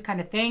and all these kind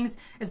of things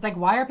is, like,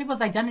 why are people's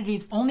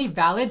identities only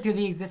valid through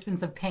the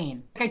existence of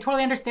pain? Like, I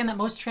totally understand that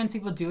most trans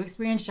people do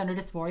experience gender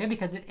dysphoria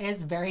because it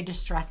is very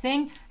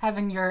distressing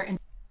having your...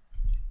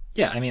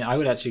 Yeah, I mean, I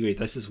would actually agree.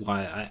 This is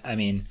why I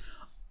mean,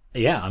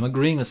 yeah, I'm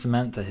agreeing with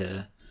Samantha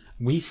here.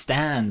 We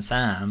stan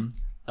Sam.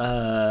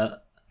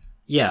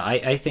 Yeah,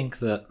 I think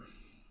that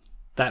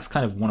that's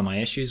kind of one of my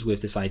issues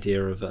with this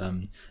idea of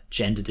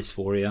gender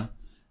dysphoria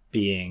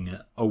being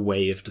a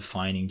way of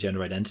defining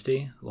gender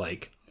identity.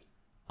 Like,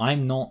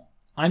 I'm not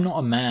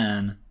a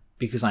man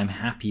because I'm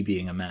happy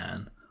being a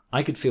man.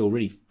 I could feel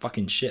really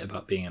fucking shit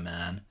about being a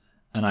man,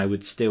 and I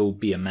would still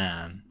be a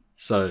man.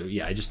 So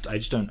yeah, I just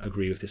don't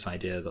agree with this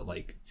idea that,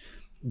 like,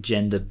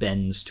 gender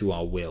bends to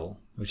our will,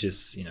 which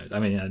is, you know, I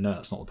mean, I know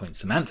that's not the point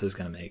Samantha's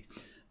going to make,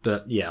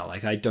 but yeah,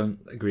 like, I don't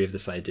agree with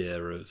this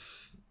idea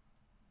of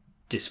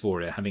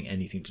dysphoria having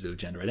anything to do with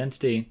gender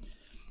identity.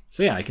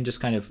 So yeah, I can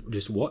just kind of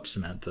just watch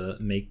Samantha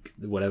make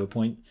whatever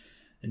point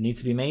it needs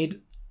to be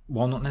made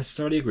while not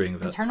necessarily agreeing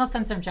with it. Internal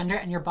sense of gender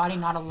and your body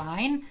not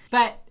align.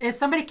 But if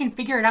somebody can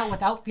figure it out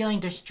without feeling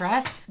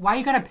distress, why are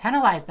you going to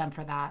penalize them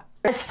for that?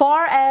 As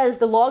far as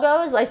the law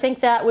goes, I think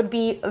that would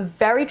be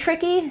very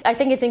tricky. I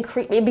think it's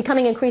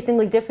becoming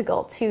increasingly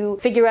difficult to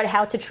figure out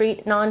how to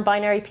treat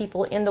non-binary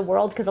people in the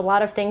world, because a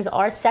lot of things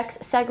are sex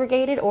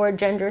segregated or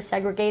gender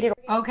segregated.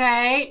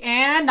 Okay,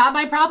 and not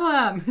my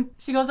problem.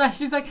 She goes on,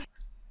 she's like,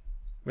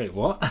 wait,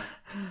 what?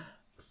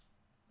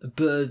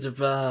 But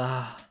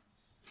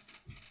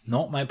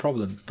not my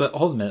problem. But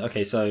hold on a minute.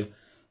 Okay, so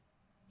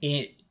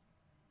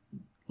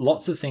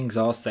lots of things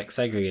are sex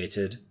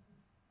segregated.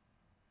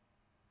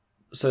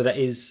 So there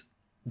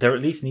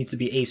at least needs to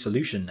be a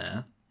solution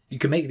there. You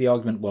can make the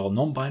argument, well,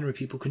 non-binary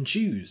people can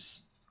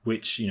choose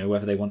which,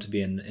 whether they want to be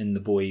in the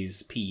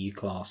boys' PE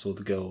class or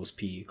the girls'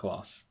 PE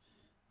class.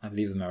 I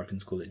believe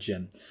Americans call it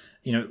gym.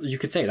 You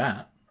could say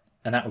that,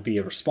 and that would be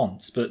a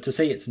response. But to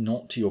say it's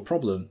not to your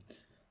problem,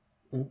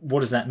 what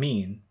does that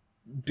mean?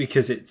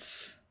 Because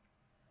it's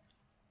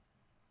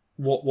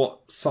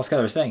what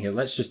Sarskeller is saying here.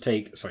 Let's just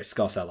take,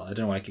 Scarsella. I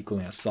don't know why I keep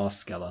calling her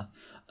Sarskella.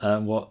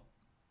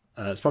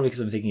 It's probably because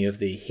I'm thinking of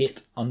the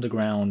hit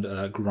underground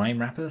grime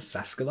rapper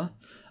Saskella.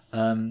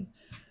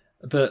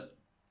 But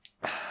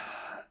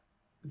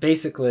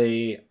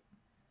basically,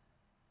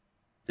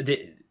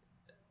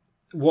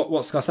 what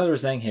Scarsella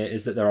is saying here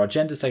is that there are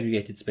gender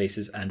segregated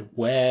spaces, and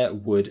where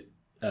would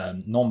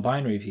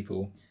non-binary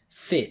people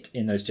fit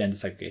in those gender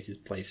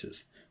segregated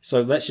places?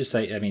 So let's just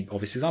say,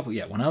 obvious example,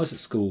 when I was at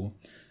school,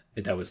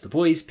 there was the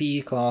boys'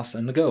 PE class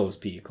and the girls'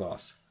 PE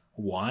class.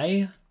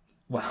 Why?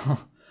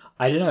 Well,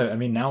 I don't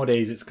know.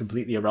 Nowadays it's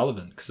completely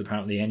irrelevant because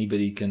apparently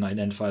anybody can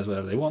identify as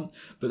whatever they want.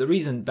 But the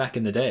reason back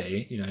in the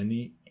day, in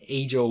the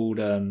age-old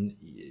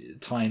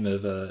time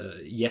of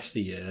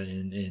yesteryear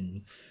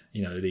in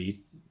the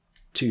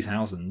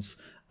 2000s,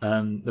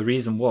 the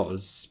reason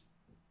was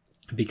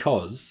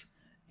because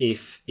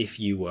if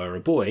you were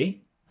a boy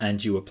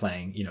and you were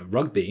playing,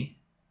 rugby,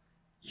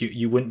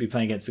 you wouldn't be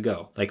playing against a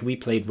girl. Like, we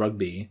played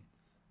rugby,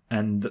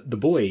 and the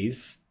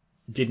boys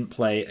didn't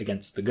play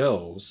against the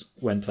girls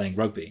when playing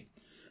rugby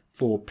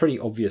for pretty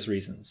obvious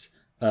reasons.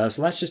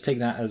 So let's just take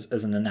that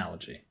as an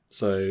analogy.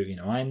 So,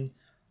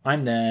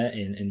 I'm there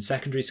in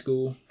secondary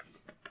school,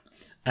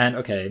 and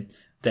okay,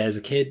 there's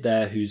a kid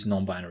there who's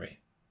non-binary.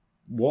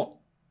 What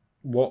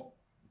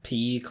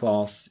PE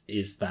class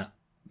is that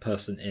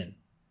person in?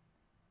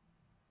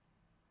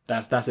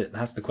 That's it.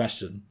 That's the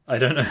question. I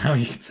don't know how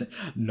you can say,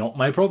 not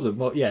my problem.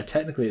 Well, yeah,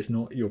 technically it's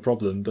not your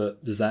problem,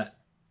 but does that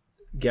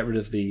get rid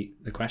of the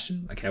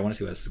question? Okay, I want to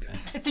see where this is going.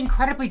 It's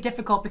incredibly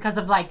difficult because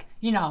of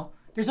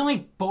there's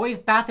only boys'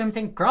 bathrooms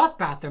and girls'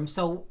 bathrooms.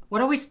 So what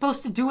are we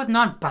supposed to do with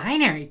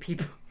non-binary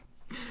people?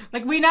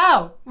 We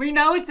know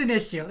it's an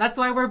issue. That's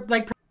why we're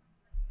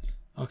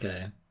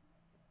Okay.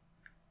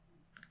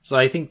 So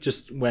I think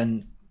just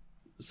when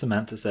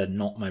Samantha said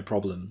not my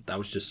problem, that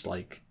was just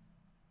wrong.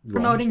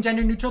 Promoting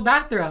gender neutral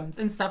bathrooms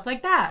and stuff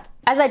like that.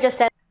 As I just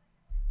said.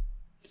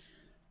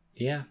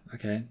 Yeah,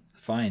 okay,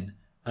 fine.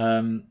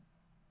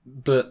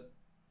 But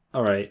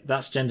all right,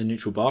 that's gender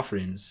neutral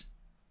bathrooms.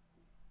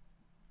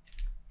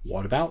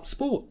 What about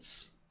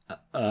sports?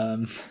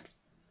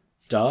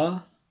 Duh.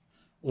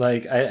 I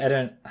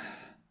don't.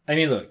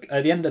 Look,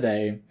 at the end of the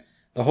day,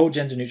 the whole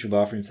gender neutral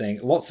bathroom thing,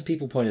 lots of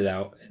people pointed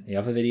out in the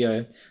other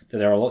video that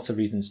there are lots of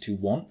reasons to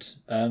want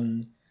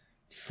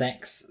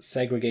sex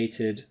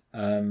segregated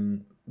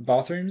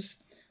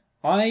bathrooms.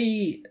 What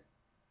I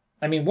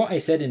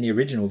said in the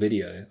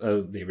video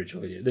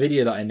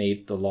that I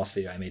made, the last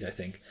video I made, I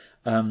think,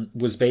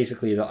 was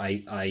basically that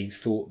I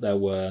thought there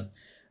were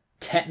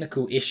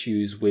technical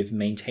issues with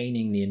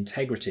maintaining the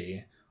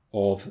integrity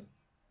of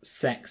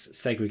sex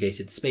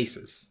segregated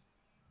spaces.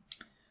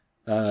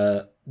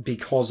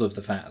 Because of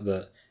the fact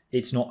that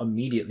it's not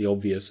immediately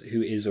obvious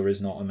who is or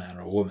is not a man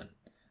or a woman.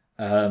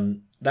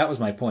 That was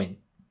my point.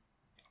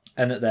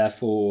 And that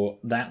therefore,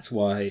 that's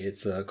why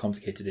it's a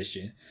complicated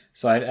issue.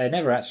 So I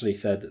never actually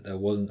said that there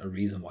wasn't a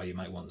reason why you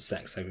might want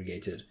sex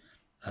segregated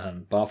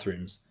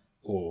bathrooms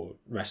or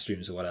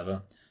restrooms or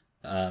whatever.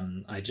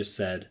 I just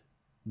said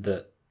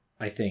that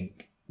I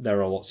think there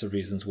are lots of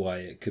reasons why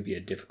it could be a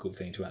difficult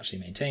thing to actually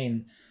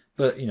maintain.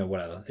 But,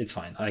 whatever. It's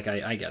fine. I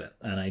get it.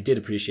 And I did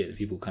appreciate the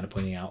people kind of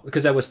pointing out.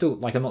 Because there was still,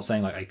 I'm not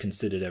saying, I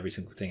considered every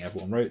single thing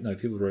everyone wrote. No,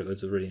 people wrote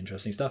loads of really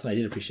interesting stuff, and I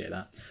did appreciate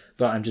that.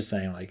 But I'm just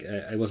saying,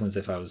 it wasn't as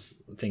if I was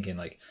thinking,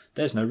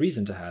 there's no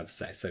reason to have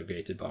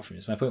sex-segregated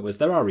bathrooms. My point was,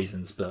 there are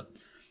reasons, but,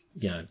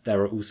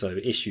 there are also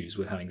issues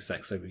with having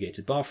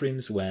sex-segregated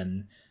bathrooms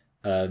when,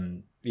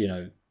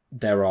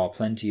 there are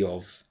plenty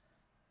of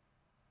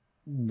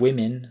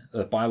women,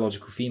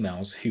 biological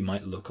females, who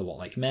might look a lot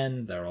like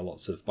men. There are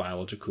lots of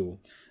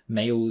biological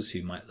males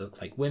who might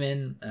look like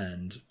women,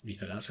 and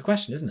that's a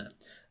question, isn't it?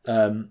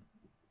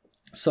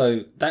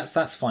 So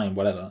that's fine,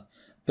 whatever.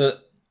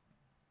 But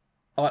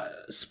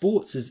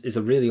sports is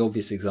a really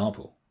obvious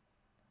example,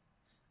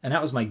 and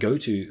that was my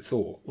go-to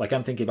thought.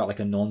 I'm thinking about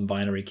a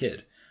non-binary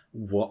kid.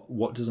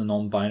 What does a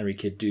non-binary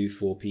kid do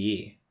for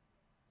PE?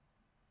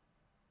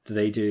 Do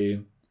they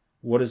do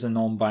what does a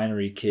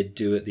non-binary kid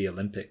do at the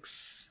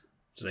Olympics?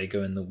 Do they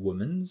go in the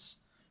women's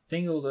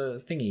thing or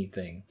the thingy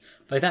thing?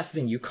 Like, that's the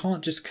thing. You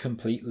can't just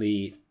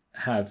completely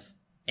have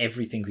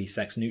everything be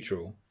sex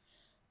neutral,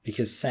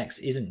 because sex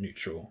isn't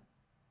neutral.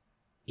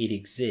 It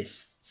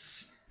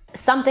exists.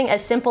 Something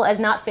as simple as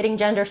not fitting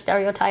gender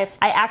stereotypes,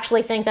 I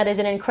actually think that is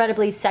an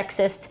incredibly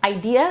sexist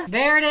idea.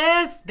 There it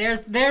is.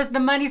 There's the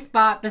money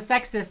spot, the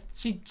sexist.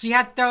 She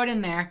had to throw it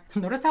in there.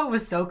 Notice how it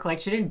was so click.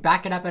 She didn't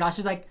back it up at all.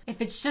 She's like,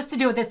 if it's just to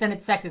do with this, then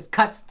it's sexist.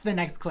 Cuts to the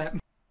next clip.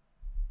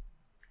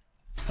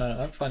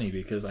 That's funny,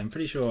 because I'm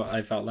pretty sure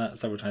I felt that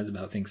several times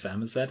about things Sam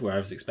has said, where I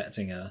was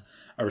expecting a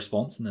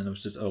response, and then it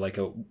was just like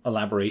a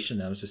elaboration,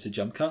 and it was just a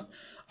jump cut.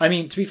 I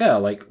mean, to be fair,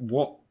 like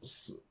what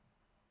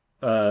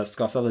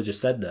Scarcella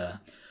just said there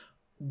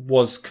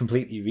was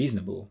completely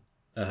reasonable.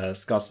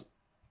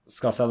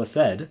 Scarcella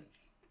said,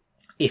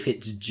 if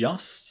it's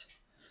just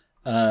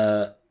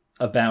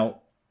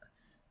about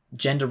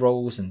gender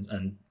roles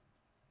and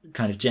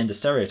kind of gender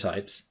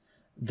stereotypes,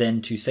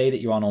 then to say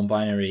that you are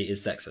non-binary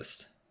is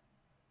sexist.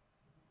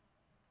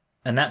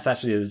 And that's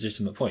actually a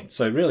legitimate point.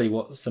 So really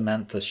what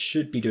Samantha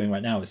should be doing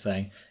right now is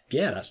saying,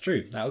 yeah, that's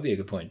true. That would be a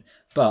good point.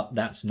 But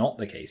that's not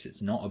the case.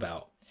 It's not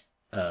about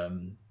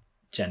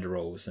gender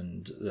roles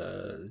and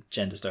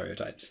gender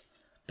stereotypes.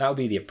 That would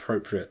be the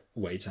appropriate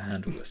way to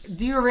handle this.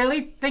 Do you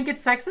really think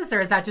it's sexist, or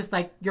is that just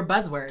like your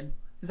buzzword?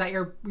 Is that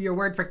your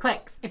word for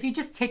clicks? If you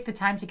just take the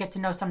time to get to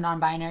know some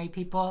non-binary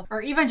people,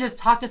 or even just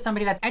talk to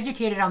somebody that's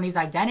educated on these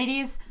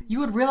identities, you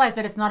would realize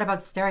that it's not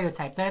about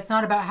stereotypes, that it's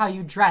not about how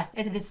you dress.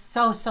 It is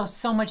so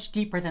much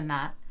deeper than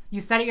that.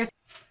 You said it yourself.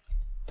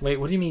 Wait,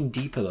 what do you mean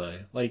deeper though?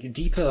 Like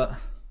deeper,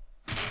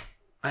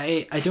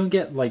 I don't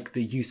get like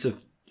the use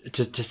of,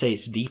 to say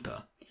it's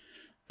deeper.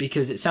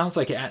 Because it sounds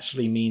like it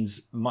actually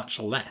means much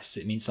less.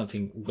 It means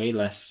something way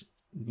less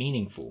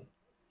meaningful.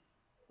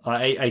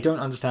 I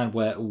don't understand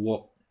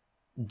what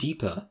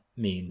deeper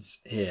means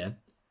here,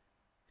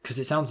 because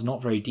it sounds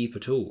not very deep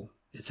at all.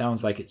 It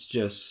sounds like it's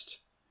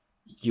just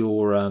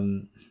your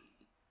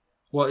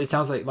well, it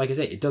sounds like I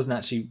say, it doesn't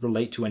actually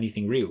relate to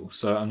anything real,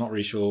 so I'm not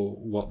really sure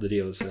what the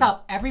deal is.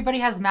 Everybody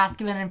has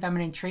masculine and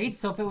feminine traits,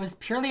 so if it was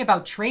purely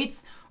about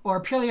traits or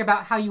purely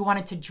about how you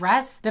wanted to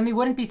dress, then we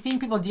wouldn't be seeing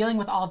people dealing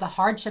with all the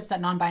hardships that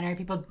non-binary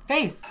people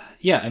face.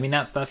 Yeah, I mean,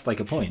 that's like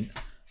a point.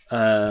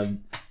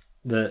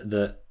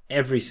 The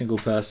every single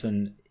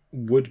person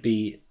would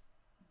be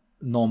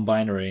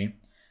non-binary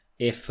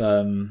if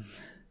every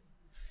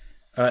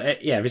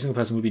single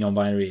person would be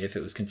non-binary if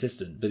it was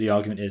consistent, but the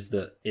argument is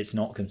that it's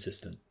not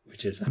consistent,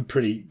 which is a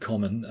pretty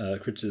common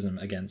criticism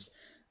against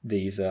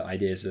these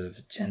ideas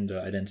of gender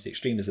identity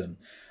extremism.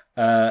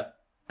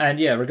 And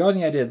yeah,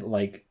 regarding the idea that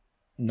like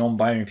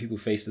non-binary people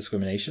face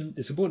discrimination,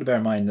 it's important to bear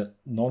in mind that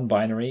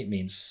non-binary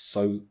means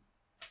so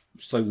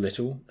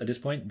little at this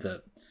point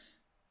that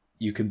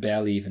you can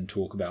barely even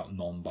talk about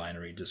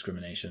non-binary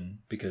discrimination,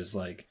 because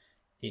like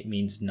it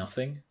means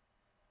nothing.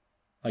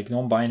 Like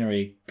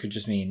non-binary could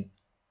just mean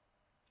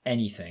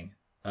anything.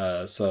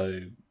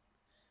 So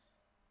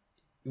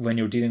when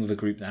you're dealing with a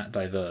group that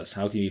diverse,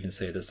 how can you even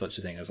say there's such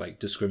a thing as like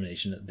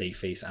discrimination that they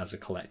face as a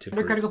collective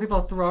group? Critical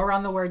people throw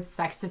around the word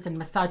sexist and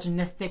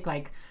misogynistic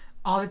like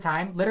all the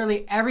time.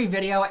 Literally every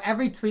video,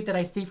 every tweet that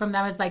I see from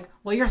them is like,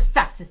 well, you're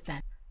sexist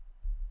then.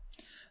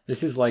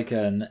 This is like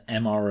an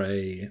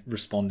MRA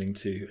responding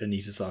to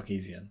Anita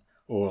Sarkeesian,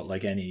 or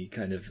like any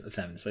kind of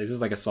feminist. This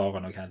is like a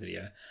Sargon or Cat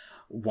video.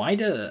 I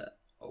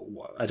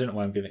don't know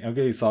why I'm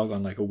giving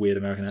Sargon like a weird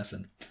American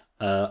accent.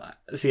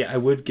 See, I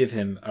would give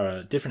him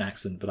a different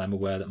accent, but I'm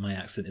aware that my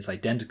accent is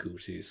identical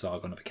to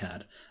Sargon of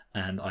Akkad,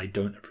 and I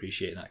don't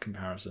appreciate that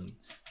comparison.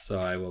 So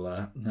I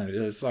will,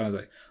 no, Sargon's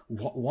like,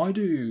 why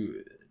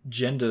do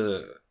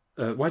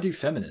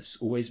feminists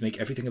always make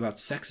everything about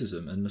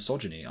sexism and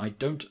misogyny? I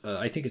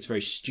think it's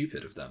very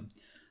stupid of them.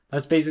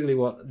 That's basically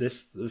what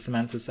this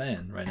Samantha's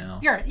saying right now.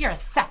 You're a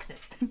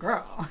sexist,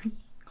 girl.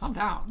 Calm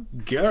down.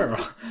 Girl.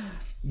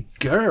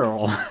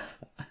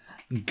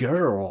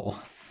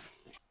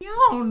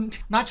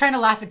 Not trying to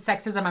laugh at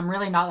sexism. I'm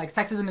really not. Like,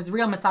 sexism is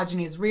real,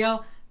 misogyny is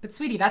real. But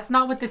sweetie, that's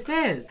not what this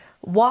is.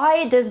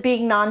 Why does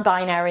being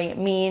non-binary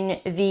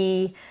mean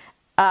the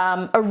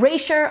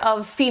erasure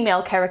of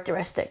female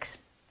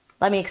characteristics?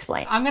 Let me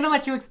explain. I'm gonna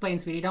let you explain,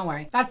 sweetie, don't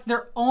worry. That's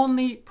their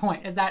only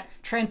point, is that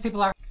trans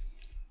people are...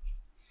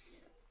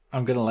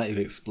 I'm gonna let you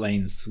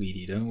explain,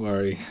 sweetie, don't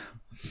worry.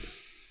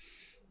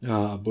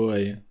 Oh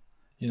boy.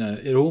 You know,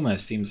 it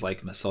almost seems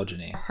like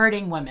misogyny.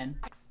 Hurting women.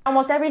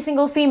 Almost every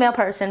single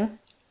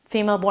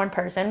female-born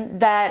person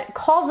that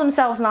calls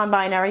themselves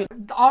non-binary.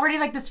 Already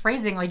like this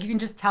phrasing, like you can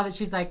just tell that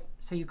she's like,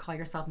 so you call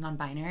yourself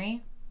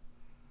non-binary?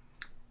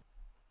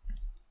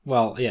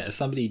 Well, yeah, if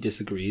somebody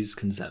disagrees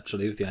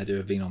conceptually with the idea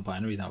of being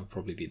non-binary, that would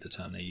probably be the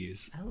term they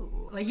use.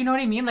 Oh, like, you know what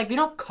I mean? Like, they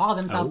don't call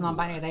themselves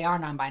non-binary, they are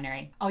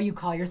non-binary. Oh, you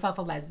call yourself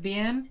a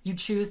lesbian? You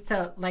choose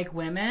to like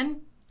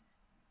women?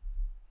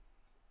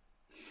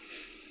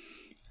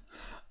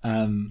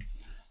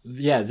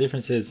 Yeah, the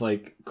difference is,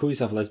 like, call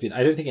yourself a lesbian.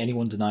 I don't think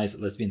anyone denies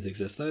that lesbians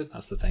exist, though.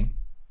 That's the thing.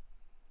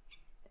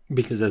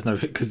 Because there's no...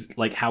 Because,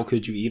 like, how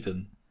could you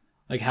even?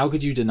 Like, how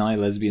could you deny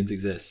lesbians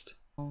exist?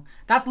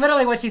 That's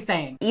literally what she's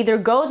saying. Either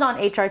goes on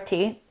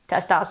HRT,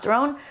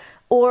 testosterone,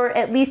 or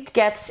at least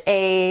gets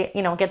a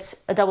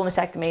double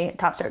mastectomy,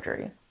 top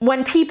surgery.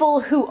 When people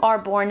who are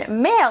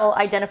born male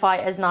identify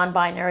as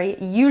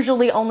non-binary,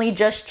 usually only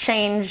just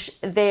change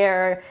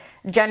their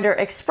gender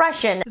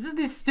expression. This is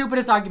the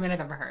stupidest argument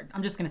I've ever heard.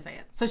 I'm just gonna say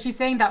it. So she's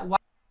saying that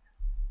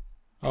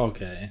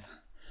Okay.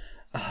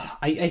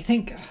 I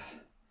think,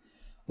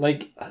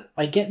 like,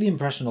 I get the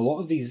impression a lot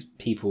of these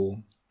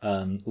people,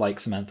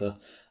 like Samantha,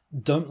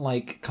 don't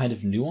like kind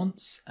of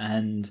nuance,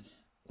 and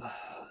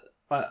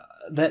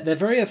they're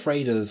very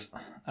afraid of,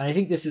 and I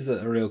think this is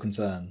a real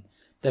concern,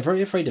 they're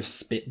very afraid of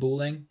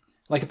spitballing.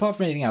 Like, apart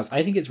from anything else,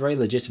 I think it's very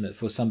legitimate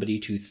for somebody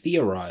to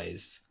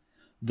theorize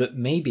that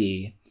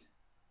maybe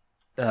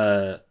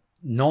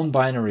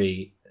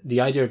non-binary,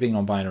 the idea of being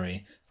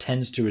non-binary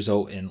tends to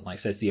result in, like,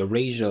 says, the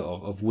erasure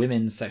of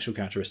women's sexual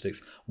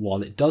characteristics,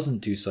 while it doesn't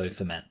do so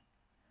for men.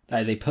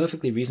 That is a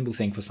perfectly reasonable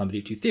thing for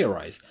somebody to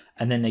theorize,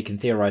 and then they can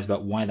theorize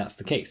about why that's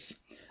the case.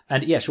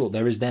 And yeah, sure,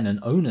 there is then an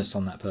onus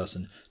on that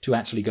person to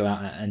actually go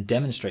out and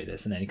demonstrate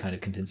this in any kind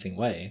of convincing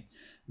way.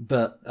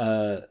 But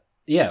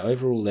yeah,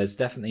 overall, there's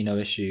definitely no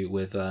issue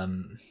with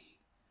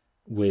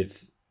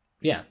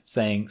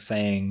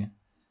saying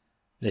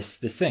this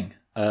thing.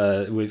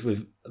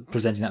 With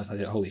presenting that as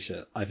like, holy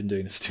shit, I've been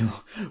doing this for too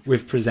long.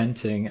 With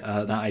presenting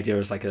that idea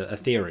as like a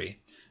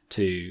theory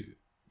to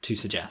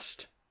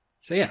suggest.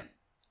 So yeah,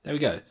 there we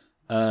go.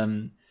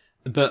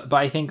 But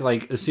I think,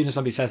 like, as soon as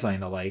somebody says something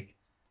that, like,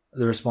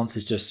 the response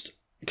is just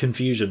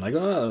confusion, like,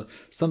 oh,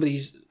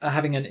 somebody's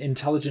having an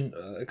intelligent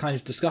kind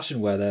of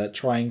discussion where they're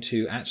trying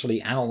to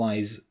actually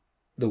analyze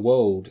the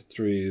world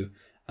through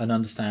an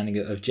understanding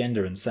of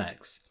gender and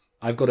sex,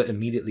 I've got to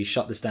immediately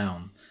shut this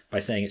down by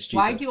saying it's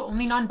stupid. Why do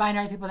only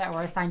non-binary people that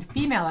were assigned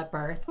female at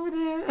birth?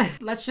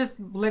 Let's just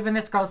live in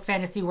this girl's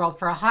fantasy world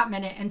for a hot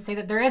minute and say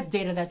that there is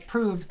data that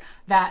proves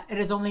that it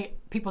is only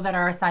people that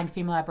are assigned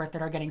female at birth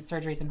that are getting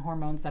surgeries and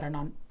hormones that are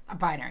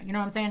non-binary. You know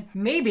what I'm saying?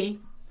 Maybe,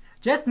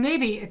 just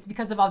maybe, it's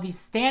because of all these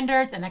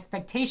standards and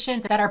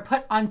expectations that are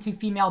put onto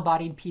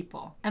female-bodied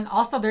people. And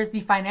also there's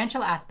the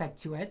financial aspect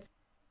to it.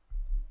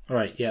 All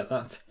right, yeah,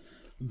 that's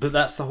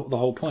the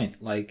whole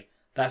point. Like,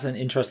 that's an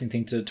interesting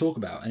thing to talk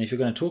about. And if you're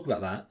going to talk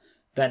about that,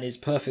 then it's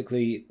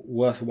perfectly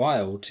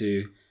worthwhile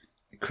to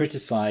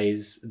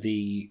criticize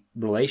the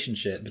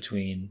relationship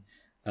between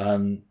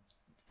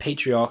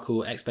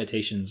patriarchal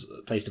expectations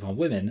placed upon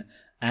women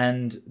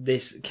and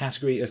this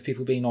category of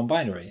people being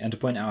non-binary, and to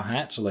point out how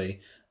actually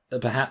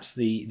perhaps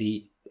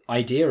the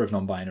idea of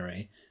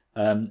non-binary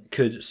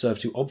could serve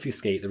to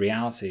obfuscate the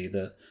reality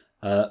that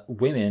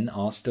women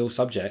are still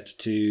subject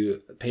to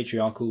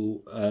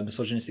patriarchal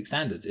misogynistic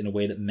standards in a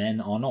way that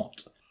men are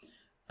not.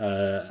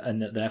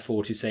 And that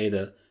therefore to say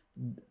that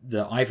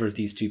either of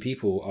these two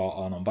people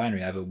are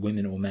non-binary, either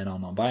women or men are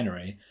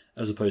non-binary,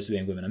 as opposed to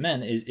being women and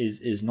men,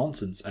 is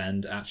nonsense,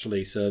 and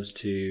actually serves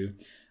to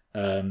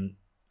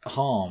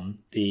harm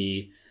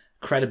the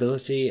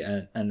credibility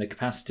and the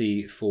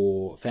capacity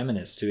for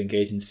feminists to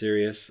engage in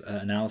serious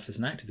analysis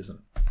and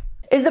activism.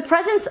 Is the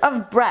presence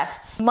of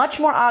breasts much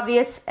more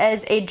obvious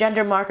as a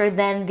gender marker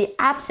than the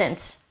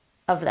absence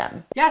of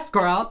them? Yes,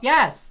 girl,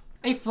 yes.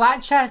 A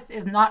flat chest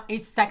is not a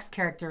sex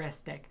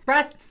characteristic.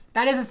 Breasts,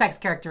 that is a sex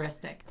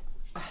characteristic.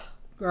 Ugh,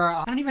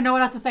 girl, I don't even know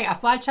what else to say. A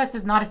flat chest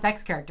is not a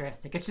sex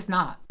characteristic. It's just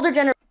not.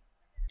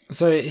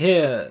 So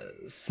here,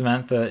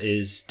 Samantha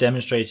is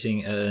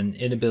demonstrating an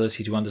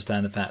inability to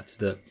understand the fact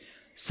that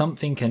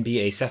something can be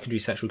a secondary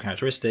sexual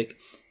characteristic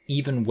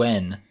even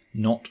when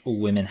not all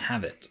women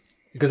have it.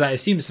 Because I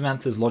assume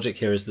Samantha's logic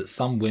here is that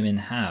some women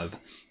have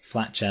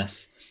flat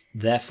chests,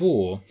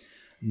 therefore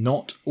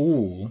not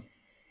all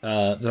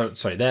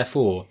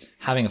therefore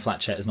having a flat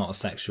chest is not a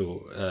sexual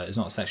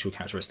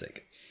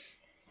characteristic.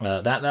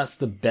 That's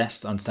the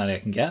best understanding I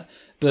can get.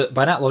 But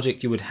by that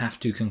logic, you would have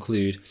to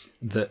conclude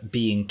that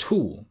being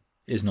tall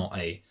is not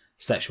a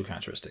sexual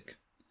characteristic.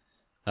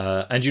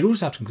 And you'd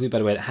also have to conclude, by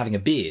the way, that having a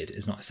beard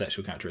is not a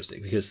sexual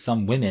characteristic, because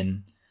some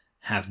women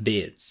have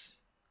beards.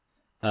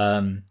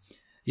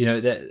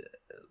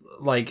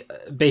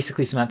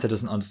 Basically Samantha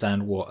doesn't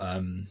understand what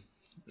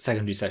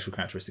secondary sexual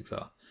characteristics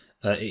are.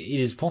 It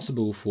is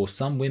possible for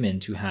some women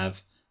to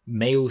have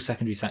male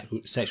secondary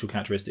sexual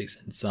characteristics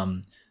and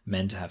some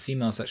men to have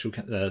female sexual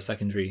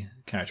secondary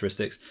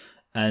characteristics.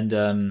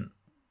 And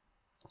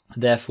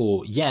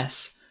therefore,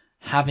 yes,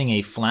 having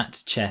a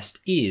flat chest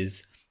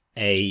is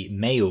a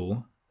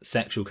male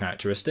sexual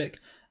characteristic,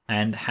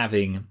 and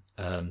having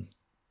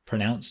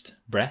pronounced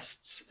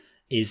breasts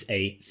is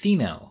a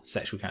female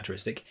sexual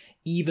characteristic,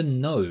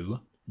 even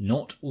though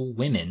not all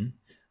women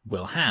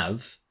will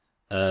have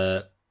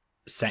pronounced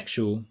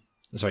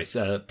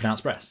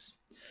breasts.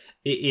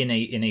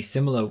 In a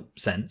similar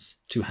sense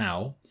to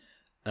how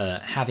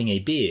having a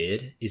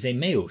beard is a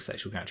male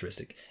sexual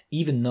characteristic,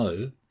 even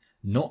though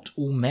not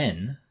all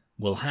men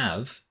will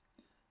have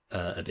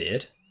a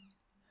beard,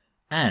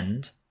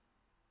 and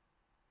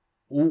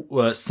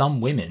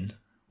some women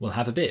will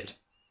have a beard.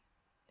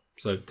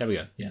 So there we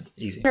go. Yeah,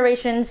 easy.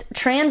 Generations,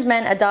 trans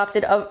men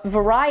adopted a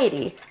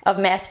variety of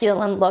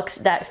masculine looks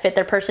that fit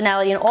their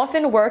personality and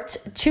often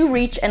worked to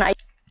reach an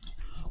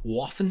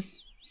Often?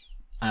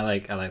 I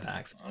like that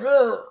accent.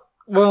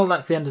 Well,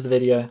 that's the end of the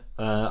video.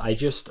 I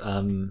just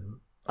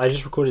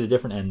recorded a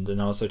different end,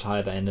 and I was so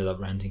tired that I ended up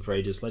ranting for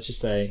ages. Let's just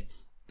say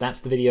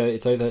that's the video.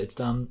 It's over. It's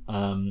done.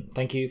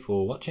 Thank you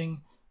for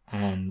watching,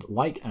 and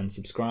like and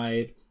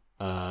subscribe,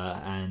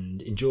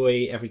 and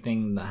enjoy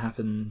everything that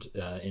happened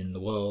in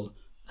the world,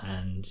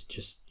 and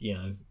just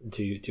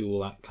do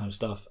all that kind of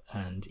stuff.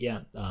 And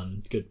yeah,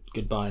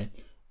 goodbye,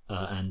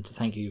 and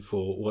thank you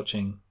for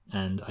watching,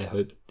 and I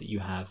hope that you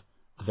have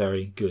a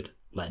very good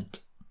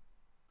Lent.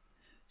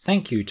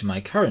 Thank you to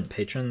my current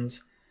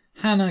patrons: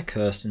 Hannah,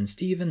 Kirsten,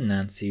 Stephen,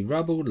 Nancy,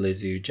 Rubble,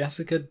 Lizu,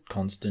 Jessica,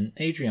 Constant,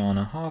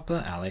 Adriana,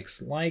 Harper,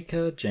 Alex,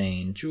 Leica,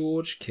 Jane,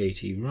 George,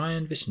 Katie,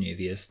 Ryan,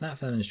 Vishnuvius, That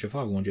Feminist Your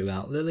Father Warned You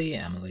About, Lily,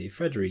 Emily,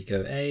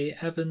 Frederico A,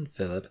 Evan,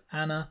 Philip,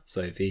 Anna,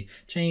 Sophie,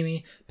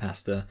 Jamie,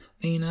 Pastor,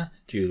 Lena,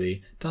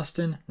 Julie,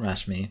 Dustin,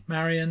 Rashmi,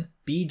 Marion,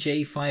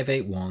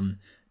 BJ581,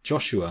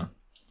 Joshua.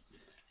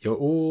 You're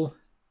all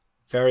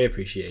very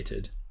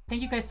appreciated.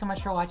 Thank you guys so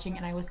much for watching,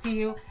 and I will see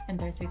you in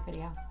Thursday's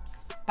video.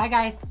 Bye,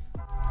 guys.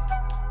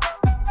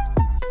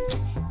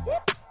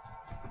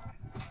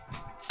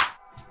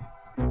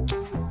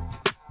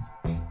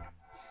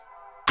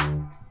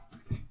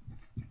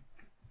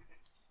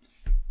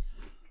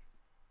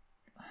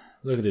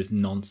 Look at this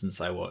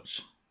nonsense I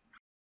watch.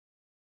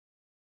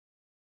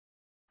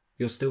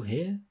 You're still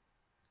here?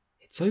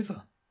 It's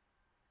over.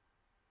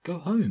 Go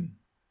home.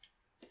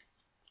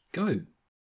 Go.